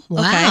 Wow.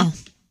 Okay.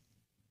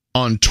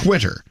 On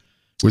Twitter,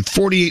 with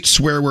 48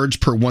 swear words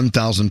per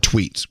 1,000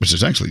 tweets, which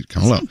is actually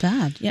kind of low. Not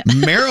bad. Yeah.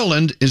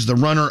 Maryland is the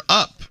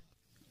runner-up.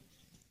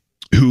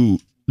 The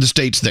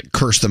states that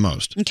curse the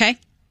most. Okay.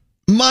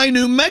 My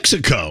New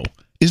Mexico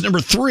is number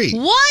 3.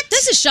 What?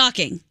 This is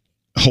shocking.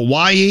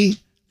 Hawaii,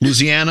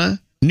 Louisiana,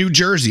 New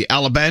Jersey,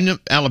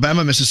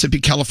 Alabama, Mississippi,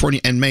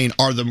 California, and Maine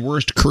are the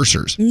worst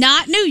cursers.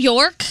 Not New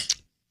York.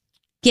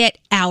 Get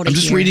out of here.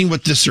 I'm just reading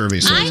what this survey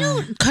says. I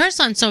don't curse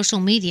on social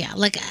media.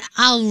 Like,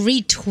 I'll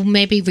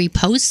maybe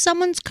repost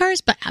someone's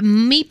curse, but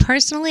me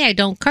personally, I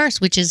don't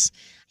curse, which is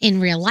in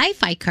real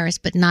life I curse,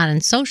 but not in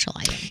social.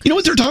 You know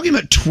what? They're talking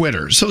about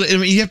Twitter. So I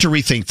mean, you have to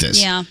rethink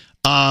this. Yeah.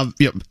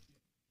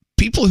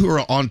 People who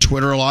are on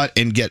Twitter a lot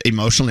and get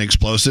emotionally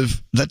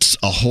explosive, that's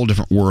a whole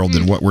different world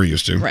than what we're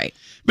used to. Right.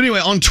 But anyway,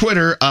 on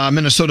Twitter,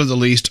 Minnesota the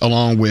least,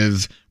 along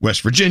with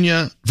West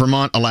Virginia,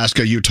 Vermont,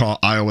 Alaska, Utah,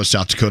 Iowa,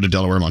 South Dakota,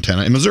 Delaware,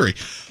 Montana, and Missouri.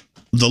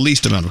 The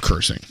least amount of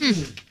cursing. You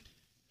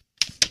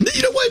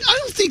know what? I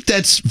don't think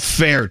that's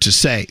fair to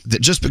say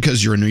that just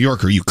because you're a New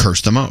Yorker, you curse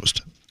the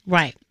most.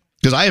 Right.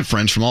 Because I have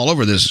friends from all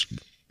over this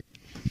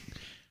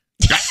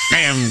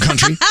goddamn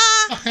country.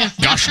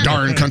 Gosh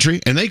darn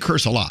country. And they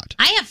curse a lot.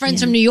 I have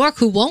friends from New York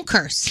who won't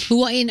curse.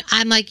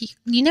 I'm like,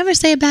 you never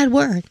say a bad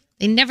word.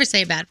 They never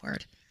say a bad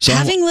word. So,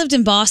 having lived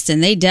in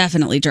Boston, they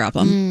definitely drop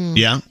them.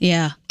 Yeah?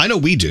 Yeah. I know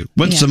we do.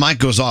 Once the mic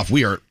goes off,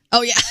 we are...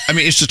 Oh, yeah. I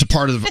mean, it's just a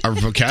part of our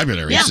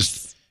vocabulary. It's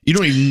just, you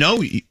don't even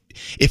know.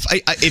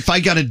 If I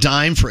got a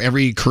dime for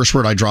every curse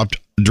word I dropped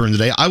during the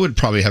day, I would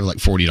probably have like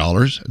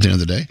 $40 at the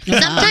end of the day.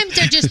 Sometimes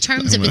they're just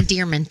terms of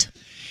endearment.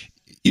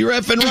 You're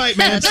effing right,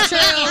 man. That's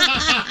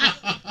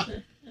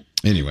true.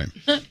 Anyway,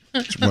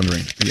 just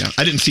wondering. Yeah,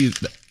 I didn't see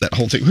that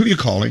whole thing. Who are you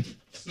calling?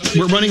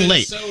 We're running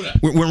late.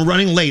 We're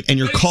running late, and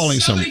you're calling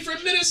someone.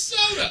 From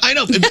Minnesota. I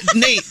know,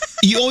 Nate.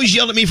 You always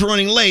yell at me for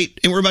running late,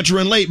 and we're about to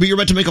run late. But you're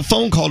about to make a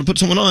phone call to put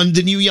someone on.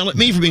 Then you yell at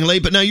me for being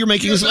late, but now you're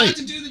making us late. We're about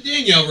to do the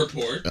Danielle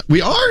report.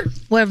 We are.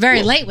 We're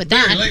very late with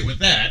that. Very late with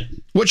that.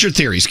 What's your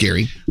theory,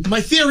 Scary?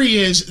 My theory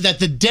is that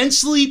the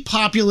densely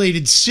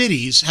populated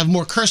cities have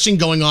more cursing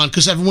going on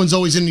because everyone's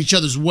always in each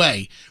other's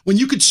way. When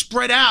you could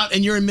spread out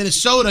and you're in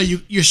Minnesota,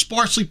 you're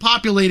sparsely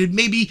populated,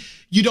 maybe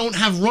you don't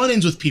have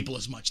run-ins with people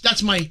as much.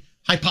 That's my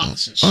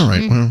hypothesis. All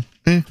right.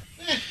 Well,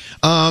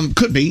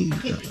 Could be.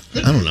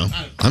 I don't know.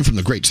 I'm from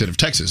the great state of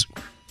Texas.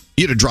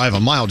 You had to drive a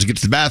mile to get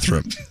to the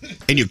bathroom,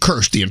 and you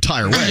cursed the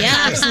entire way. Yeah,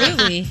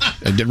 absolutely.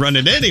 And didn't run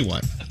into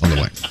anyone on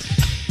the way.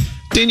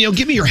 Danielle,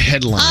 give me your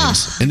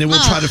headlines, and then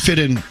we'll try to fit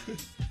in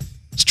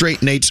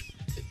Straight Nate's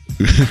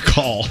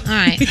call. All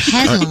right,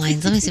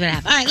 headlines. Let me see what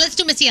happens. All right, let's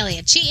do Missy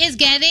Elliott. She is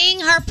getting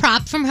her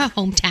prop from her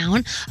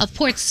hometown of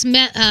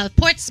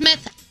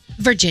Portsmouth,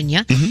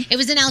 Virginia. It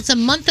was announced a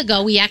month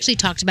ago. We actually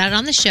talked about it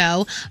on the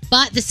show,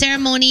 but the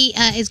ceremony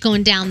is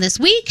going down this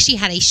week. She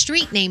had a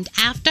street named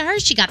after her.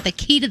 She got the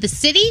key to the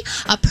city,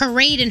 a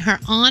parade in her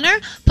honor.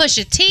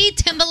 Pusha T,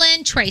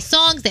 Timbaland, Trey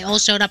Songz, they all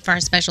showed up for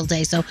her special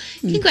day. So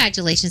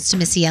congratulations to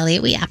Missy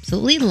Elliott. We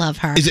absolutely love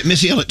her. Is it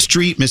Missy Elliott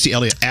Street, Missy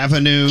Elliott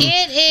Avenue?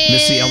 It is.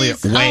 Missy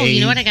Elliott Way? Oh,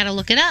 you know what? I got to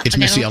look it up. It's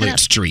Missy Elliott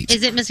Street.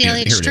 Is it Missy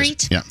Elliott here it is.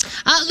 Street? Yeah.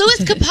 Louis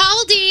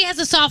Capaldi has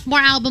a sophomore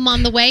album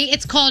on the way.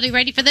 It's called, are you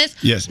ready for this?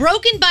 Yes.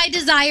 Broken by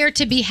Desire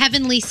to be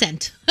Heavenly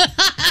Sent.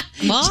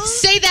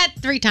 Say that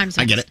 3 times.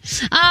 I get it.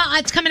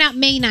 It's coming out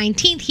May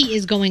 19th. He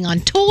is going on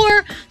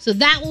tour, so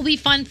that will be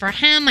fun for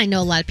him. I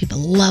know a lot of people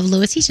love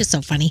Louis. He's just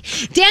so funny.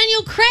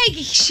 Daniel Craig,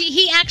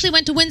 he actually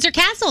went to Windsor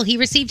Castle. He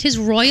received his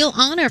royal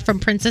honor from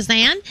Princess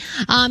Anne.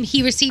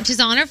 He received his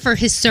honor for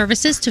his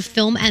services to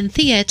film and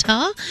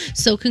theater.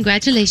 So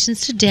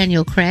congratulations to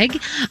Daniel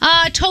Craig.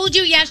 Told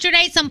you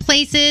yesterday some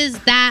places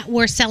that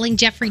were selling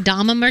Jeffrey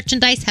Dahmer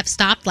merchandise have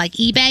stopped, like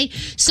eBay.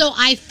 So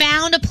I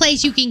found a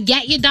place you can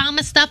get your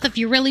Dahmer stuff if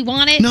you really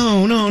want it.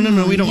 No.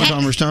 We don't want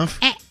Dahmer stuff.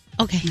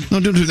 Okay. No,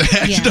 don't do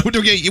that. Yeah. We're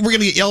going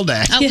to get yelled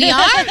at. Oh, we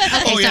are?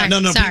 Okay, oh, yeah.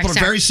 sorry. No. Sorry, People are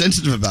very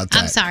sensitive about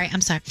that. I'm sorry.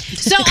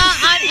 So on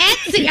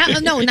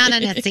Etsy, no, not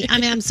on Etsy.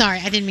 I'm sorry.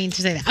 I didn't mean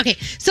to say that. Okay,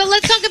 so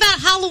let's talk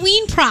about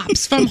Halloween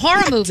props from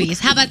horror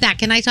movies. How about that?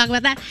 Can I talk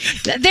about that?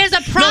 There's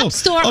a prop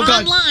store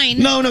online.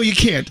 No, you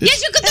can't.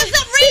 Yes, you could. That's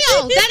not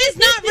real. That is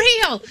not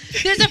real.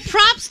 There's a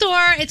prop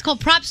store. It's called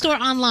Prop Store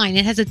Online.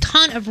 It has a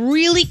ton of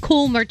really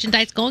cool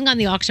merchandise going on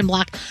the auction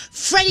block.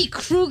 Freddy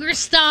Krueger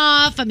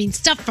stuff.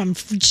 Stuff from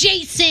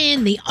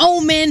Jason, The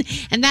Omen.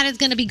 And that is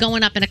going to be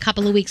going up in a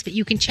couple of weeks, but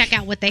you can check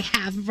out what they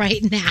have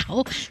right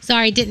now.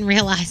 Sorry, didn't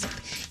realize.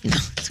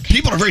 It's okay.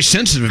 People are very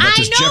sensitive about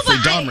this Jeffrey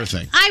but Dahmer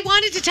thing. I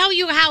wanted to tell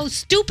you how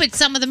stupid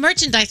some of the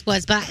merchandise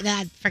was, but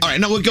I forgot. All right,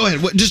 no, go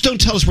ahead. Just don't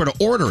tell us where to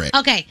order it.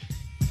 Okay.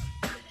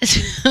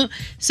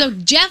 So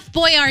Jeff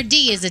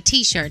Boyardee is a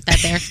T-shirt that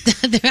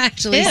they're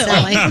actually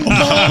selling.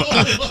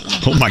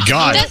 Oh my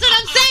God! That's what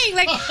I'm saying.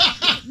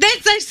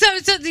 That's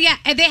so yeah.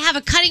 And they have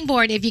a cutting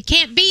board. If you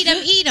can't beat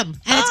them, eat them.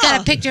 And it's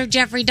got a picture of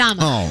Jeffrey Dahmer.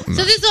 Oh, no.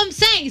 So this is what I'm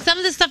saying. Some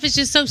of the stuff is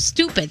just so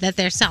stupid that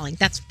they're selling.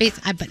 That's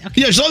basically. But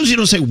okay. Yeah, as long as you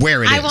don't say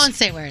where it is. I won't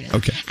say where it is.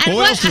 Okay. And Well,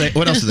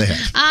 what else do they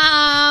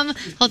have?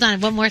 Hold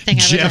on. One more thing.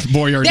 Jeff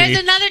Boyardee. There's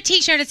another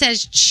T-shirt that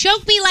says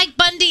 "Choke me like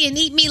Bundy and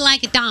eat me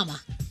like a Dahmer."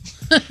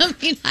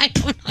 I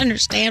don't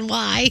understand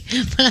why,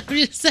 but I'm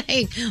just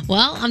saying.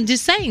 Well, I'm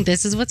just saying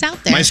this is what's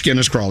out there. My skin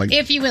is crawling.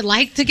 If you would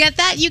like to get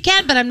that, you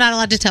can, but I'm not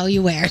allowed to tell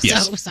you where.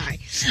 Yes. So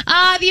sorry.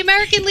 The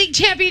American League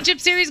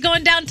Championship Series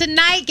going down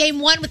tonight. Game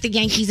 1 with the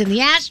Yankees and the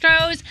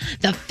Astros.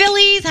 The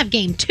Phillies have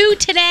game 2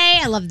 today.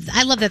 I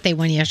love that they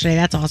won yesterday.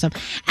 That's awesome.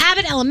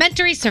 Abbott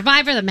Elementary,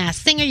 Survivor, The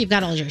Masked Singer. You've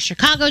got all your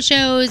Chicago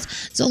shows.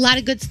 So a lot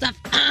of good stuff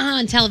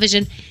on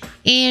television.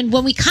 And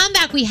when we come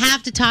back, we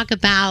have to talk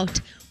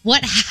about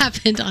what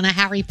happened on a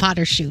Harry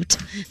Potter shoot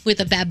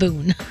with a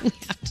baboon.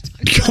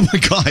 Oh my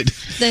God!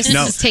 This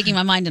is taking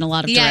my mind in a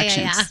lot of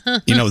directions.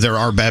 Yeah. There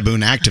are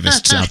baboon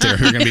activists out there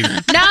who are going to be.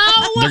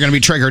 They're going to be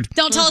triggered.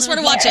 Don't tell us where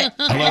to watch it.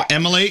 Hello,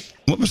 Emily.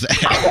 What was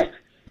that?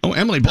 Oh,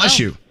 Emily, bless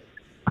you.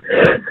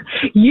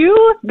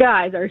 You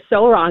guys are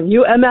so wrong.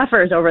 You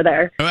MFers over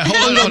there.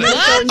 Hold on.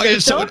 Okay,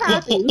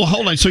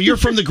 hold on. So you're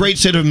from the great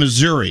state of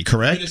Missouri,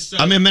 correct?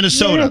 Minnesota. I'm in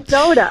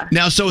Minnesota.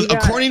 Now, so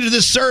according to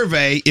this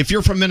survey, if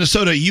you're from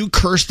Minnesota, you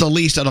curse the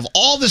least out of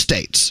all the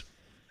states.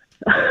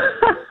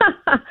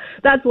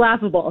 That's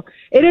laughable.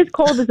 It is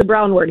cold as a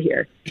brown word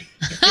here. Isn't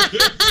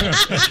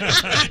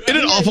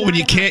it awful when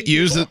you can't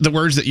use the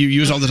words that you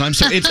use all the time?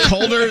 So it's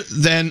colder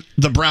than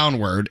the brown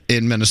word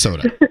in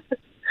Minnesota.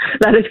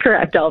 That is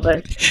correct,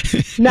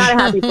 Elvis. Not a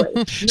happy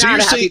place. So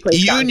you're saying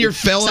you and your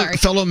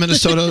fellow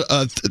Minnesota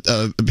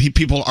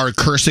people are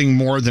cursing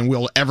more than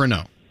we'll ever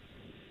know?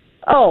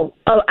 Oh,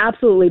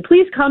 absolutely.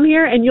 Please come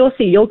here and you'll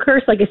see. You'll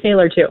curse like a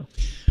sailor, too.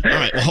 All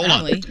right, well, hold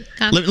on.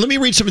 Let me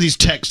read some of these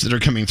texts that are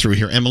coming through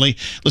here, Emily.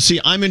 Let's see.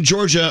 I'm in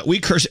Georgia. We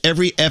curse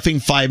every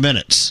effing 5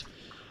 minutes.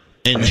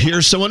 And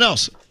here's someone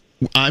else.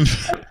 I'm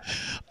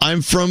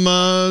from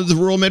the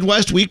rural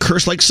Midwest. We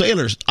curse like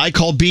sailors. I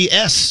call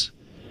BS.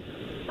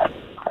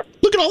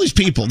 Look at all these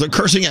people. They're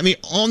cursing at me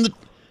on the...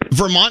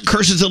 Vermont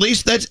curses the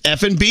least. That's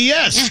effing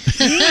BS.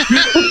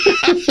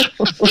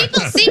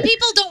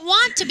 People don't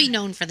want to be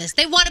known for this.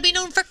 They want to be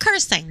known for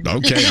cursing.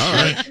 Okay, all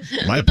right.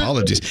 My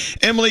apologies.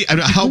 Emily,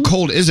 how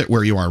cold is it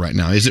where you are right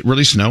now? Is it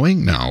really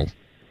snowing? No.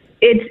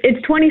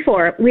 It's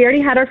 24. We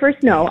already had our first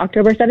snow,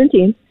 October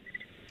 17th.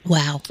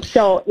 Wow.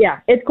 So,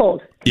 yeah, it's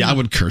cold. Yeah, I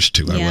would curse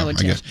too. I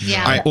guess.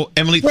 Yeah. All right. Well,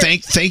 Emily,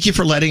 thank you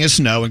for letting us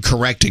know and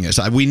correcting us.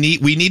 We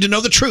need to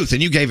know the truth,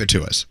 and you gave it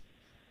to us.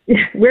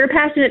 we're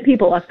passionate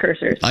people, us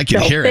cursers. I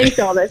can So, hear thanks,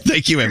 it. Elvis.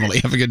 Thank you, Emily.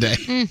 Have a good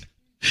day.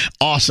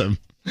 Awesome.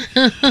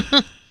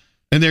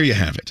 And there you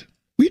have it.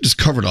 We just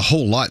covered a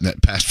whole lot in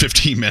that past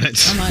 15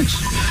 minutes. How much?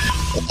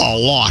 A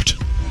lot.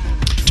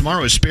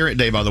 Tomorrow is Spirit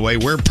Day, by the way.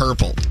 Wear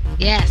purple.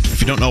 Yes.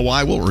 If you don't know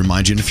why, we'll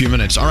remind you in a few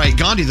minutes. All right,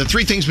 Gandhi, the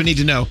 3 things we need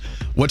to know.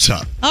 What's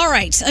up? All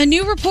right. A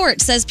new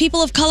report says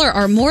people of color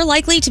are more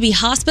likely to be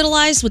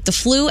hospitalized with the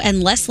flu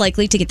and less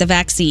likely to get the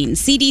vaccine.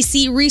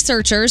 CDC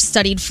researchers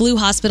studied flu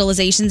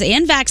hospitalizations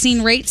and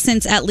vaccine rates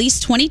since at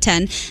least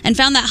 2010 and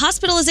found that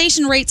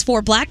hospitalization rates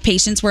for black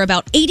patients were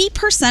about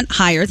 80%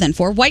 higher than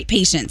for white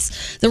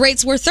patients. The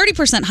rates were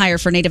 30% higher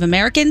for Native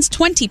Americans,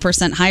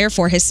 20% higher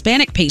for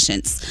Hispanic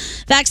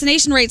patients.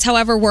 Vaccination rates,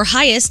 however, were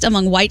highest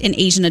among white and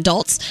Asian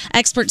adults.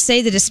 Experts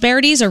say the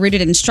disparities are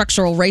rooted in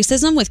structural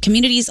racism, with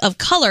communities of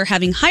color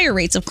having higher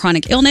rates of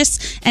chronic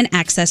illness and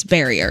access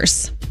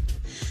barriers.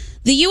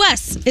 The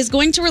U.S. is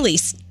going to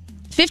release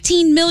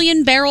 15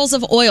 million barrels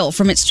of oil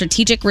from its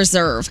strategic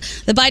reserve.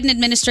 The Biden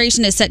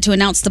administration is set to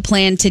announce the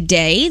plan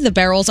today. The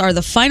barrels are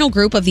the final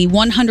group of the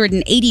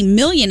 180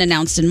 million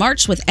announced in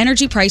March, with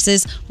energy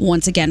prices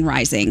once again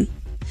rising.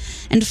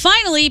 And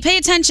finally, pay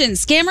attention.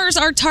 Scammers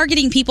are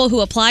targeting people who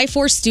apply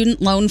for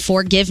student loan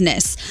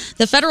forgiveness.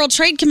 The Federal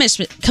Trade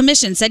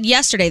Commission said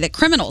yesterday that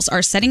criminals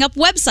are setting up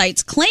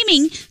websites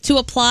claiming to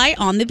apply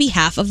on the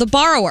behalf of the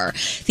borrower.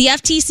 The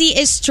FTC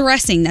is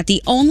stressing that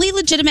the only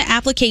legitimate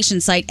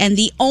application site and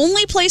the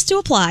only place to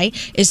apply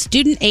is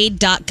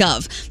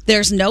studentaid.gov.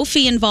 There's no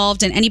fee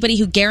involved, and anybody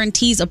who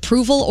guarantees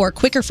approval or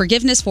quicker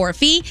forgiveness for a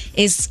fee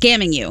is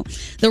scamming you.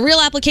 The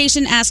real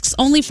application asks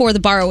only for the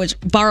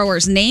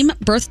borrower's name,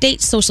 birth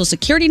date, social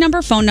security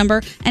number, phone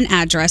number, and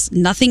address.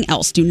 Nothing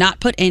else. Do not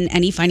put in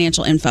any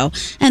financial info.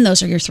 And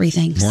those are your 3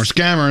 things. More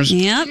scammers.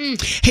 Yep.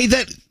 Hey,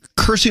 that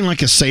cursing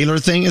like a sailor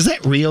thing, is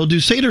that real? Do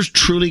sailors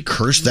truly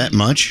curse that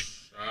much?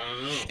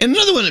 And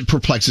another one that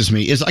perplexes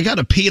me is I got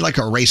to pee like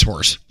a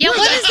racehorse. Yeah,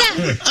 what is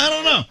that? I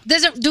don't know.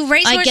 Do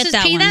racehorses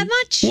pee that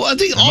much? Well, I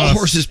think all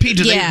horses pee.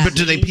 But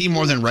do they pee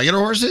more than regular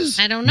horses?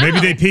 I don't know. Maybe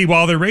they pee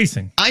while they're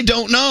racing. I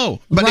don't know.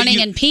 But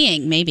Running and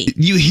peeing, maybe.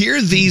 You hear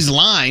these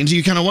lines,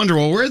 you kind of wonder,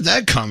 well, where'd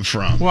that come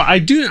from? Well, I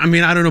do. I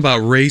mean, I don't know about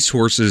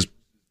racehorses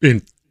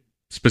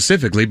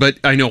specifically, but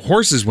I know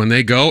horses, when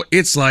they go,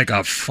 it's like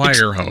a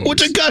fire hose. Well,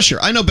 it's a gusher.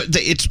 I know, but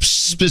it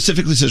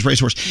specifically says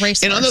racehorse.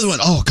 And another one,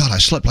 oh, God, I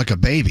slept like a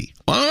baby.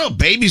 Well, I don't know.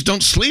 Babies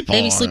don't sleep all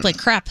Babies sleep like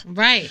crap.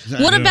 Right.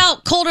 What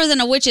about colder than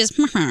a witch's?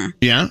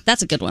 Yeah?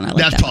 That's a good one. I like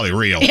That's that. probably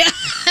real. Yeah.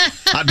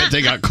 I bet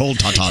they got cold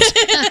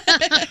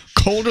tatas.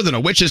 Colder than a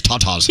witch's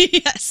tatas.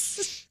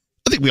 Yes.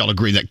 I think we all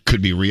agree that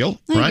could be real,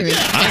 right? agree.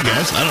 I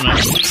guess. I don't know.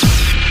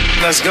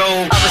 Let's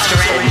go.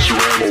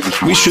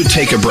 We should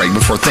take a break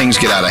before things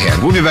get out of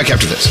hand. We'll be back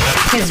after this.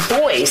 His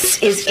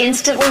voice is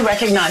instantly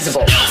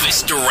recognizable.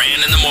 Elvis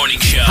Duran in the Morning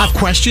Show. Have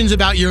questions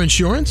about your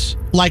insurance?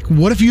 Like,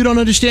 what if you don't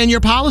understand your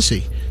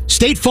policy?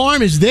 State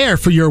Farm is there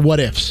for your what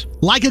ifs.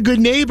 Like a good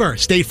neighbor,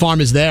 State Farm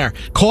is there.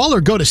 Call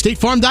or go to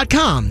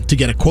statefarm.com to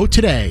get a quote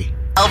today.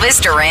 Elvis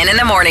Duran in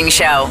the Morning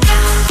Show.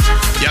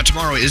 Yeah,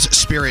 tomorrow is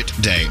Spirit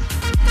Day.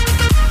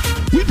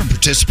 We've been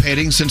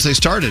participating since they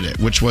started it,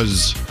 which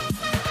was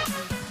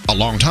a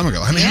long time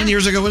ago. How many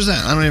years ago was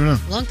that? I don't even know.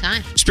 Long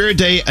time. Spirit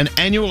Day, an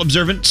annual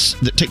observance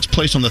that takes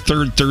place on the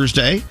 3rd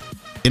Thursday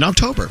in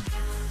October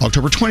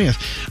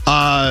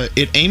 20th.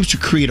 It aims to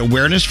create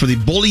awareness for the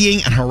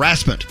bullying and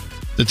harassment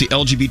that the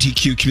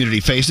LGBTQ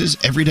community faces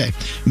every day.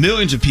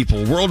 Millions of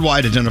people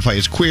worldwide identify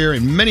as queer,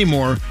 and many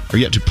more are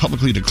yet to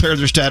publicly declare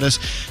their status.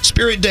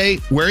 Spirit Day,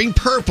 wearing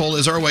purple,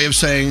 is our way of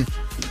saying,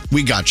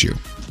 we got you.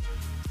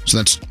 So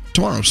that's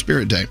tomorrow,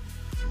 Spirit Day.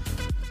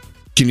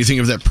 Can you think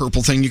of that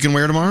purple thing you can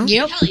wear tomorrow?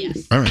 Yep. Hell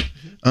yes. All right.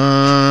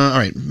 All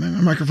right. My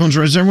microphone's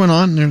right. Is everyone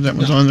on? That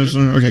one's on. There's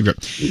okay, good.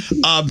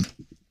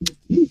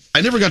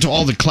 I never got to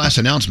all the class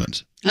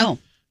announcements. Oh.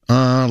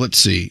 Let's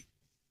see.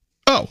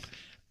 Oh,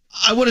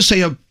 I want to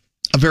say a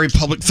very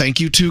public thank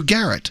you to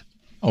Garrett.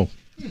 Oh.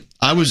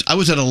 I was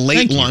at a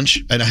late lunch,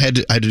 and I had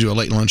to do a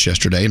late lunch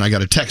yesterday, and I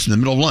got a text in the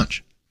middle of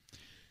lunch.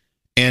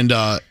 And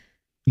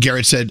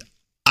Garrett said,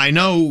 I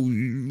know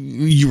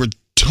you were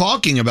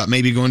talking about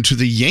maybe going to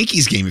the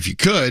Yankees game if you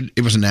could.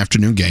 It was an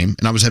afternoon game,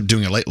 and I was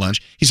doing a late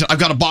lunch. He said, I've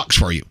got a box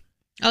for you.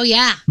 Oh,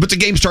 yeah. But the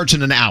game starts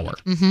in an hour.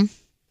 Mm-hmm.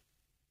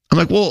 I'm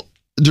like, well,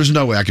 there's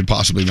no way I could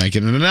possibly make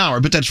it in an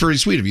hour, but that's very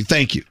sweet of you.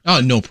 Thank you. Oh,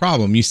 no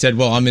problem. You said,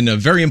 well, I'm in a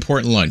very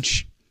important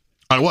lunch.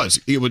 I was.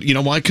 You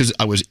know why? Because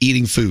I was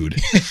eating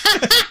food.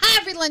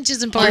 Every lunch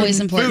is important. Always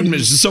important. Food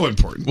is so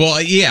important.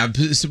 Well, yeah,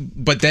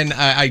 but then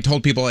I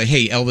told people,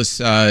 hey,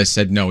 Elvis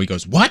said no. He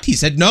goes, what? He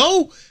said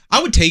no?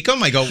 I would take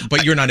them. I go,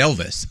 but you're not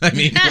Elvis. I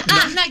mean,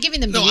 I'm not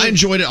giving them to No, you. I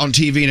enjoyed it on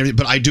TV and everything,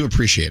 but I do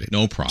appreciate it.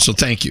 No problem. So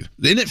thank you.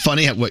 Isn't it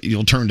funny what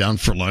you'll turn down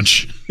for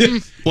lunch?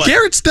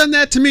 Garrett's done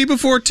that to me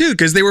before, too,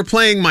 because they were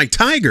playing my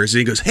Tigers, and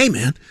he goes, hey,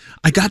 man,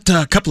 I got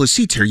a couple of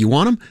seats here. You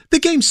want them? The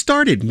game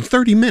started in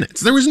 30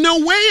 minutes. There was no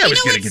way I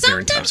was going to get there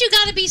in time. Sometimes you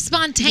got to be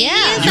spontaneous.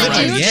 Yeah. You're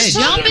right. Just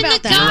Yeah, jump in the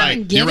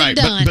gun, You're right.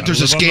 get it done. But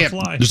there's a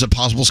scam. There's a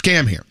possible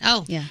scam here.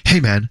 Oh, yeah. Hey,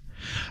 man,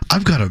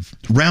 I've got a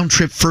round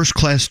trip first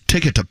class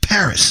ticket to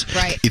Paris.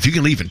 Right. If you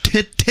can leave in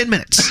 10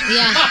 minutes.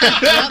 Yeah.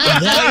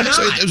 Why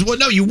not? Well,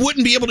 no, you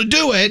wouldn't be able to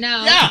do it.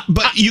 No. Yeah.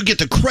 But you get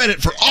the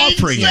credit for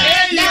offering it. What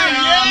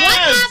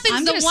happens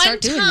I'm the gonna one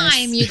start doing this.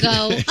 time you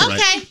go,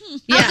 okay,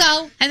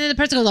 I'll go, and then the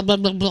person goes blah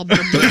blah blah blah blah.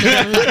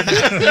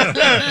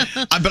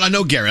 But I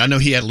know Gary. I know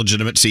he had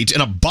legitimate seats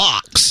in a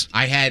box.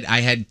 I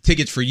had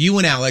tickets for you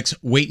and Alex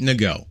waiting to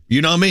go.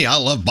 You know me. I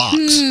love box.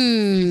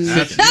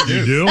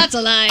 You do? That's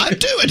a lie. I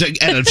do.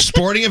 At a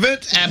sporting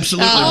event?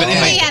 Absolutely. Oh, But we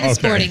anyway. had a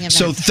sporting event.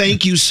 So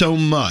thank you so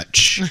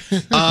much.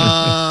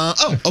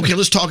 Okay.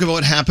 Let's talk about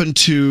what happened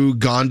to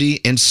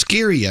Gandhi and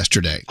Scary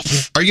yesterday.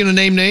 Are you going to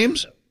name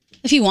names?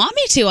 If you want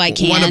me to, I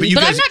can. Why not? But you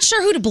But I'm guys- not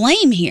sure who to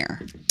blame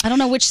here. I don't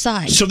know which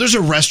side. So there's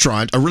a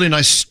restaurant, a really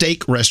nice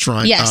steak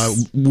restaurant,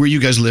 Yes. where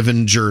you guys live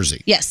in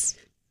Jersey. Yes.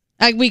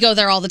 We go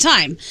there all the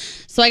time.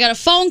 So I got a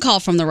phone call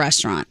from the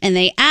restaurant, and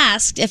they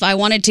asked if I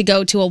wanted to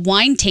go to a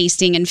wine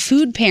tasting and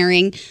food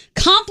pairing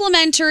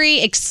complimentary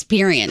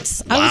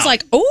experience. I was Wow.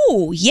 like,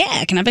 oh,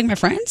 yeah, can I bring my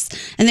friends?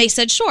 And they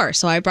said, sure.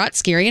 So I brought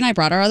Scary and I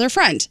brought our other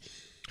friend.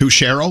 Who,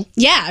 Cheryl?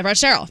 Yeah, I brought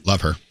Cheryl.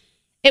 Love her.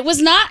 It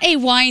was not a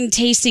wine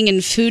tasting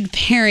and food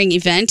pairing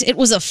event. It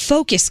was a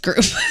focus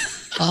group.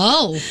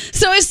 Oh.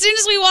 So as soon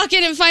as we walk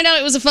in and find out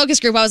it was a focus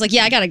group, I was like,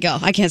 yeah, I got to go.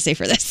 I can't stay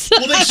for this.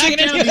 Well, they sit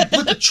down and they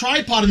put the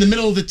tripod in the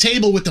middle of the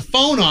table with the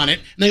phone on it,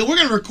 and they go, we're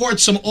going to record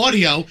some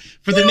audio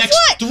for the next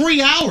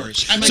 3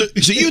 hours. I'm like,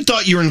 So you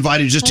thought you were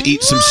invited just to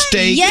eat some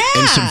steak Yeah.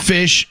 and some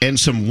fish and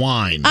some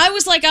wine. I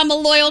was like, I'm a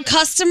loyal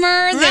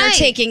customer. They're Right.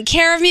 taking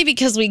care of me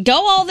because we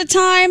go all the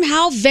time.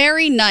 How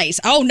very nice.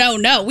 Oh,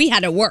 no. We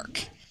had to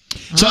work.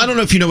 So I don't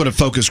know if you know what a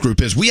focus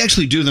group is. We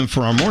actually do them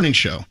for our morning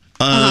show.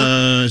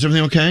 Is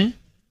everything okay?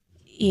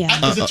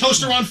 Yeah. is the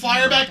toaster on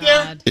fire back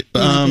there?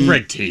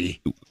 Greg T.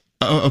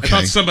 Oh, okay. I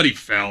thought somebody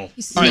fell.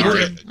 All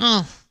right,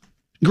 Oh,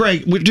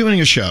 Greg, we're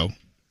doing a show.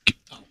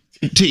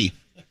 T.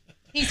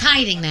 he's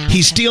hiding now.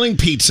 He's stealing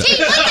pizza. What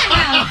the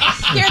hell?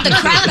 Scared the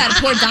crap out of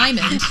poor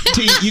Diamond.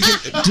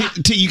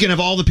 T, you can have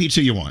all the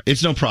pizza you want.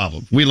 It's no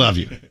problem. We love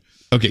you.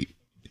 Okay.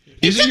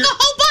 He took a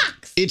whole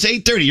box. It's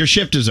 8:30. Your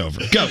shift is over.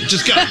 Go.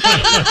 Just go.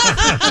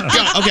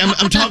 Go. Okay,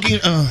 I'm talking.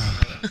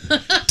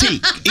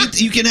 T,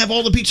 you can have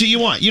all the pizza you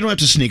want. You don't have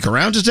to sneak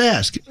around. Just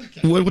ask.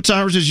 What's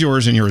ours is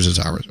yours, and yours is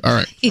ours. All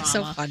right. He's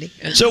so funny.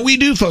 So we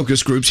do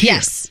focus groups here.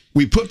 Yes.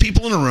 We put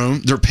people in a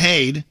room. They're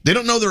paid. They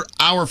don't know they're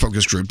our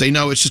focus group. They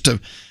know it's just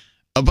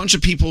a bunch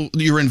of people.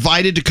 You're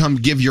invited to come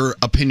give your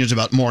opinions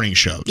about morning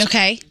shows.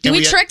 Okay. Do And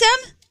we trick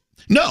them?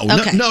 No,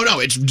 Okay. no.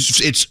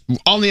 It's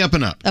on the up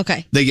and up.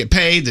 Okay. They get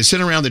paid. They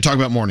sit around. They talk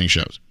about morning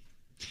shows.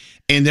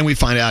 And then we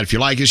find out if you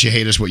like us, you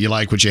hate us, what you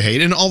like, what you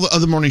hate, and all the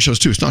other morning shows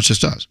too. It's not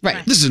just us.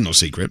 Right. This is no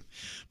secret.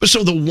 But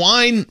so the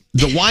wine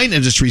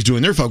industry is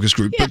doing their focus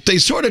group, but they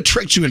sort of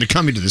tricked you into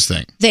coming to this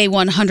thing. They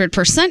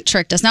 100%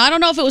 tricked us. Now, I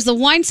don't know if it was the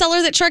wine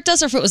seller that tricked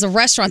us or if it was a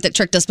restaurant that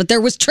tricked us, but there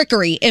was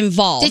trickery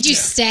involved. Did you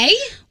stay?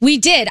 We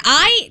did.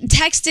 I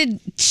texted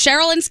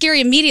Cheryl and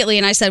Scary immediately,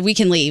 and I said, we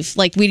can leave.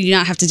 Like, we do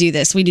not have to do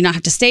this. We do not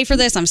have to stay for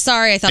this. I'm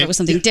sorry. I thought it was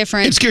something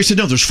different. And Scary said,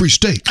 no, there's free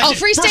steak. Oh,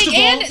 free First steak of all-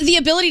 and the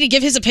ability to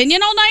give his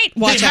opinion all night?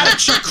 They Watch had,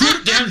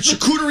 out. they had a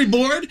charcuterie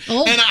board,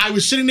 and I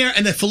was sitting there,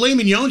 and the filet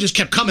mignon just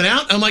kept coming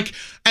out. And I'm like,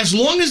 as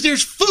long as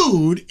there's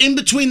food in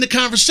between the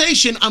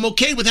conversation, I'm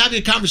okay with having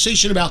a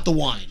conversation about the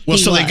wine. Well,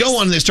 so they go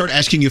on and they start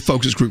asking you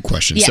focus group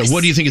questions. Yes. So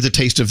what do you think of the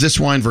taste of this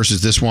wine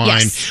versus this wine?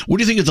 Yes. What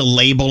do you think of the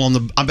label on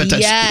the, I bet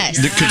that's,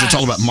 Yes. because it's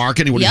all about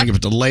marketing. What do you Yep. think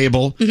about the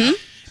label? Mhm.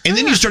 And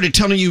then you started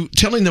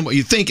telling them what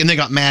you think, and they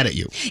got mad at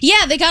you.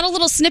 Yeah, they got a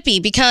little snippy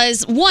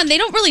because one, they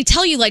don't really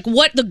tell you like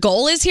what the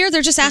goal is here.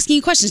 They're just asking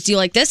you questions. Do you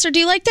like this or do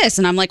you like this?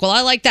 And I'm like, well, I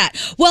like that.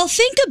 Well,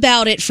 think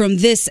about it from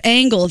this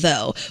angle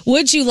though.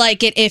 Would you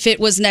like it if it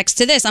was next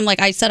to this? I'm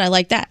like, I said I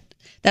like that.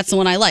 That's the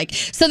one I like.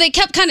 So they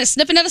kept kind of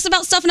snipping at us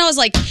about stuff, and I was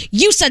like,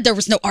 you said there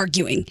was no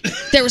arguing.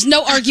 There was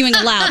no arguing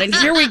allowed, and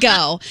here we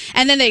go.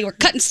 And then they were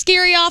cutting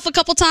Scary off a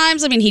couple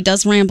times. I mean, he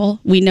does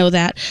ramble. We know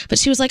that. But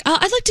she was like,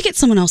 I'd like to get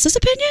someone else's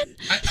opinion.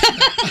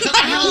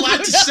 I have a lot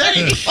to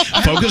say.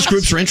 Focus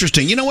groups are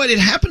interesting. You know what? It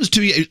happens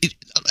to you.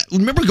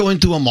 Remember going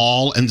through a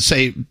mall and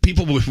say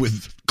people with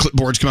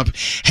clipboards come up,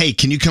 hey,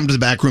 can you come to the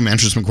back room,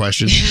 answer some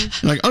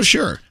questions? You're like, oh,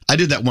 sure. I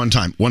did that one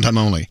time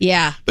only.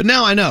 Yeah. But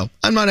now I know.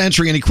 I'm not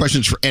answering any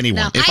questions for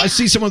anyone. No, if I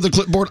see someone with a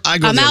clipboard, I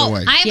go I'm the out. other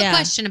way. I have Yeah. a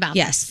question about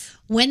Yes. this.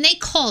 When they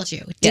called you,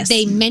 did Yes.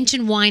 they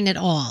mention wine at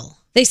all?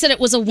 They said it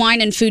was a wine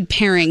and food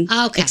pairing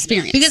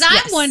experience. Because I'm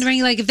Yes.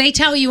 wondering, like, if they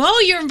tell you,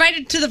 oh, you're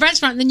invited to the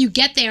restaurant, and then you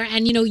get there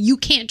and, you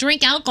can't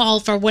drink alcohol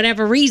for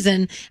whatever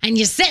reason, and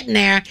you're sitting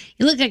there,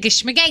 you look like a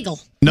schmegagel.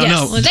 No,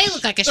 no. Well, they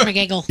look like a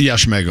schmegagel. Yeah,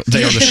 schmegel.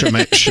 They are the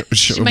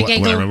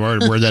Schmegel.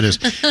 whatever word that is.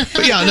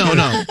 But yeah,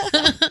 no.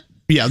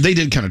 Yeah, they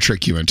did kind of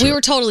trick you into We it.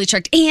 were totally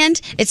tricked.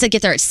 And it said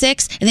get there at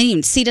 6, and they didn't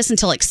even seat us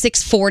until like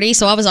 6:40,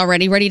 so I was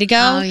already ready to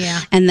go. Oh, yeah.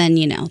 And then,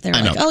 they were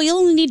I like, know. oh, you'll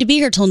only need to be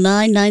here till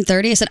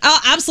 9:30. I said, oh,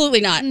 absolutely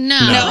not.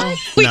 No.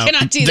 We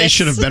cannot do this. They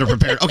should have better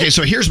prepared. Okay,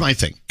 so here's my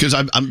thing. Because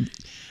I'm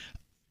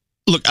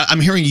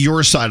hearing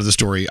your side of the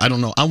story. I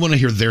don't know. I want to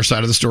hear their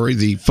side of the story,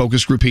 the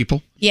focus group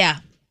people. Yeah.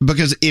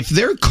 Because if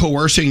they're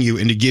coercing you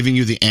into giving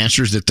you the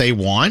answers that they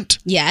want,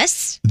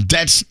 yes,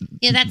 that's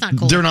not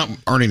cool. They're not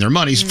earning their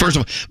money, first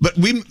of all. But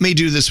we may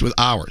do this with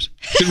ours.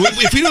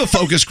 If we do a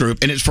focus group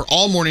and it's for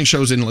all morning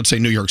shows in, let's say,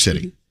 New York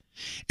City,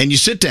 and you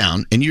sit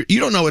down and you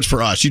don't know it's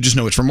for us, you just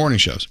know it's for morning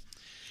shows.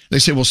 They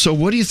say, well, so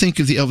what do you think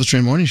of the Elvis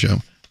Duran Morning Show?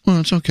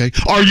 Well, it's okay.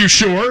 Are you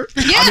sure?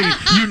 Yeah.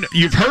 I mean,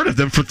 you've heard of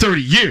them for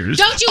 30 years.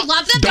 Don't you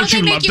love them? Don't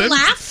they make you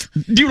laugh?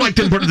 Do you like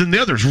them better than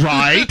the others?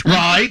 Right.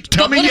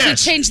 Tell me what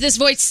yes. if we change this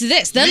voice to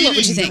this? Then what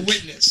would you think?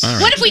 All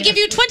right. What if we give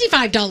you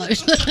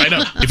 $25? I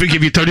know. If we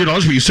give you $30,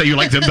 will you say you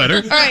like them better?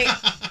 All right.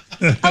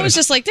 I was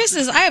just like,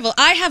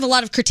 I have a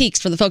lot of critiques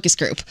for the focus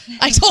group.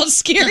 I told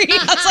Scary,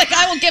 I was like,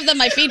 I will give them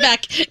my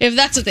feedback if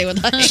that's what they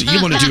would like. So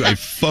you want to do a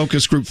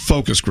focus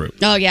group?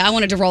 Oh, yeah. I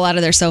wanted to roll out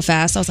of there so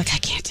fast. I was like, I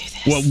can't do this.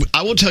 Well,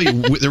 I will tell you,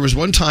 there was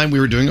one time we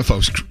were doing a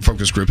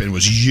focus group, and it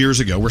was years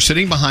ago. We're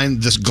sitting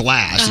behind this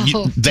glass.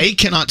 They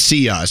cannot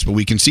see us, but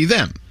we can see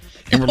them.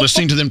 And we're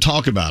listening to them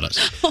talk about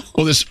us.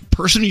 Well, this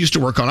person who used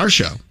to work on our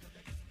show,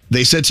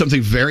 they said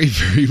something very,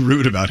 very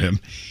rude about him.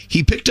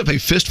 He picked up a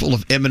fistful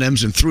of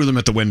M&Ms and threw them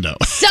at the window.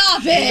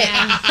 Stop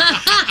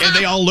it! And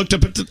they all looked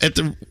up at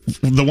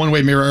the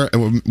one-way mirror,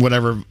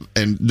 whatever,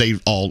 and they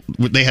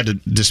had to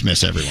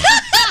dismiss everyone.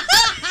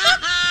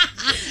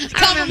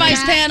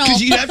 Compromise panel.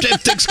 Because you have to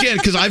have thick skin.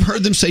 Because I've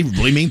heard them say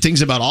really mean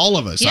things about all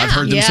of us. Yeah. I've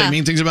heard them say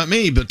mean things about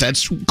me, but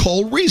that's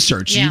cold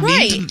research. Yeah. You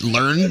need to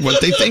learn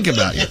what they think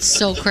about you. It's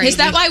so crazy. Is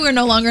that why we're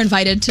no longer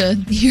invited to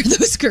hear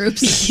those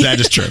groups? That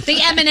is true.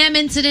 The M&M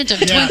incident of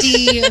 20...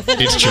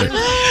 It's true.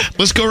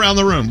 Let's go around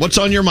the room. What's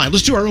on your mind?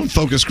 Let's do our own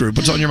focus group.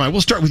 What's on your mind?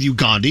 We'll start with you,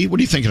 Gandhi. What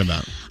are you thinking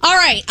about? All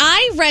right.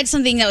 I read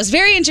something that was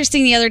very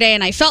interesting the other day,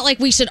 and I felt like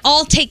we should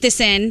all take this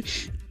in.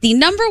 The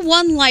number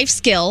one life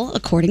skill,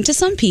 according to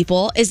some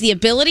people, is the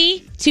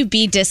ability to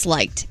be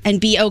disliked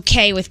and be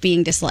okay with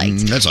being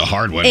disliked. That's a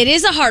hard one. It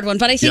is a hard one,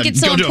 but I think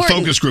it's so important. Go do a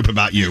focus group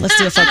about you. Let's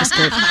do a focus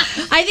group.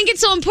 I think it's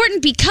so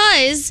important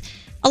because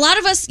a lot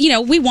of us,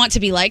 we want to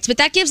be liked, but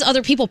that gives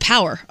other people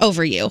power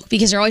over you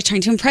because you're always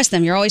trying to impress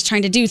them. You're always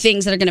trying to do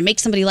things that are going to make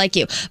somebody like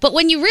you. But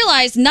when you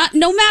realize no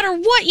matter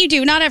what you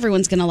do, not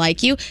everyone's going to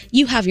like you,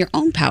 you have your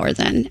own power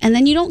then. And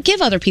then you don't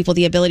give other people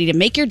the ability to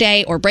make your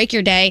day or break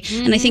your day.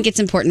 Mm-hmm. And I think it's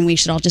important we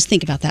should all just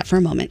think about that for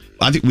a moment.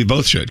 I think we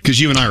both should because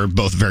you and I are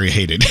both very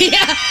hated. Yeah.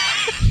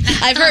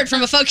 I've heard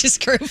from a focus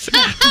group.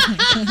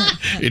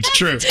 It's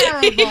true.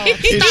 Terrible.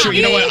 It's true.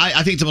 You know what?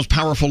 I think the most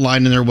powerful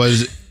line in there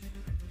was,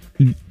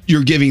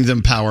 you're giving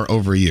them power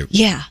over you.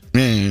 Yeah.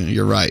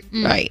 You're right.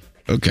 Right.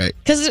 Okay.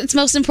 Because it's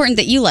most important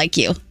that you like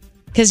you.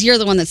 Because you're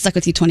the one that's stuck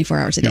with you 24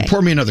 hours a day. Yeah,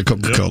 pour me another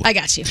Coca-Cola. I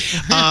got you.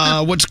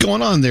 What's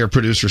going on there,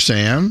 producer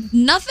Sam?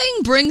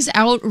 Nothing brings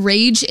out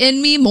rage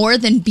in me more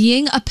than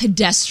being a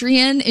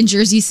pedestrian in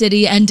Jersey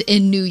City and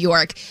in New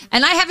York.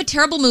 And I have a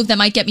terrible move that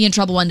might get me in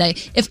trouble one day.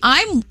 If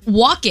I'm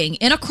walking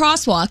in a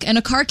crosswalk and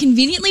a car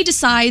conveniently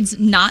decides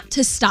not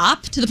to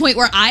stop to the point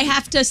where I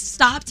have to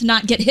stop to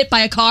not get hit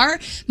by a car,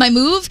 my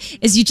move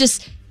is you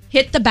just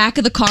hit the back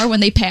of the car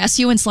when they pass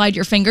you and slide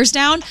your fingers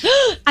down.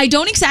 I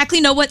don't exactly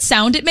know what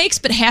sound it makes,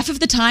 but half of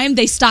the time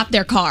they stop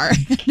their car.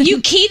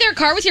 You key their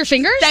car with your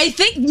fingers?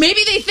 Maybe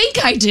they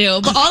think I do,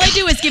 but all I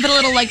do is give it a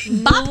little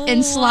bop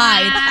and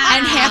slide,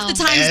 and half the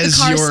time the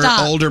car stops. As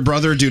your older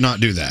brother, do not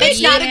do that. It's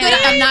not a good.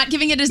 I'm not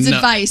giving it as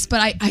advice, but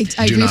I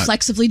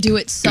reflexively do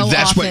it so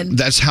often.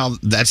 That's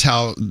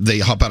how they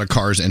hop out of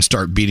cars and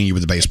start beating you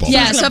with a baseball.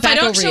 Yeah. So if I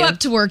don't show up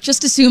to work,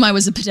 just assume I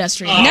was a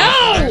pedestrian. No,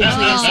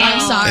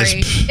 I'm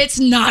sorry. It's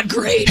not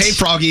great. Hey,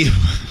 Froggy,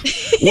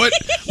 what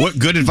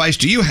good advice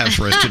do you have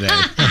for us today?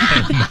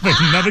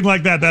 Nothing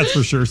like that, that's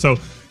for sure. So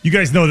you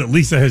guys know that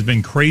Lisa has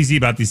been crazy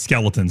about these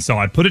skeletons. So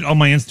I put it on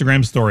my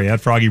Instagram story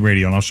at Froggy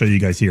Radio, and I'll show you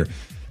guys here.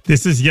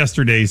 This is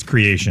yesterday's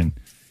creation.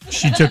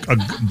 She took a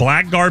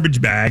black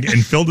garbage bag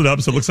and filled it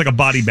up so it looks like a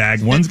body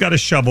bag. One's got a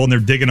shovel, and they're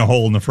digging a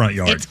hole in the front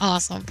yard. It's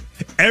awesome.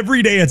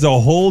 Every day it's a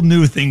whole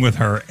new thing with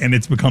her, and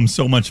it's become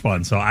so much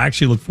fun. So I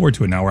actually look forward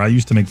to it now, where I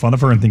used to make fun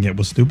of her and think it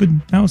was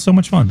stupid. Now it's so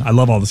much fun. I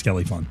love all the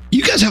Skelly fun.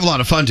 You guys have a lot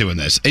of fun doing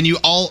this, and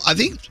I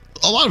think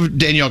a lot of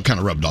Danielle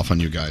kind of rubbed off on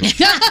you guys.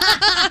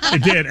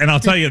 It did, and I'll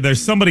tell you,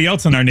 there's somebody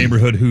else in our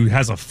neighborhood who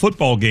has a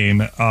football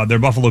game. They're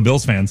Buffalo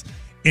Bills fans.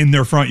 In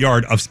their front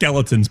yard of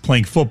skeletons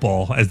playing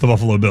football as the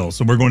Buffalo Bills.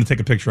 So we're going to take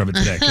a picture of it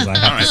today because I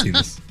have to see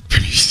this.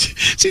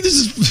 See,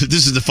 this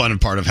is the fun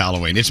part of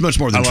Halloween. It's much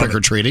more than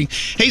trick-or-treating.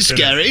 Hey,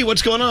 Scary,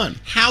 what's going on?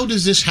 How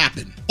does this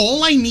happen?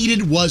 All I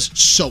needed was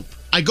soap.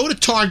 I go to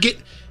Target,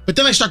 but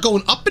then I start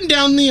going up and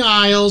down the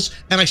aisles,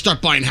 and I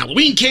start buying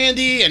Halloween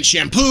candy and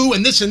shampoo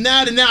and this and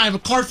that, and now I have a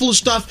cart full of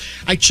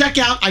stuff. I check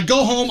out, I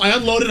go home, I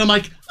unload it, I'm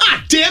like,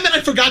 damn it, I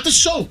forgot the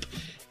soap.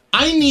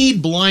 I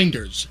need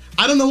blinders.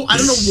 I don't know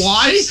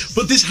why,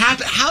 but this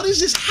happened. How does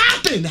this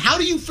happen? How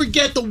do you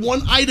forget the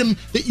one item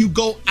that you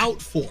go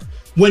out for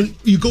when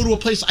you go to a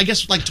place, I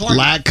guess, like Target?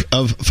 Lack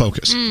of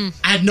focus. I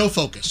had no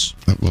focus.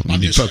 Well, you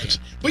need focus.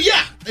 But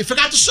yeah, I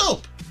forgot the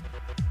soap.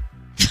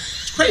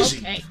 It's crazy.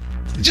 Okay.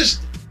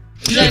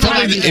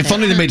 If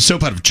only they made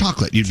soap out of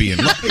chocolate, you'd be in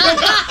love.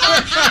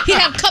 He'd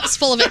have cups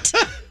full of it.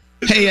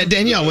 Hey,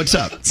 Danielle, what's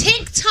up?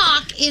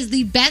 TikTok is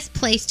the best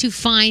place to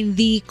find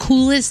the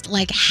coolest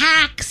like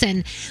hacks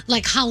and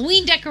like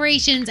Halloween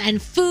decorations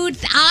and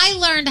foods. I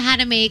learned how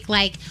to make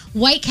like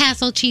White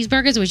Castle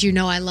cheeseburgers, which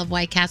I love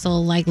White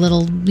Castle like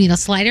little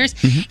sliders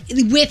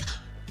with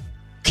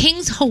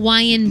King's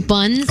Hawaiian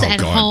buns at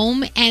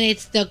home, and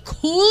it's the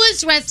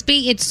coolest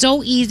recipe. It's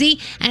so easy,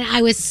 and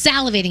I was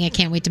salivating. I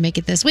can't wait to make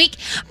it this week.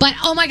 But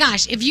oh my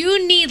gosh, if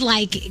you need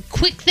like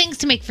quick things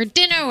to make for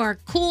dinner or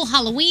cool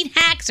Halloween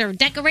hacks or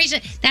decoration,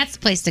 that's the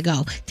place to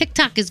go.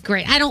 TikTok is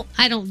great. I don't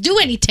do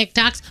any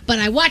TikToks, but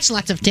I watch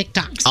lots of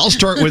TikToks. I'll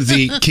start with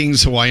the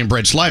King's Hawaiian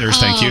bread sliders.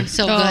 Thank you.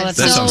 So good. That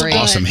sounds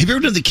awesome. Have you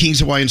ever done the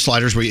King's Hawaiian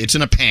sliders where it's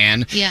in a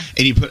pan, and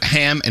you put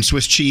ham and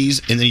Swiss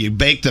cheese, and then you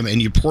bake them,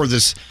 and you pour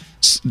this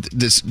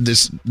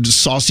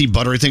saucy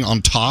buttery thing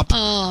on top?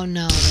 Oh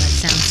no, that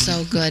sounds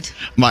so good.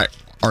 My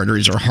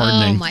arteries are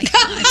hardening. Oh my gosh.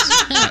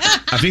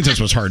 I think that's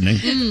what's hardening.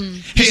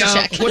 Hey,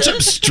 what's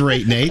up,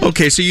 Straight Nate?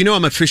 Okay, so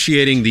I'm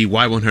officiating the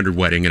Y100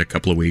 wedding in a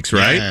couple of weeks,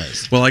 right?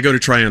 Yes. Well, I go to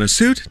try on a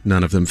suit.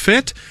 None of them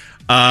fit.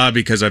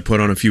 Because I put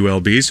on a few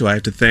lbs, so I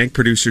have to thank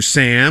producer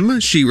Sam.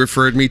 She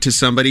referred me to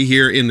somebody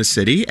here in the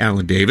city,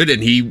 Alan David,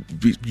 and he's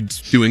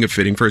doing a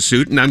fitting for a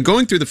suit. And I'm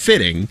going through the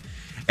fitting,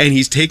 and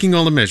he's taking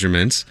all the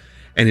measurements.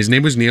 And his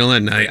name was Neil,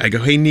 and I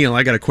go, hey, Neil,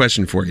 I got a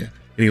question for you.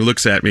 And he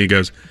looks at me, he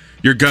goes,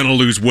 you're going to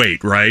lose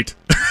weight, right?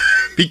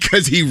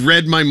 Because he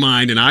read my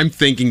mind, and I'm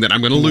thinking that I'm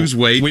going to lose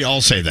weight. We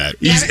all say that.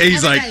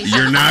 He's like,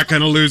 you're not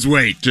going to lose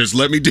weight. Just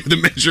let me do the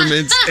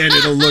measurements, and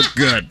it'll look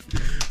good.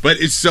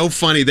 But it's so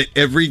funny that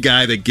every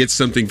guy that gets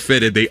something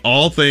fitted, they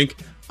all think,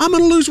 I'm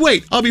going to lose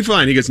weight. I'll be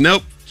fine. He goes,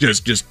 nope.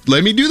 Just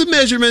let me do the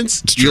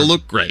measurements. You'll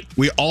look great.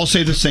 We all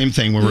say the same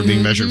thing when we're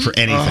being measured for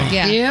anything.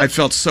 I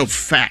felt so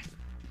fat.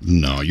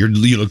 No, you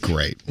look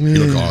great.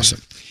 You look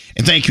awesome.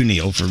 And thank you,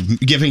 Neil, for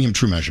giving him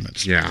true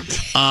measurements. Yeah.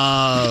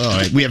 All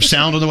right. We have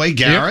sound on the way.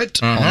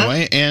 Garrett on the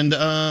way. And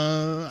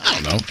I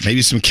don't know,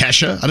 maybe some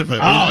Kesha. I don't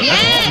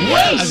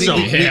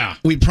know.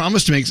 We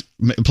promised to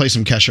play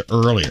some Kesha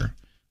earlier.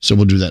 So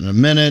we'll do that in a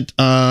minute.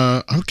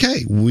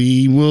 Okay,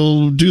 we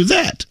will do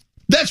that.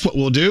 That's what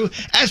we'll do.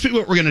 Ask me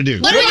what we're going to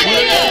do. What are we going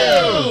to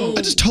do?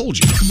 I just told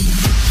you.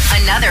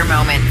 Another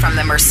moment from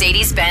the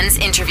Mercedes-Benz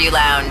Interview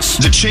Lounge.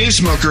 The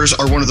Chainsmokers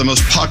are one of the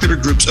most popular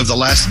groups of the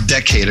last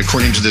decade,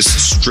 according to this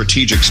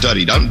strategic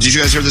study. Did you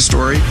guys hear this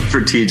story?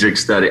 Strategic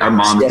study. Our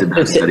mom did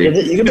that study.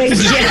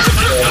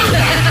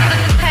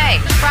 Hey,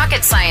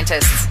 rocket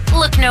scientists,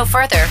 look no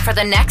further for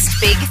the next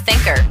big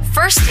thinker.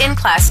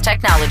 First-in-class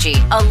technology,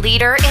 a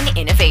leader in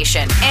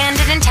innovation, and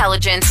an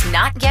intelligence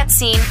not yet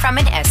seen from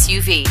an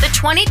SUV. The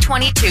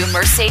 2022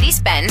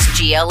 Mercedes-Benz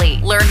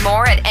GLE. Learn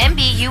more at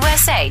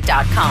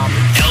MBUSA.com.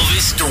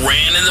 Elvis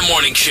Duran in the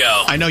Morning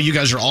Show. I know you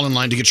guys are all in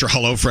line to get your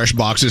HelloFresh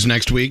boxes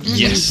next week.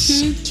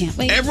 Yes. Can't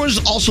wait. Everyone's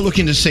also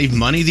looking to save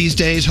money these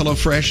days.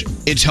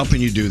 HelloFresh, it's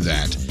helping you do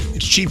that.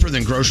 It's cheaper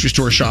than grocery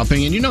store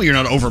shopping, and you're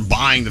not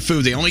overbuying the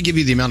food. They only give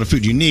you the amount of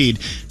food you need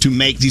to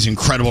make these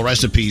incredible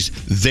recipes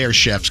their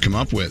chefs come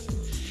up with.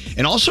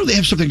 And also, they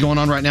have something going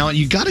on right now, and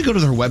you got to go to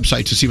their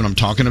website to see what I'm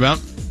talking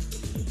about.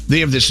 They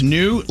have this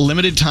new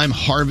limited time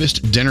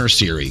harvest dinner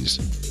series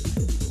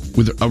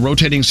with a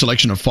rotating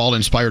selection of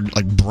fall-inspired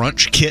like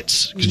brunch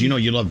kits, because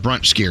you love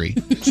brunch, Scary.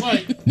 That's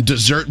right.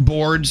 Dessert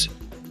boards.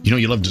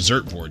 You love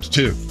dessert boards,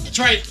 too. That's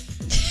right.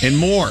 And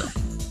more.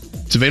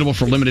 It's available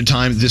for limited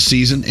time this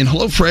season. And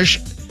HelloFresh,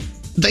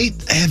 they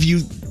have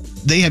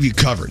you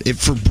covered.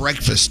 For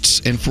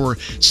breakfasts and for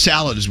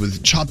salads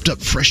with chopped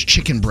up fresh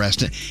chicken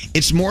breast.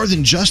 It's more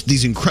than just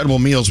these incredible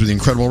meals with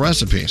incredible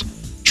recipes.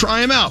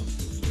 Try them out.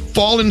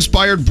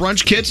 Fall-inspired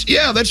brunch kits,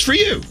 yeah, that's for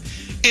you.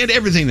 And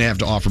everything they have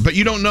to offer. But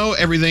you don't know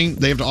everything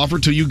they have to offer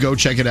till you go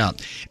check it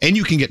out. And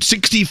you can get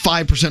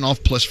 65%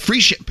 off plus free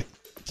shipping.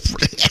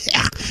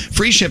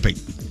 Free shipping.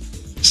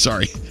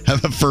 Sorry, I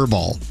have a fur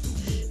ball.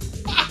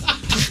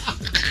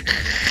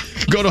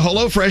 Go to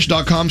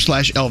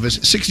HelloFresh.com/Elvis,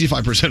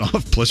 65%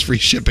 off plus free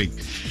shipping.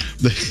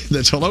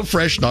 That's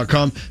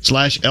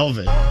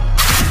HelloFresh.com/Elvis.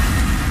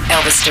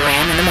 Elvis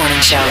Duran in the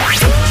Morning Show.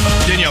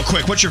 Danielle,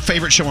 quick, what's your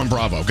favorite show on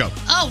Bravo? Go.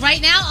 Oh, right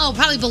now? Oh,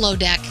 probably Below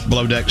Deck.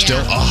 Below Deck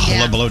still? Oh, I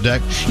love Below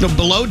Deck.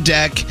 Below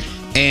Deck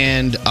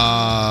and,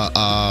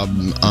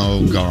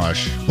 oh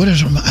gosh. What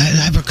is, I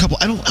have a couple.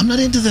 I'm not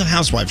into the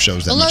housewife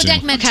shows that Below much.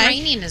 Deck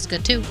Mediterranean is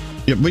good, too.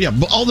 Yeah,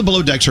 but all the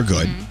Below Decks are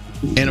good.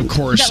 And of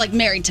course, Got like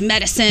Married to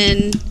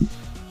Medicine.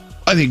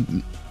 I think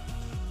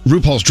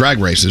RuPaul's Drag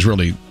Race is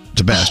really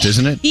the best,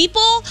 isn't it?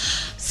 People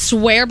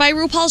swear by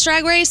RuPaul's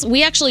Drag Race.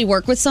 We actually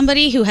work with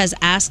somebody who has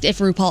asked if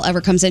RuPaul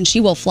ever comes in. She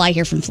will fly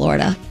here from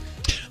Florida.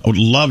 I would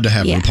love to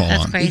have RuPaul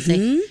That's on.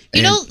 crazy.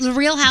 You know, The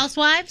Real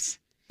Housewives?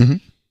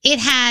 It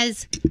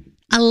has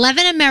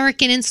 11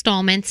 American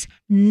installments,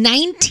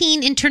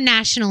 19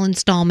 international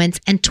installments,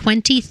 and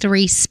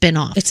 23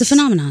 spinoffs. It's a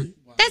phenomenon.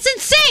 That's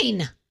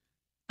insane.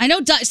 I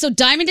know. So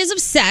Diamond is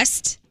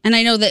obsessed, and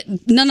I know that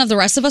none of the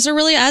rest of us are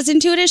really as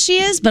into it as she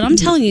is. But I'm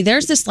telling you,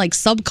 there's this like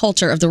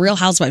subculture of the Real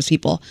Housewives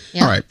people.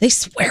 All right. They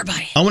swear by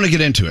it. I want to get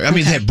into it. I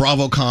mean, they have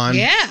BravoCon.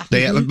 Yeah.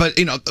 They have, but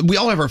we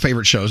all have our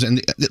favorite shows,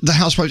 and the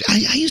Housewives.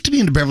 I used to be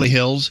into Beverly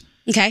Hills.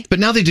 Okay. But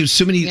now they do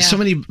so many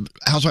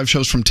housewife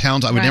shows from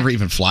towns I would never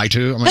even fly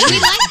to. I'm like,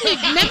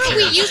 Remember,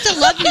 we used to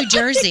love New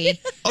Jersey.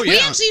 Oh, We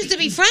yeah. actually used to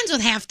be friends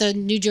with half the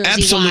New Jersey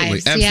absolutely,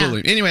 wives.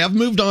 absolutely. Anyway, I've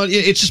moved on.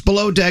 It's just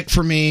below deck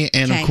for me,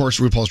 and Okay. of course,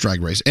 RuPaul's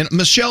Drag Race. And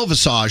Michelle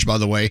Visage, by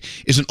the way,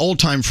 is an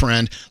old-time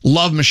friend.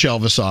 Love Michelle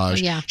Visage. Oh,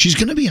 yeah. She's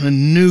going to be in a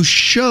new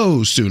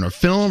show soon, or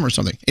film, or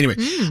something. Anyway,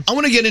 I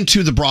want to get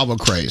into the Bravo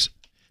craze.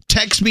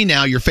 Text me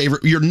now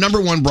your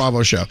number one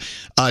Bravo show.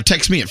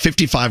 Text me at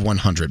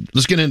 55100.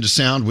 Let's get into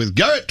sound with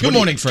Garrett. Good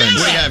morning, friends.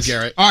 What do you have,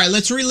 Garrett? All right,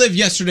 let's relive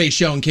yesterday's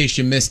show in case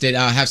you missed it.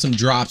 Have some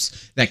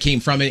drops that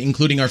came from it,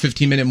 including our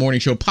 15-minute morning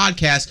show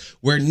podcast,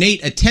 where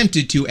Nate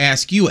attempted to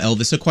ask you,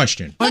 Elvis, a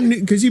question.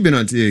 Because you've been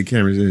on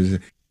cameras.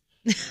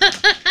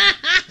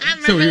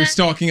 So he was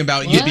talking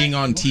about you being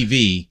on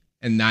TV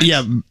and not.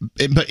 Yeah,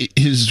 but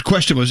his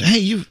question was, hey,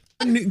 you.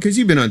 Because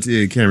you've been on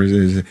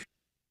cameras.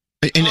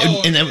 And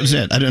that was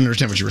it. I didn't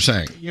understand what you were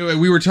saying.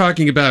 We were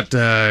talking about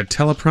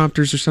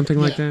teleprompters or something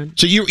like that.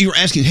 So you were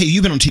asking, hey,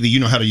 you've been on TV, you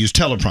know how to use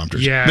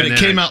teleprompters. Yeah. But it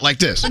came out like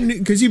this.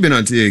 Because you've been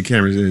on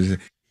cameras.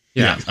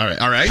 Yeah.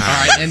 All right.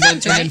 And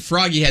then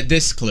Froggy had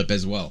this clip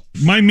as well.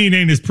 My meat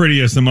ain't as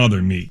pretty as some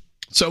other meat.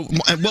 So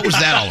what was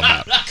that all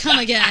about? Come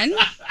again.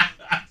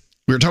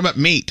 We were talking about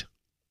meat.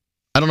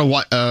 I don't know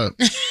what.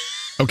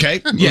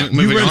 Okay. Yeah,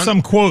 moving you read on.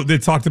 some quote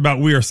that talked about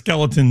we are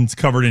skeletons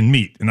covered in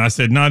meat, and I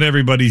said not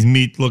everybody's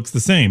meat looks the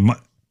same.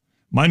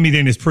 My meat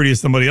ain't as pretty as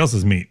somebody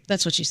else's meat.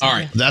 That's what you said. All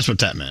right. That's what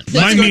that meant.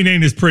 My meat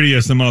ain't as pretty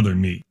as some other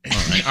meat.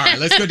 All right,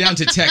 let's go down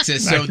to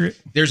Texas. So Accurate.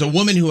 there's a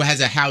woman who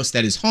has a house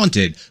that is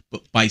haunted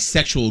by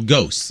sexual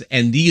ghosts,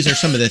 and these are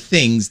some of the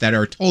things that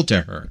are told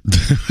to her.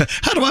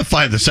 How do I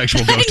find the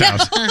sexual ghost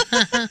house?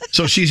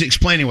 So she's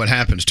explaining what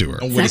happens to her.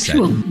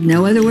 Sexual.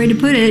 No other way to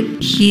put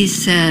it. He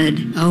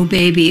said, oh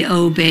baby,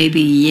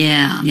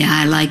 yeah. Yeah,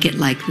 I like it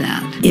like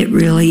that. It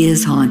really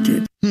is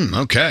haunted.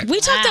 Okay. We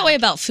talk that way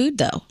about food,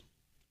 though.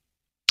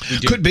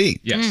 Could be.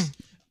 Yes.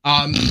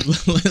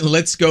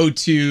 Let's go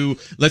to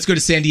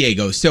San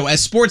Diego. So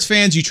as sports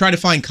fans, you try to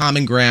find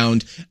common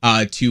ground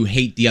to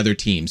hate the other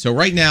team. So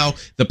right now,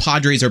 the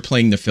Padres are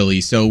playing the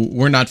Phillies. So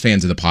we're not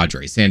fans of the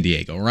Padres, San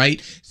Diego,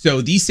 right?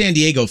 So these San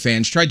Diego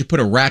fans tried to put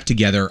a rap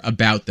together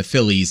about the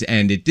Phillies,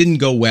 and it didn't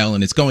go well,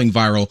 and it's going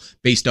viral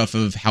based off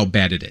of how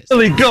bad it is.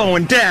 Really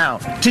going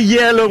down to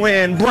yellow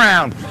and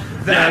brown.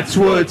 That's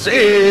what's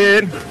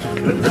in.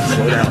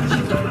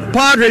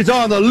 Padres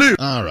on the loose.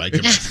 All right.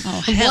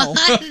 Oh, hell.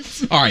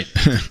 All right.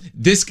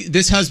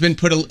 This husband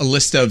put a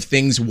list of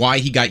things why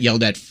he got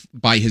yelled at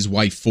by his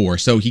wife for.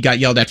 So he got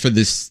yelled at for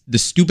the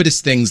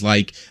stupidest things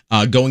like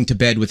going to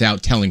bed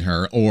without telling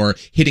her or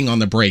hitting on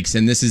the brakes.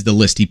 And this is the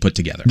list he put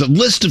together. The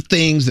list of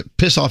things that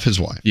piss off his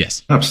wife.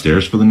 Yes.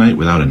 Upstairs for the night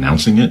without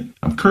announcing it.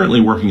 I'm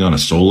currently working on a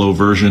solo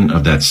version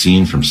of that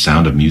scene from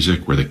Sound of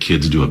Music where the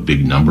kids do a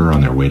big number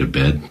on their way to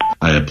bed.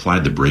 I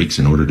applied the brakes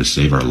in order to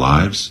save our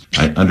lives.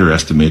 I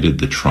underestimated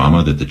the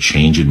trauma that the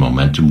change in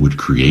momentum would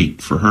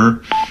create for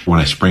her. When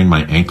I sprained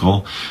my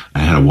ankle, I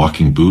had a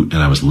walking boot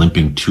and I was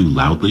limping too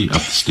loudly up the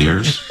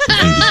stairs. The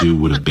thing to do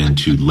would have been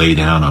to lay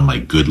down on my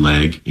good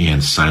leg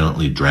and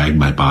silently drag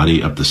my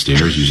body up the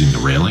stairs using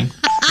the railing.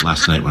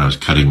 Last night when I was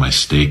cutting my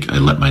steak, I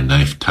let my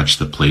knife touch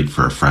the plate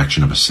for a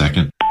fraction of a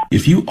second.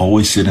 If you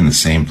always sit in the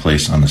same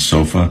place on the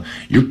sofa,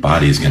 your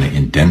body is going to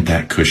indent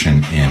that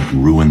cushion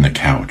and ruin the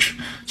couch.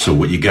 So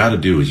what you got to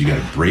do is you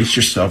got to brace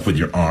yourself with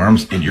your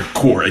arms and your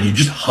core, and you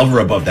just hover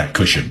above that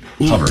cushion.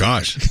 Hover. Oh,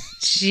 gosh.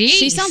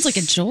 She sounds like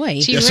a joy.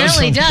 She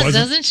really does,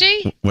 doesn't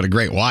she? What a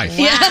great wife.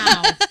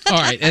 Wow. All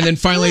right. And then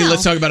finally,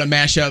 let's talk about a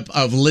mashup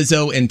of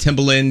Lizzo and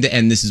Timbaland.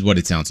 And this is what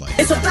it sounds like.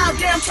 It's about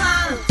damn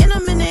time. In a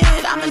minute,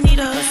 I'ma need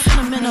a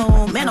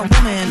sentimental man or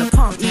woman to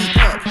pump me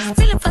up.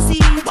 Feeling fussy,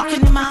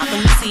 walking in my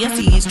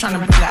Balenciennes, trying to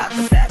bring out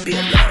the fat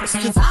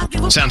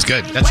bitch. Sounds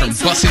good. That's from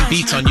Bussin'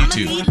 Beats on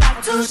YouTube.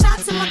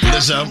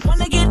 Lizzo.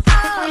 Wanna get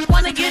up,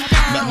 wanna get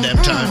down. About damn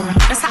time.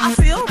 That's how I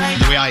feel right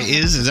The way I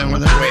is that what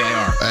that? The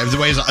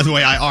way I are. The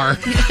way I are.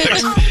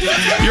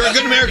 You're a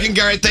good American,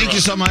 Garrett. Thank you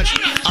so much.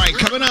 All right,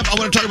 coming up, I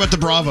want to talk about the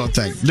Bravo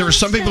thing. There are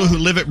some people who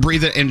live it,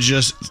 breathe it, and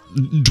just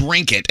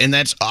drink it, and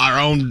that's our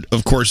own,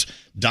 of course,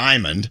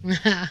 Diamond.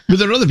 But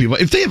there are other people.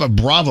 If they have a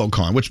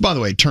BravoCon, which, by the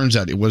way, turns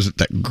out it wasn't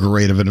that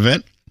great of an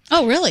event.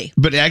 Oh, really?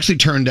 But it actually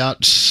turned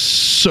out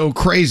so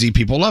crazy,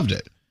 people loved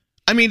it.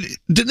 I mean,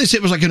 didn't they say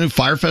it was like a new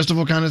Fire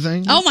Festival kind of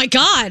thing? Oh, my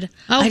God.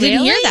 Oh, I didn't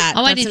really? hear that.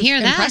 Oh, I That's didn't hear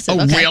that. impressive.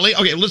 Oh, Okay. really?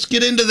 Okay, let's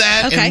get into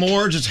that Okay. and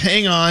more. Just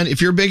hang on.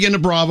 If you're big into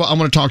Bravo, I'm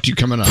going to talk to you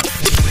coming up.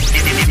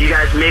 You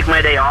guys make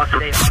my day awesome.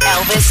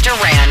 Elvis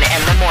Duran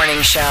and the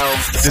Morning Show.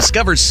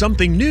 Discover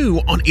something new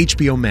on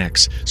HBO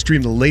Max.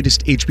 Stream the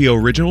latest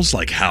HBO originals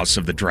like House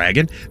of the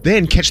Dragon,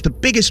 then catch the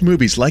biggest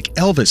movies like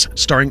Elvis,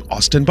 starring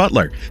Austin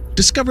Butler.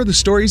 Discover the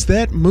stories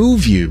that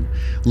move you.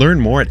 Learn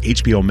more at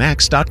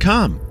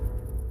hbomax.com.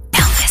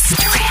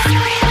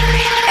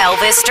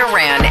 Elvis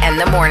Duran and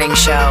the Morning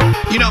Show.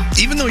 You know,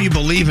 even though you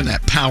believe in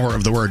that power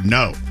of the word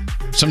no,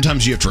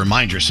 sometimes you have to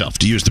remind yourself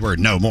to use the word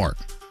no more.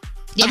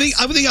 I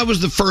think I was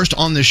the first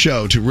on the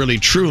show to really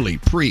truly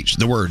preach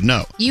the word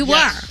no. You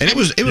were. And it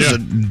was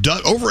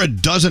over a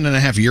dozen and a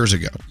half years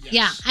ago.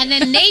 Yeah, and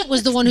then Nate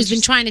was the one who's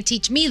been trying to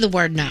teach me the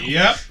word no.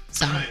 Yep.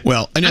 So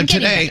Well, and then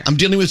today I'm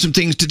dealing with some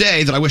things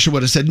today that I wish I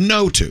would have said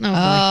no to.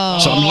 Oh.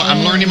 So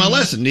I'm learning my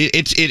lesson.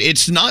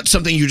 It's not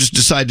something you just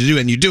decide to do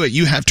and you do it.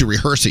 You have to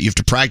rehearse it. You have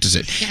to practice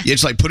it.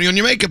 It's like putting on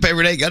your makeup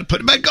every day. You got to put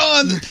it back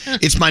on.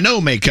 It's my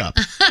no makeup.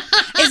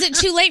 Is it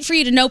too late for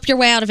you to nope your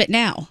way out of it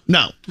now?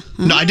 No,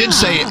 I did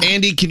say,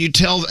 Andrew, can you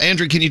tell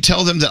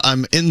them that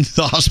I'm in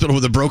the hospital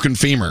with a broken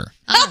femur?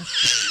 Oh.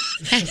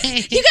 You got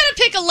to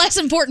pick a less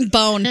important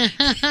bone. It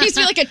needs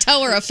to be like a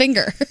toe or a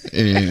finger.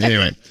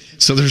 Anyway,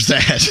 so there's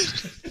that.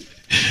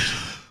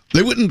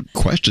 They wouldn't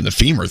question the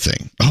femur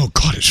thing. Oh,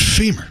 God, it's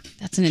femur.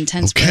 That's an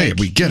intense Okay, break.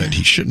 we get it.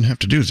 He shouldn't have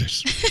to do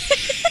this.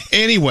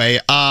 Anyway,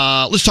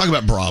 let's talk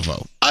about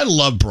Bravo. I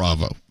love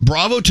Bravo.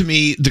 Bravo, to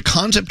me, the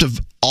concept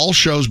of all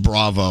shows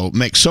Bravo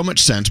makes so much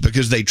sense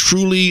because they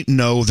truly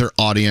know their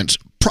audience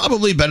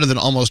probably better than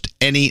almost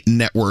any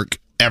network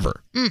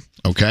ever.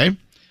 Okay?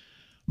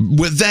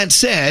 With that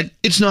said,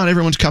 it's not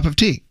everyone's cup of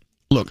tea.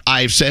 Look,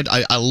 I've said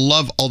I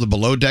love all the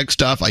below deck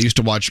stuff. I used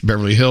to watch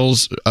Beverly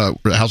Hills,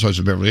 Housewives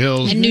of Beverly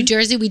Hills. And New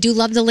Jersey, we do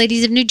love the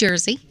ladies of New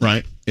Jersey.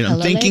 Right. And I'm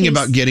Hello, thinking ladies.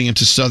 about getting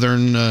into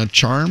Southern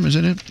Charm,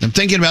 isn't it? I'm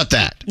thinking about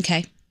that.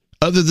 Okay.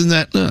 Other than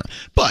that,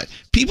 but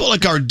people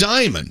like our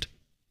Diamond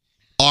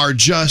are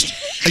just,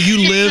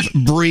 you live,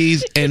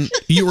 breathe, and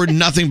you are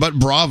nothing but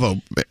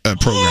Bravo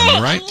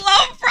programming, right? Love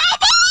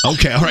Bravo.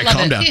 Okay, all right, Love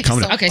calm it. down,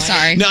 calm down. Okay,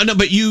 sorry. No,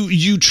 but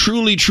you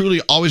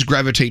truly always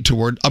gravitate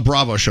toward a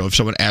Bravo show if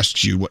someone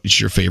asks you what is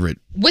your favorite.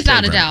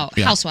 Without program. a doubt,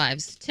 Yeah.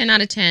 Housewives, 10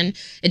 out of 10.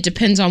 It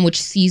depends on which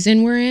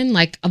season we're in,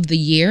 like of the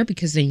year,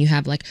 because then you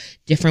have like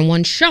different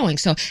ones showing.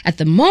 So at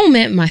the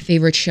moment, my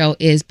favorite show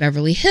is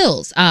Beverly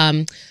Hills.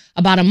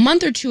 About a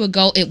month or two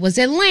ago, it was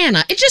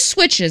Atlanta. It just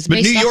switches. But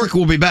based New off York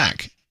will be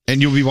back, and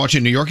you'll be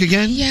watching New York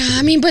again? Yeah,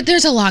 I mean, but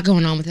there's a lot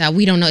going on with that.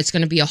 We don't know. It's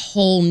going to be a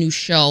whole new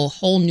show,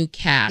 whole new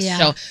cast. Yeah.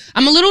 So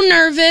I'm a little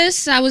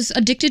nervous. I was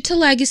addicted to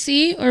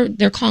Legacy, or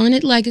they're calling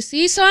it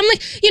Legacy. So I'm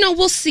like,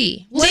 we'll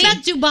see. What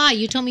about Dubai?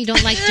 You told me you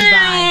don't like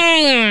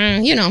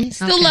Dubai.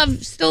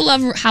 Still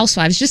love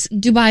Housewives. Just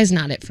Dubai is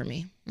not it for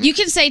me. You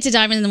can say to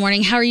Diamond in the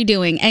morning, how are you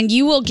doing? And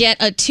you will get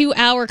a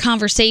 2-hour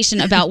conversation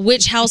about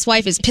which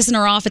housewife is pissing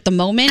her off at the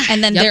moment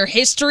and then their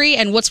history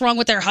and what's wrong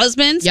with their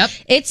husbands. Yep.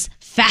 It's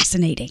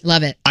fascinating.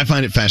 Love it. I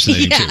find it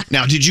fascinating, Yeah. too.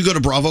 Now, did you go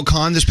to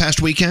BravoCon this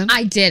past weekend?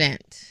 I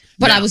didn't.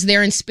 But I was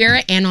there in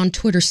spirit and on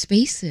Twitter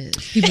Spaces.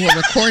 People were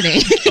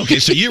recording. Okay,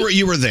 so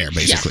you were there,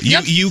 basically. Yeah.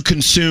 Yep. You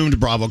consumed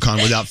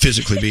BravoCon without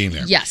physically being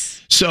there.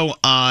 Yes. So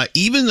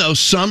even though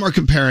some are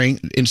comparing,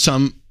 in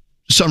some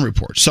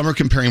reports, some are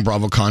comparing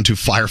BravoCon to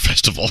Fire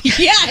Festival.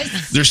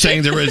 Yes. They're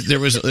saying it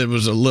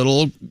was a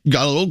little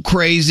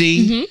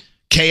crazy.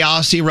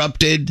 Chaos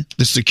erupted.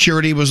 The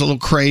security was a little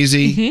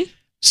crazy.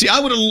 See,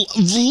 I would have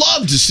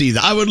loved to see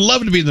that. I would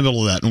love to be in the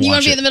middle of that and You want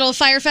watch to be it. in the middle of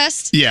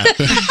Firefest? Yeah.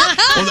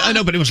 Well, I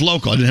know, but it was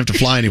local. I didn't have to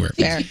fly anywhere.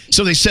 Fair.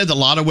 So they said a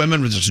lot of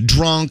women were just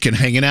drunk and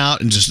hanging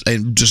out and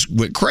just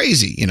went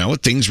crazy.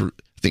 Things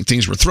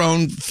were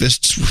thrown,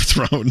 fists were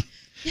thrown.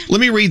 Let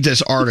me read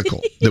this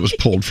article that was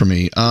pulled for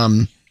me.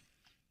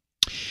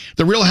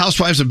 The Real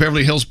Housewives of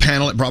Beverly Hills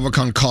panel at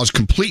BravoCon caused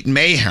complete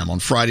mayhem on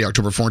Friday,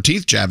 October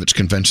 14th, Javits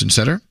Convention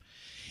Center.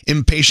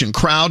 Impatient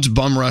crowds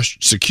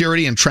bum-rushed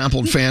security and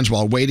trampled fans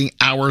while waiting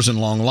hours in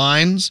long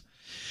lines.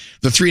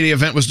 The 3-day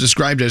event was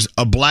described as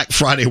a Black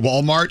Friday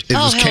Walmart. It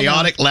was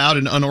chaotic, loud,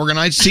 and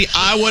unorganized. See,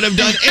 I would have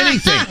done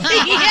anything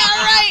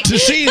to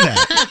see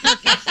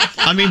that.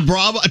 I mean,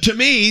 Bravo. To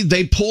me,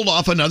 they pulled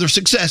off another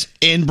success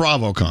in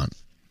BravoCon.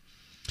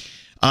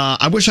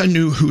 I wish I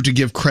knew who to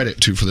give credit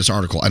to for this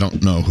article. I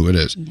don't know who it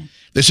is.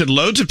 They said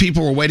loads of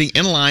people were waiting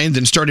in line,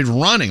 then started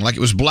running like it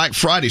was Black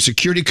Friday.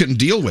 Security couldn't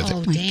deal with it.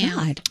 Oh,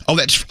 damn. Oh,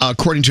 that's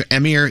according to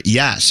Amir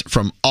Yas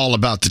from All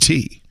About the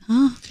Tea.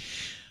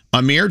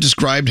 Amir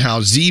described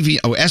how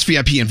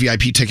SVIP and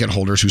VIP ticket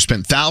holders who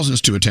spent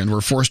thousands to attend were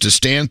forced to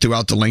stand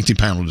throughout the lengthy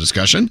panel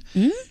discussion.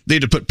 They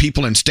had to put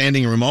people in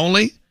standing room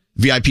only.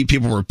 VIP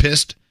people were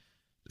pissed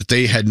that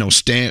they had no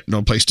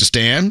place to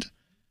stand.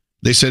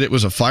 They said it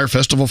was a Fire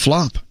Festival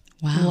flop.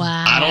 Wow.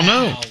 I don't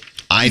know.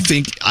 I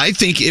think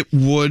it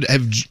would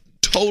have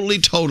totally.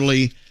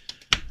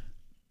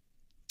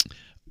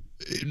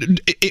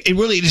 It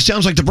really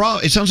sounds like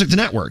it sounds like the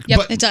network. Yep,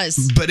 but, it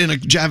does. But in a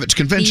Javits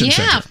Convention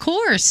Center. of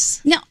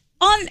course. Now,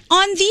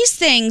 on these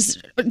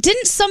things,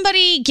 didn't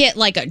somebody get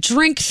like a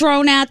drink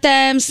thrown at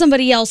them?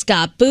 Somebody else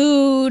got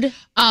booed.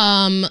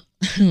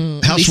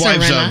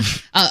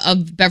 Housewives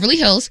of Beverly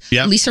Hills.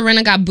 Yep. Lisa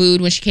Rinna got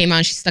booed when she came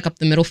on. She stuck up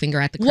the middle finger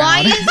at the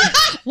crowd.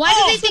 Why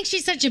do they think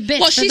she's such a bitch?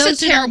 Well, For she's a those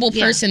who don't- terrible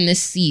yeah. person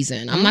this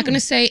season. I'm not going to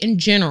say in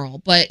general,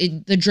 but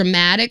the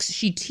dramatics,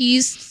 she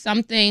teased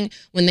something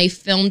when they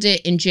filmed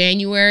it in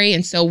January.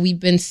 And so we've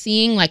been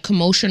seeing like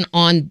commotion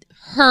on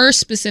her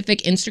specific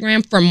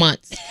Instagram for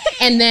months.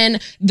 And then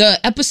the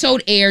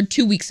episode aired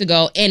 2 weeks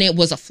ago and it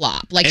was a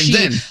flop. Like And she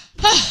then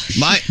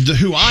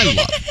Who I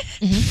love,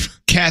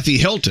 Kathy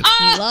Hilton.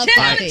 Oh,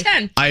 10 out of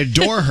 10. I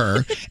adore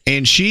her,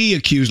 and she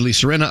accused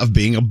Lisa Rinna of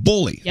being a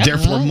bully. Yep.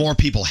 Therefore, more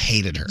people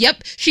hated her.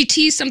 Yep. She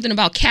teased something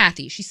about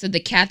Kathy. She said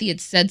that Kathy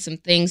had said some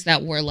things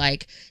that were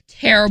like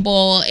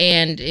terrible,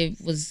 and it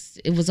was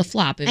a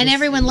flop. And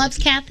everyone loves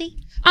Kathy?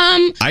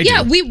 I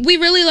yeah, do. we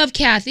really love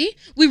Kathy.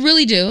 We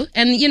really do.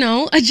 And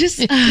I just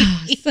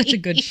it's such a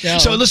good show.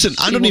 So listen,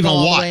 I don't will even go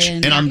all the watch, way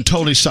in. and I'm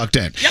totally sucked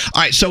in.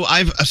 All right, so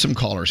I've some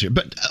callers here,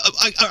 but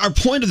our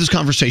point of this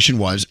conversation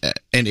was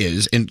and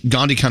is, and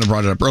Gandhi kind of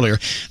brought it up earlier.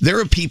 There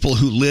are people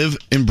who live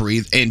and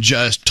breathe and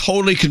just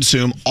totally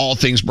consume all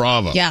things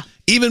Bravo. Yeah.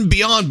 Even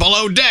beyond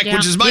Below Deck,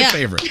 which is my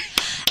favorite.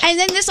 And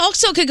then this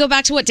also could go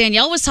back to what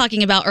Danielle was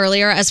talking about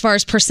earlier as far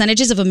as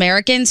percentages of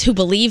Americans who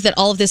believe that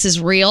all of this is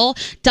real.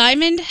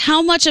 Diamond,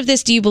 how much of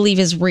this do you believe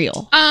is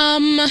real?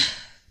 I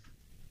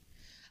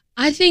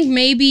think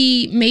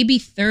maybe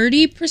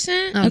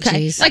 30%. Oh, okay.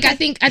 geez. Like I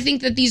think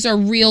that these are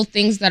real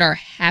things that are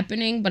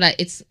happening, but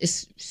it's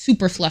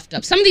super fluffed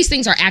up. Some of these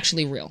things are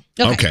actually real.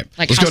 Okay.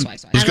 Like let's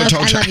Housewives. Go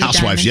talk to I love you,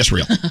 Housewives. Diamond. Yes,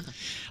 real.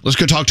 Let's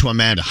go talk to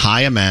Amanda.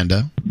 Hi,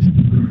 Amanda.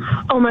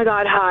 Oh my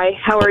God, hi.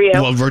 How are you?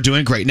 Well, we're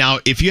doing great. Now,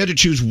 if you had to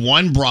choose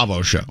one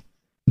Bravo show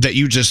that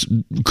you just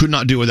could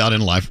not do without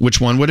in life, which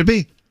one would it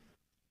be?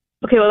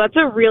 Okay, well, that's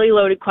a really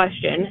loaded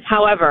question.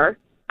 However,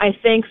 I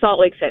think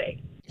Salt Lake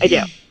City. I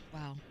do.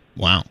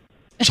 Wow.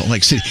 Salt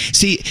Lake City.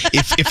 See,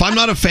 if I'm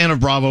not a fan of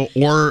Bravo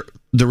or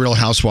The Real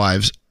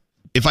Housewives,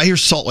 if I hear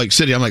Salt Lake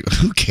City, I'm like,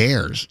 who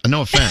cares?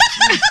 No offense.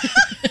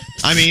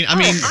 I mean,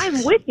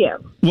 I'm with you.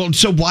 well,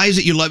 so why is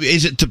it you love it?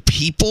 Is it the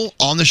people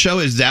on the show?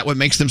 Is that what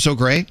makes them so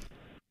great?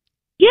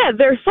 Yeah,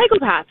 they're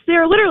psychopaths.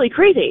 They're literally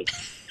crazy.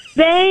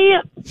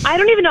 I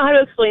don't even know how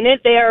to explain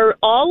it. They are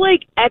all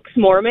like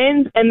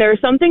ex-Mormons, and there's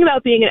something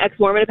about being an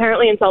ex-Mormon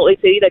apparently in Salt Lake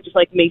City that just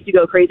like makes you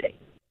go crazy.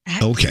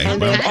 Okay. And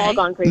they've all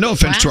gone crazy. No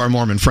offense to our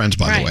Mormon friends,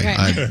 by the way.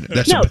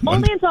 That's No,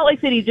 only in Salt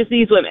Lake City, just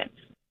these women.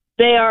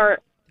 They are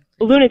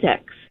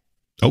lunatics.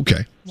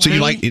 okay. So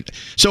you like it.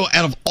 So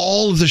out of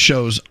all of the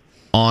shows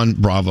on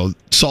Bravo,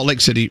 Salt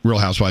Lake City, Real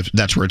Housewives,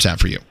 that's where it's at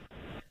for you.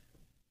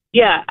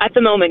 Yeah, at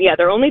the moment, yeah.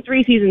 They're only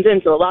 3 seasons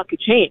in, so a lot could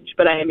change.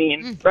 But I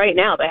mean, right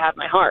now, they have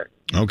my heart.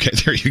 Okay,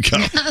 there you go.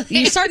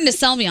 You're starting to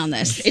sell me on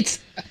this. It's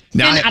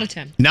Now 10 out of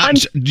 10. Now,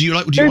 do you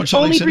watch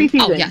Salt Lake City?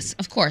 Oh, yes,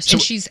 of course.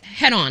 And she's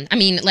head on. I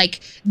mean, like,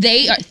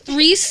 they are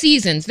 3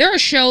 seasons. There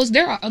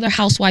are other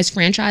Housewives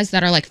franchise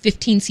that are like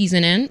 15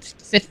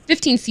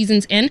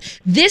 seasons in.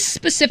 This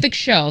specific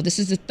show, this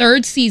is the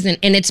 3rd season,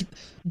 and it's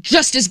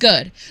just as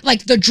good.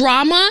 Like, the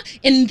drama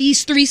in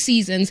these 3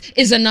 seasons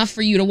is enough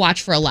for you to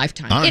watch for a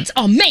lifetime. All right. It's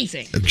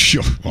amazing.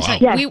 Sure. Wow.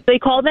 Yes, they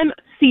call them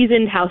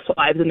seasoned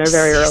housewives, and they're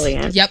very early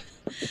in. Yep.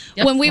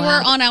 When we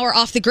were on our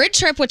off the grid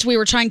trip, which we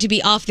were trying to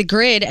be off the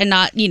grid and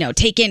not,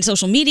 take in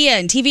social media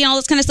and TV and all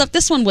this kind of stuff,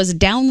 this one was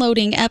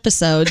downloading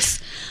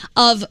episodes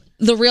of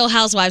The Real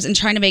Housewives and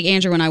trying to make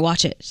Andrew and I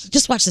watch it.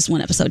 Just watch this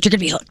one episode. You're going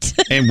to be hooked.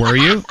 And were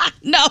you?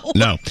 No.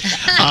 No.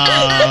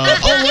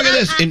 Oh, look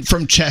at this.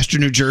 From Chester,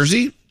 New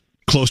Jersey,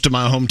 close to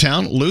my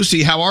hometown.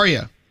 Lucy, how are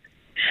you?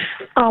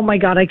 Oh my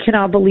God, I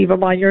cannot believe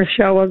I'm on your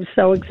show. I'm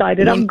so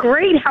excited. I'm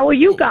great. How are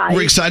you guys?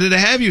 We're excited to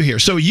have you here.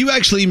 So you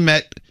actually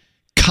met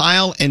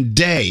Kyle and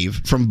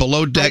Dave from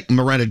Below Deck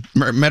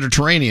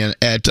Mediterranean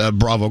at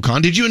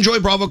BravoCon. Did you enjoy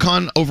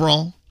BravoCon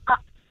overall?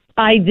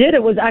 I did.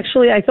 It was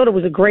actually, I thought it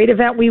was a great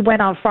event. We went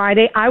on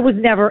Friday. I was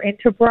never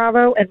into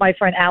Bravo, and my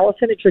friend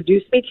Allison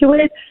introduced me to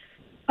it.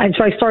 And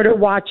so I started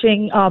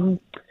watching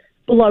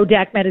Below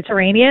Deck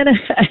Mediterranean,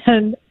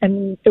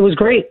 and it was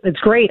great.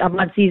 It's great. I'm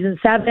on season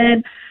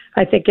 7.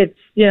 I think it's,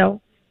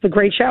 a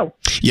great show.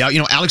 Yeah,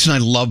 Alex and I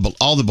love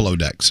all the Below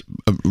Decks.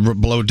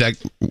 Below Deck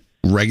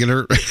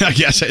regular, I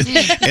guess, and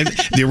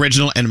the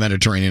original and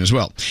Mediterranean as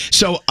well.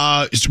 So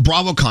it's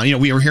BravoCon.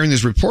 We were hearing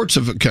these reports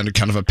of kind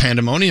of a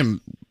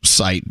pandemonium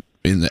site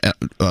in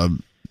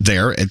the,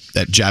 there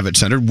at Javits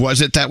Center.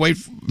 Was it that way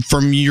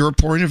from your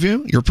point of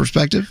view, your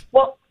perspective?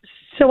 Well,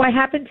 so I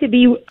happened to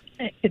be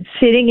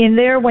sitting in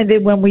there when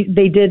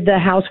they did the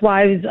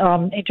Housewives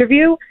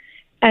interview,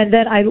 and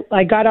then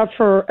I got up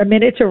for a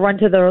minute to run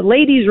to the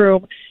ladies'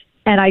 room,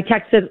 and I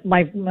texted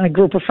my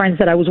group of friends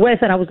that I was with,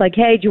 and I was like,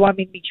 "Hey, do you want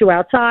me to meet you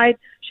outside?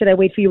 Should I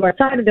wait for you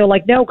outside?" And they're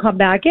like, "No, come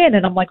back in."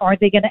 And I'm like,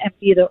 "Aren't they going to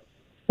empty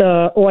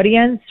the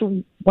audience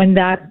when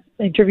that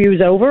interview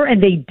is over?"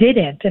 And they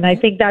didn't, and I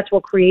think that's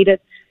what created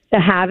the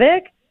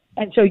havoc.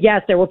 And so,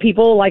 yes, there were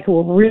people who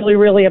were really,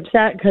 really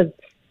upset because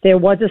there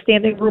was a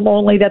standing room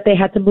only that they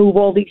had to move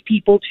all these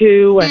people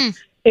to, and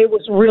it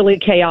was really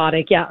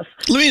chaotic. Yes.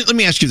 Let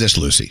me ask you this,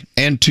 Lucy,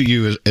 and to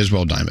you as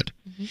well, Diamond.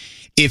 Mm-hmm.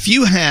 If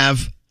you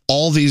have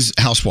all these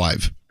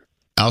housewife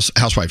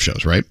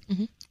shows, right?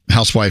 Mm-hmm.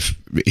 Housewife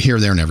here,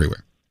 there, and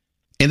everywhere,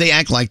 and they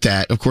act like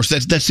that. Of course,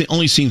 that's the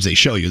only scenes they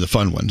show you, the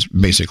fun ones,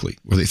 basically,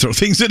 where they throw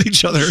things at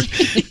each other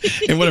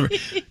and whatever.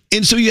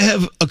 And so you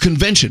have a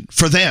convention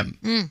for them.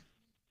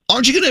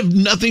 Aren't you going to have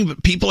nothing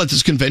but people at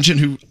this convention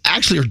who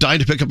actually are dying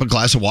to pick up a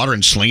glass of water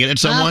and sling it at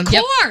someone? Of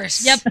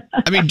course. Yep.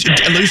 I mean,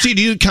 Lucy,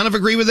 do you kind of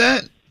agree with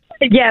that?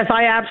 Yes,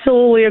 I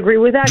absolutely agree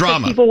with that. 'Cause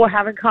Drama. People were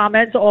having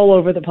comments all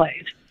over the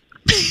place.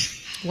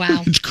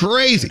 Wow. It's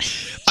crazy.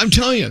 I'm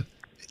telling you.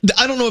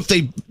 I don't know if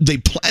they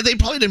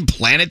probably didn't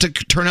plan it to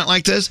turn out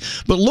like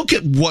this, but look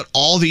at what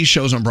all these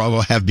shows on Bravo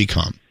have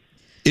become.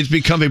 It's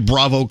become a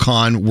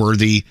BravoCon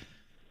worthy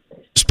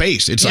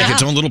space. It's like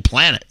its own little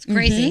planet. It's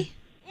crazy.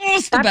 Oh,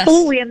 it's the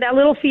Absolutely, and that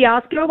little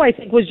fiasco, I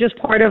think, was just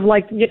part of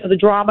the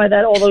drama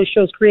that all those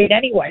shows create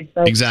anyway.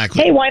 So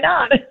Exactly. hey, why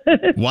not?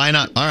 Why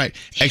not? All right.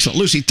 Excellent.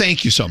 Lucy,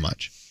 thank you so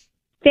much.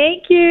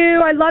 Thank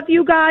you. I love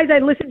you guys. I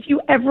listen to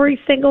you every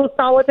single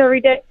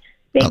solitary day.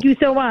 Thank you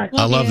so much.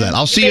 I love that.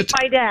 I'll see you at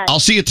my dad. I'll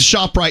see you at the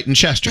ShopRite in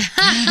Chester.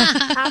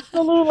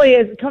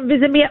 Absolutely. Come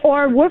visit me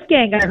or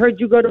Wolfgang. I heard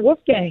you go to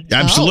Wolfgang.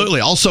 Absolutely.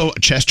 Also,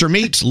 Chester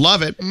Meats.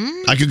 Love it.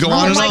 I could go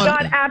on and Oh, on.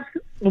 my God.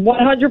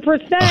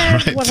 100%.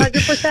 right.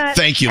 100%.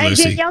 Thank you, and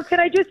Lucy. Danielle,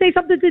 can I just say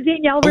something to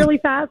Danielle really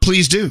fast?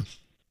 Please do.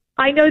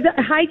 I know that.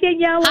 Hi,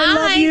 Danielle. I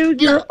love you.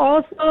 You're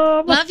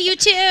awesome. Love you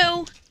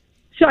too.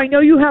 So I know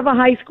you have a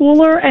high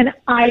schooler, and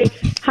I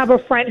have a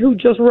friend who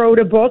just wrote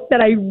a book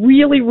that I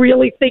really,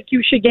 really think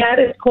you should get.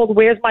 It's called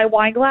Where's My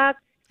Wine Glass?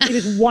 It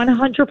is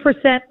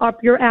 100%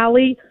 up your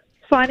alley.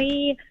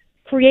 Funny,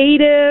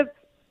 creative,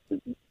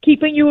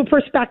 keeping you in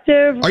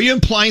perspective. Are you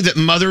implying that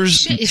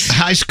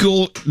high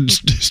school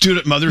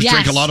student mothers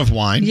drink a lot of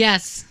wine?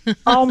 Yes.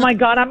 Oh, my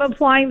God. I'm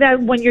implying that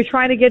when you're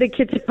trying to get a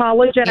kid to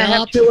college, and I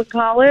have two in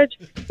college,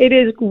 it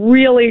is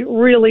really,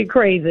 really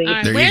crazy. All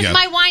right. There you Where's go.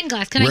 my wine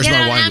glass? Can Where's I get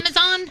my it on wine-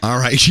 Amazon? All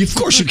right. Of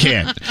course you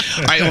can. All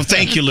right. Well,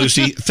 thank you,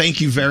 Lucy.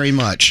 Thank you very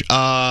much.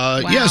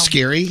 Yeah,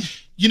 Scary.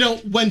 You know,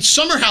 when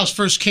Summer House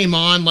first came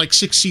on, like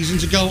 6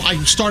 seasons ago,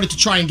 I started to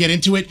try and get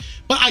into it,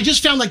 but I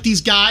just found like these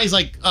guys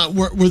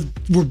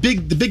were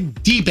big, the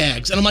big D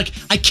bags, and I'm like,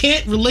 I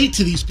can't relate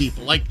to these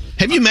people. Like,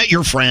 have you met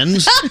your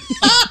friends?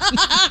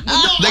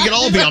 They could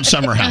all be on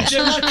Summer House.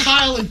 They're not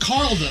Kyle and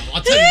Carl, though.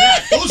 I'll tell you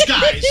that. Those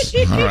guys.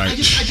 All right. I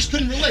just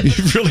couldn't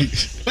relate. Really?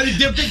 But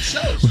they're big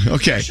shows.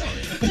 Okay.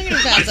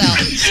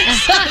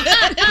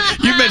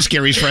 You've met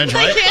Scary's friends,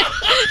 right?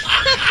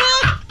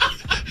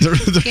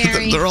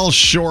 They're all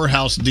Shore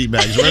House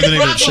D-bags. Whatever the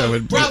name of the show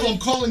is. Bravo, I'm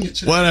calling you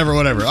today. Whatever.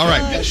 All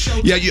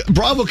right. Yeah,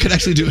 Bravo could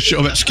actually do a show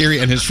about Scary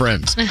and his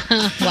friends.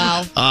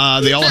 Wow.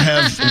 They all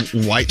have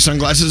white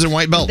sunglasses and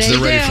white belts. They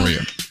They're ready do. for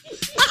you.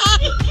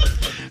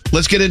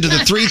 Let's get into the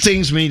 3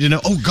 things we need to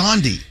know. Oh,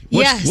 Gandhi.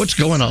 What's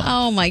going on?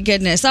 Oh, my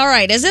goodness. All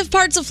right. As if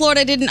parts of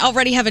Florida didn't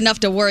already have enough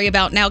to worry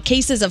about, now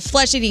cases of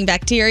flesh-eating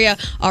bacteria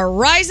are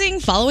rising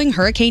following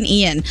Hurricane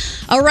Ian.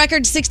 A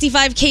record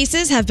 65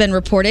 cases have been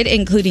reported,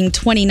 including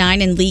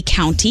 29 in Lee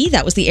County.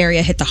 That was the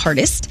area hit the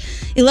hardest.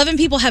 11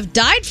 people have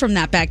died from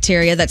that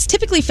bacteria that's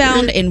typically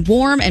found in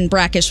warm and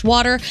brackish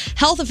water.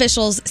 Health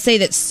officials say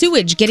that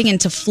sewage getting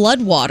into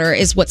flood water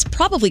is what's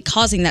probably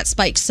causing that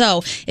spike.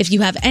 So if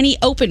you have any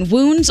open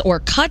wounds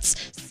or cuts,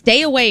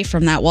 stay away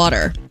from that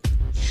water.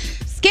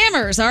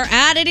 Scammers are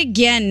at it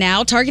again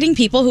now, targeting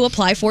people who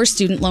apply for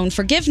student loan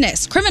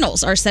forgiveness.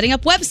 Criminals are setting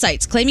up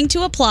websites claiming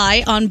to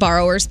apply on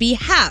borrowers'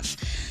 behalf.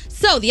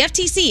 So the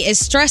FTC is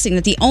stressing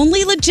that the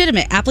only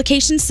legitimate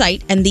application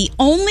site and the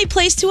only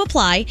place to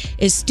apply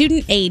is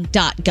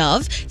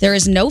studentaid.gov. There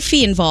is no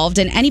fee involved,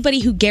 and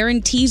anybody who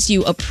guarantees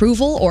you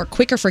approval or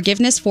quicker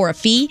forgiveness for a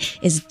fee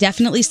is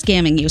definitely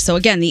scamming you. So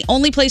again, the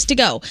only place to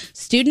go,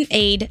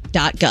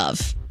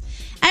 studentaid.gov.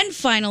 And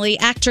finally,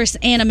 actress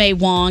Anna May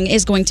Wong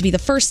is going to be the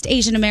first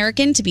Asian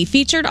American to be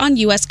featured on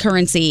U.S.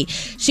 currency.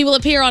 She will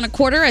appear on a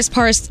quarter as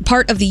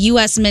part of the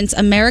U.S. Mint's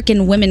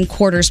American Women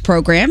Quarters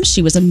program.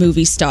 She was a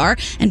movie star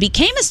and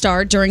became a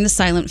star during the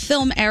silent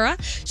film era.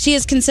 She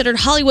is considered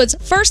Hollywood's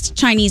first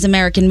Chinese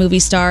American movie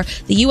star.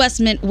 The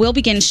U.S. Mint will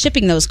begin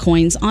shipping those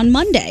coins on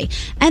Monday.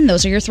 And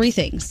those are your 3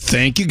 things.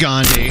 Thank you,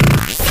 Gandhi.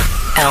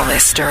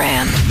 Elvis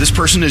Duran. This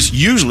person is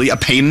usually a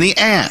pain in the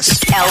ass.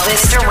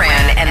 Elvis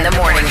Duran and the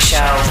Morning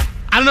Show.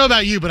 I don't know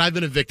about you, but I've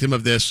been a victim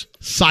of this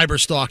cyber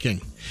stalking.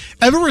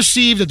 Ever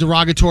received a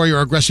derogatory or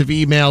aggressive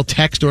email,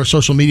 text, or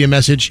social media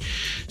message?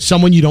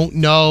 Someone you don't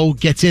know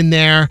gets in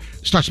there,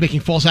 starts making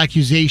false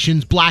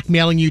accusations,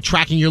 blackmailing you,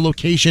 tracking your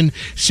location,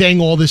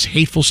 saying all this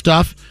hateful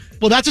stuff?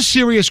 Well, that's a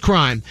serious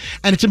crime,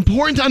 and it's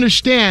important to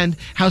understand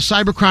how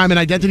cybercrime and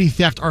identity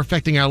theft are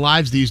affecting our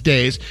lives these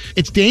days.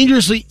 It's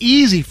dangerously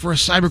easy for a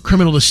cyber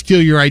criminal to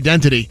steal your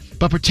identity,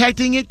 but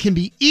protecting it can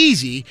be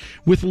easy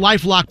with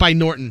LifeLock by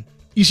Norton.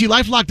 You see,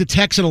 LifeLock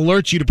detects and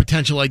alerts you to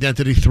potential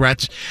identity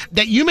threats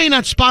that you may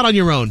not spot on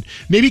your own.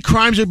 Maybe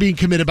crimes are being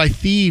committed by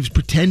thieves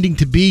pretending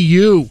to be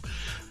you.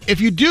 If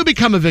you do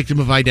become a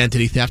victim of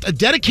identity theft, a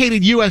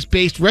dedicated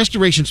U.S.-based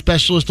restoration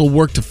specialist will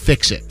work to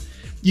fix it.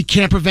 You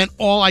can't prevent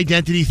all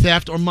identity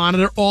theft or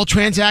monitor all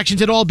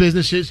transactions at all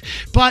businesses,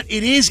 but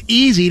it is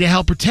easy to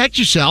help protect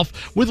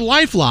yourself with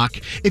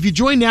LifeLock. If you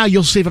join now,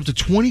 you'll save up to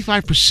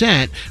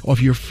 25% off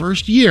your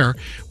first year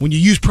when you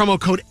use promo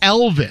code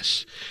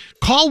ELVIS.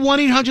 Call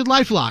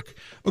 1-800-LifeLock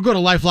or go to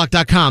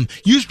LifeLock.com.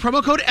 Use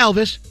promo code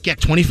ELVIS. Get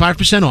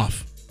 25%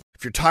 off.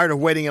 If you're tired of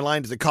waiting in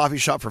line to the coffee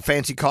shop for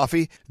fancy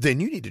coffee, then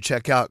you need to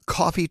check out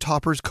Coffee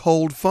Topper's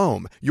Cold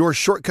Foam, your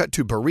shortcut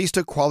to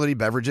barista quality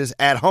beverages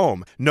at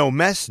home. No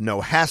mess,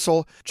 no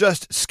hassle.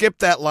 Just skip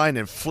that line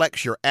and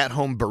flex your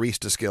at-home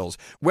barista skills.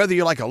 Whether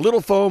you like a little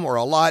foam or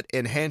a lot,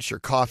 enhance your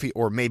coffee,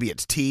 or maybe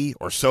it's tea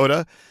or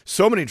soda.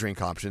 So many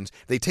drink options.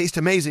 They taste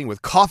amazing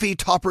with Coffee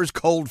Topper's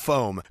Cold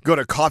Foam. Go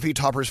to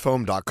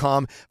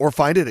coffeetoppersfoam.com or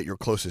find it at your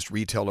closest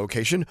retail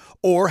location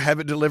or have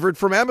it delivered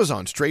from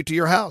Amazon straight to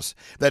your house.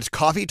 That's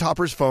coffeetoppersfoam.com.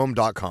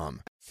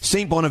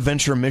 St.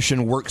 Bonaventure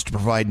Mission works to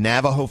provide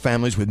Navajo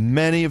families with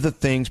many of the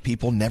things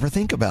people never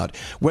think about.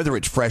 Whether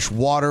it's fresh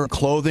water,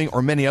 clothing,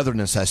 or many other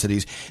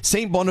necessities,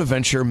 St.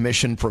 Bonaventure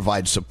Mission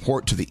provides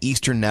support to the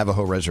Eastern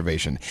Navajo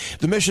Reservation.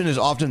 The mission is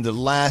often the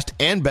last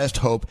and best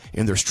hope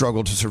in their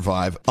struggle to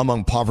survive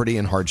among poverty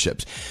and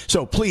hardships.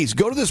 So please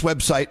go to this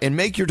website and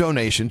make your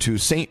donation to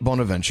St.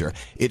 Bonaventure.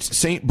 It's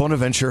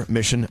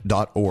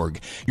stbonaventuremission.org.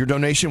 Your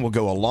donation will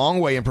go a long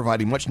way in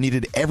providing much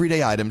needed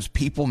everyday items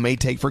people may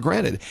take for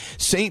granted.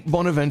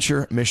 stbonaventuremission.org.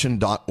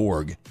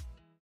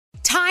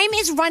 Time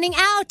is running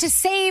out to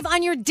save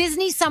on your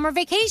Disney summer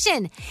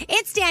vacation.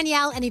 It's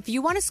Danielle, and if you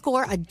want to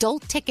score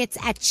adult tickets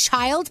at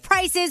child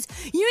prices,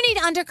 you need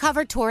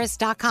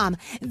UndercoverTourist.com.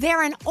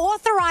 They're an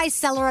authorized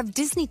seller of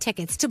Disney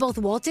tickets to both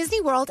Walt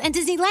Disney World and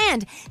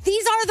Disneyland.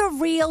 These are the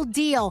real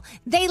deal.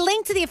 They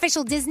link to the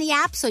official Disney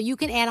app so you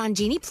can add on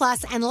Genie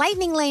Plus and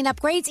Lightning Lane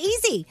upgrades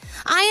easy.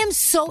 I am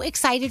so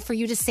excited for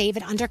you to save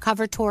at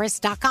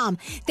UndercoverTourist.com.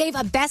 They've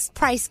a best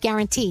price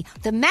guarantee.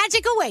 The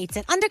magic awaits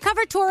at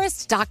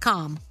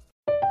UndercoverTourist.com.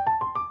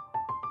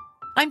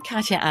 I'm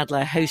Katya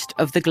Adler, host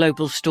of The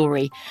Global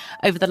Story.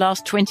 Over the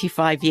last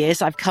 25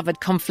 years, I've covered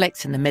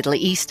conflicts in the Middle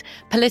East,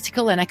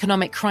 political and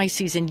economic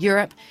crises in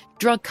Europe,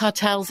 drug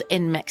cartels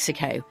in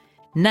Mexico.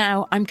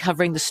 Now I'm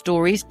covering the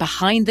stories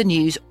behind the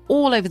news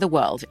all over the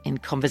world in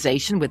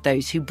conversation with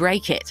those who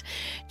break it.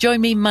 Join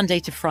me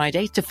Monday to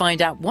Friday to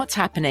find out what's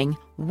happening,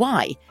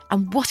 why,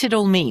 and what it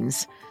all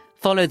means.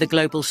 Follow The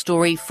Global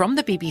Story from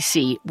the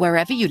BBC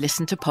wherever you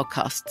listen to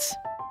podcasts.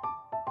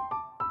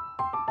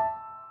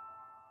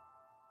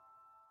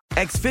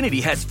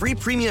 Xfinity has free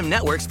premium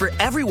networks for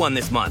everyone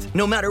this month,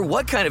 no matter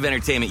what kind of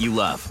entertainment you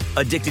love.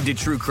 Addicted to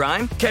true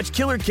crime? Catch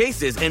killer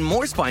cases and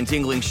more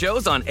spine-tingling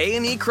shows on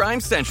A&E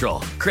Crime Central.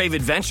 Crave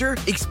adventure?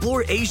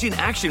 Explore Asian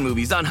action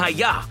movies on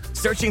Hi-Ya.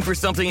 Searching for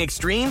something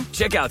extreme?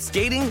 Check out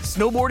skating,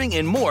 snowboarding,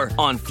 and more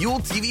on Fuel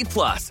TV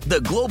Plus,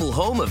 the global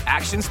home of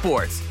action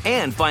sports.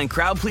 And find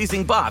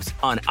crowd-pleasing bops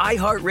on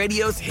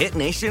iHeartRadio's Hit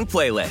Nation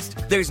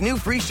playlist. There's new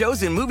free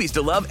shows and movies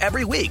to love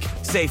every week.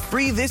 Say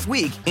free this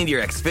week in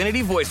your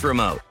Xfinity voice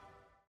remote.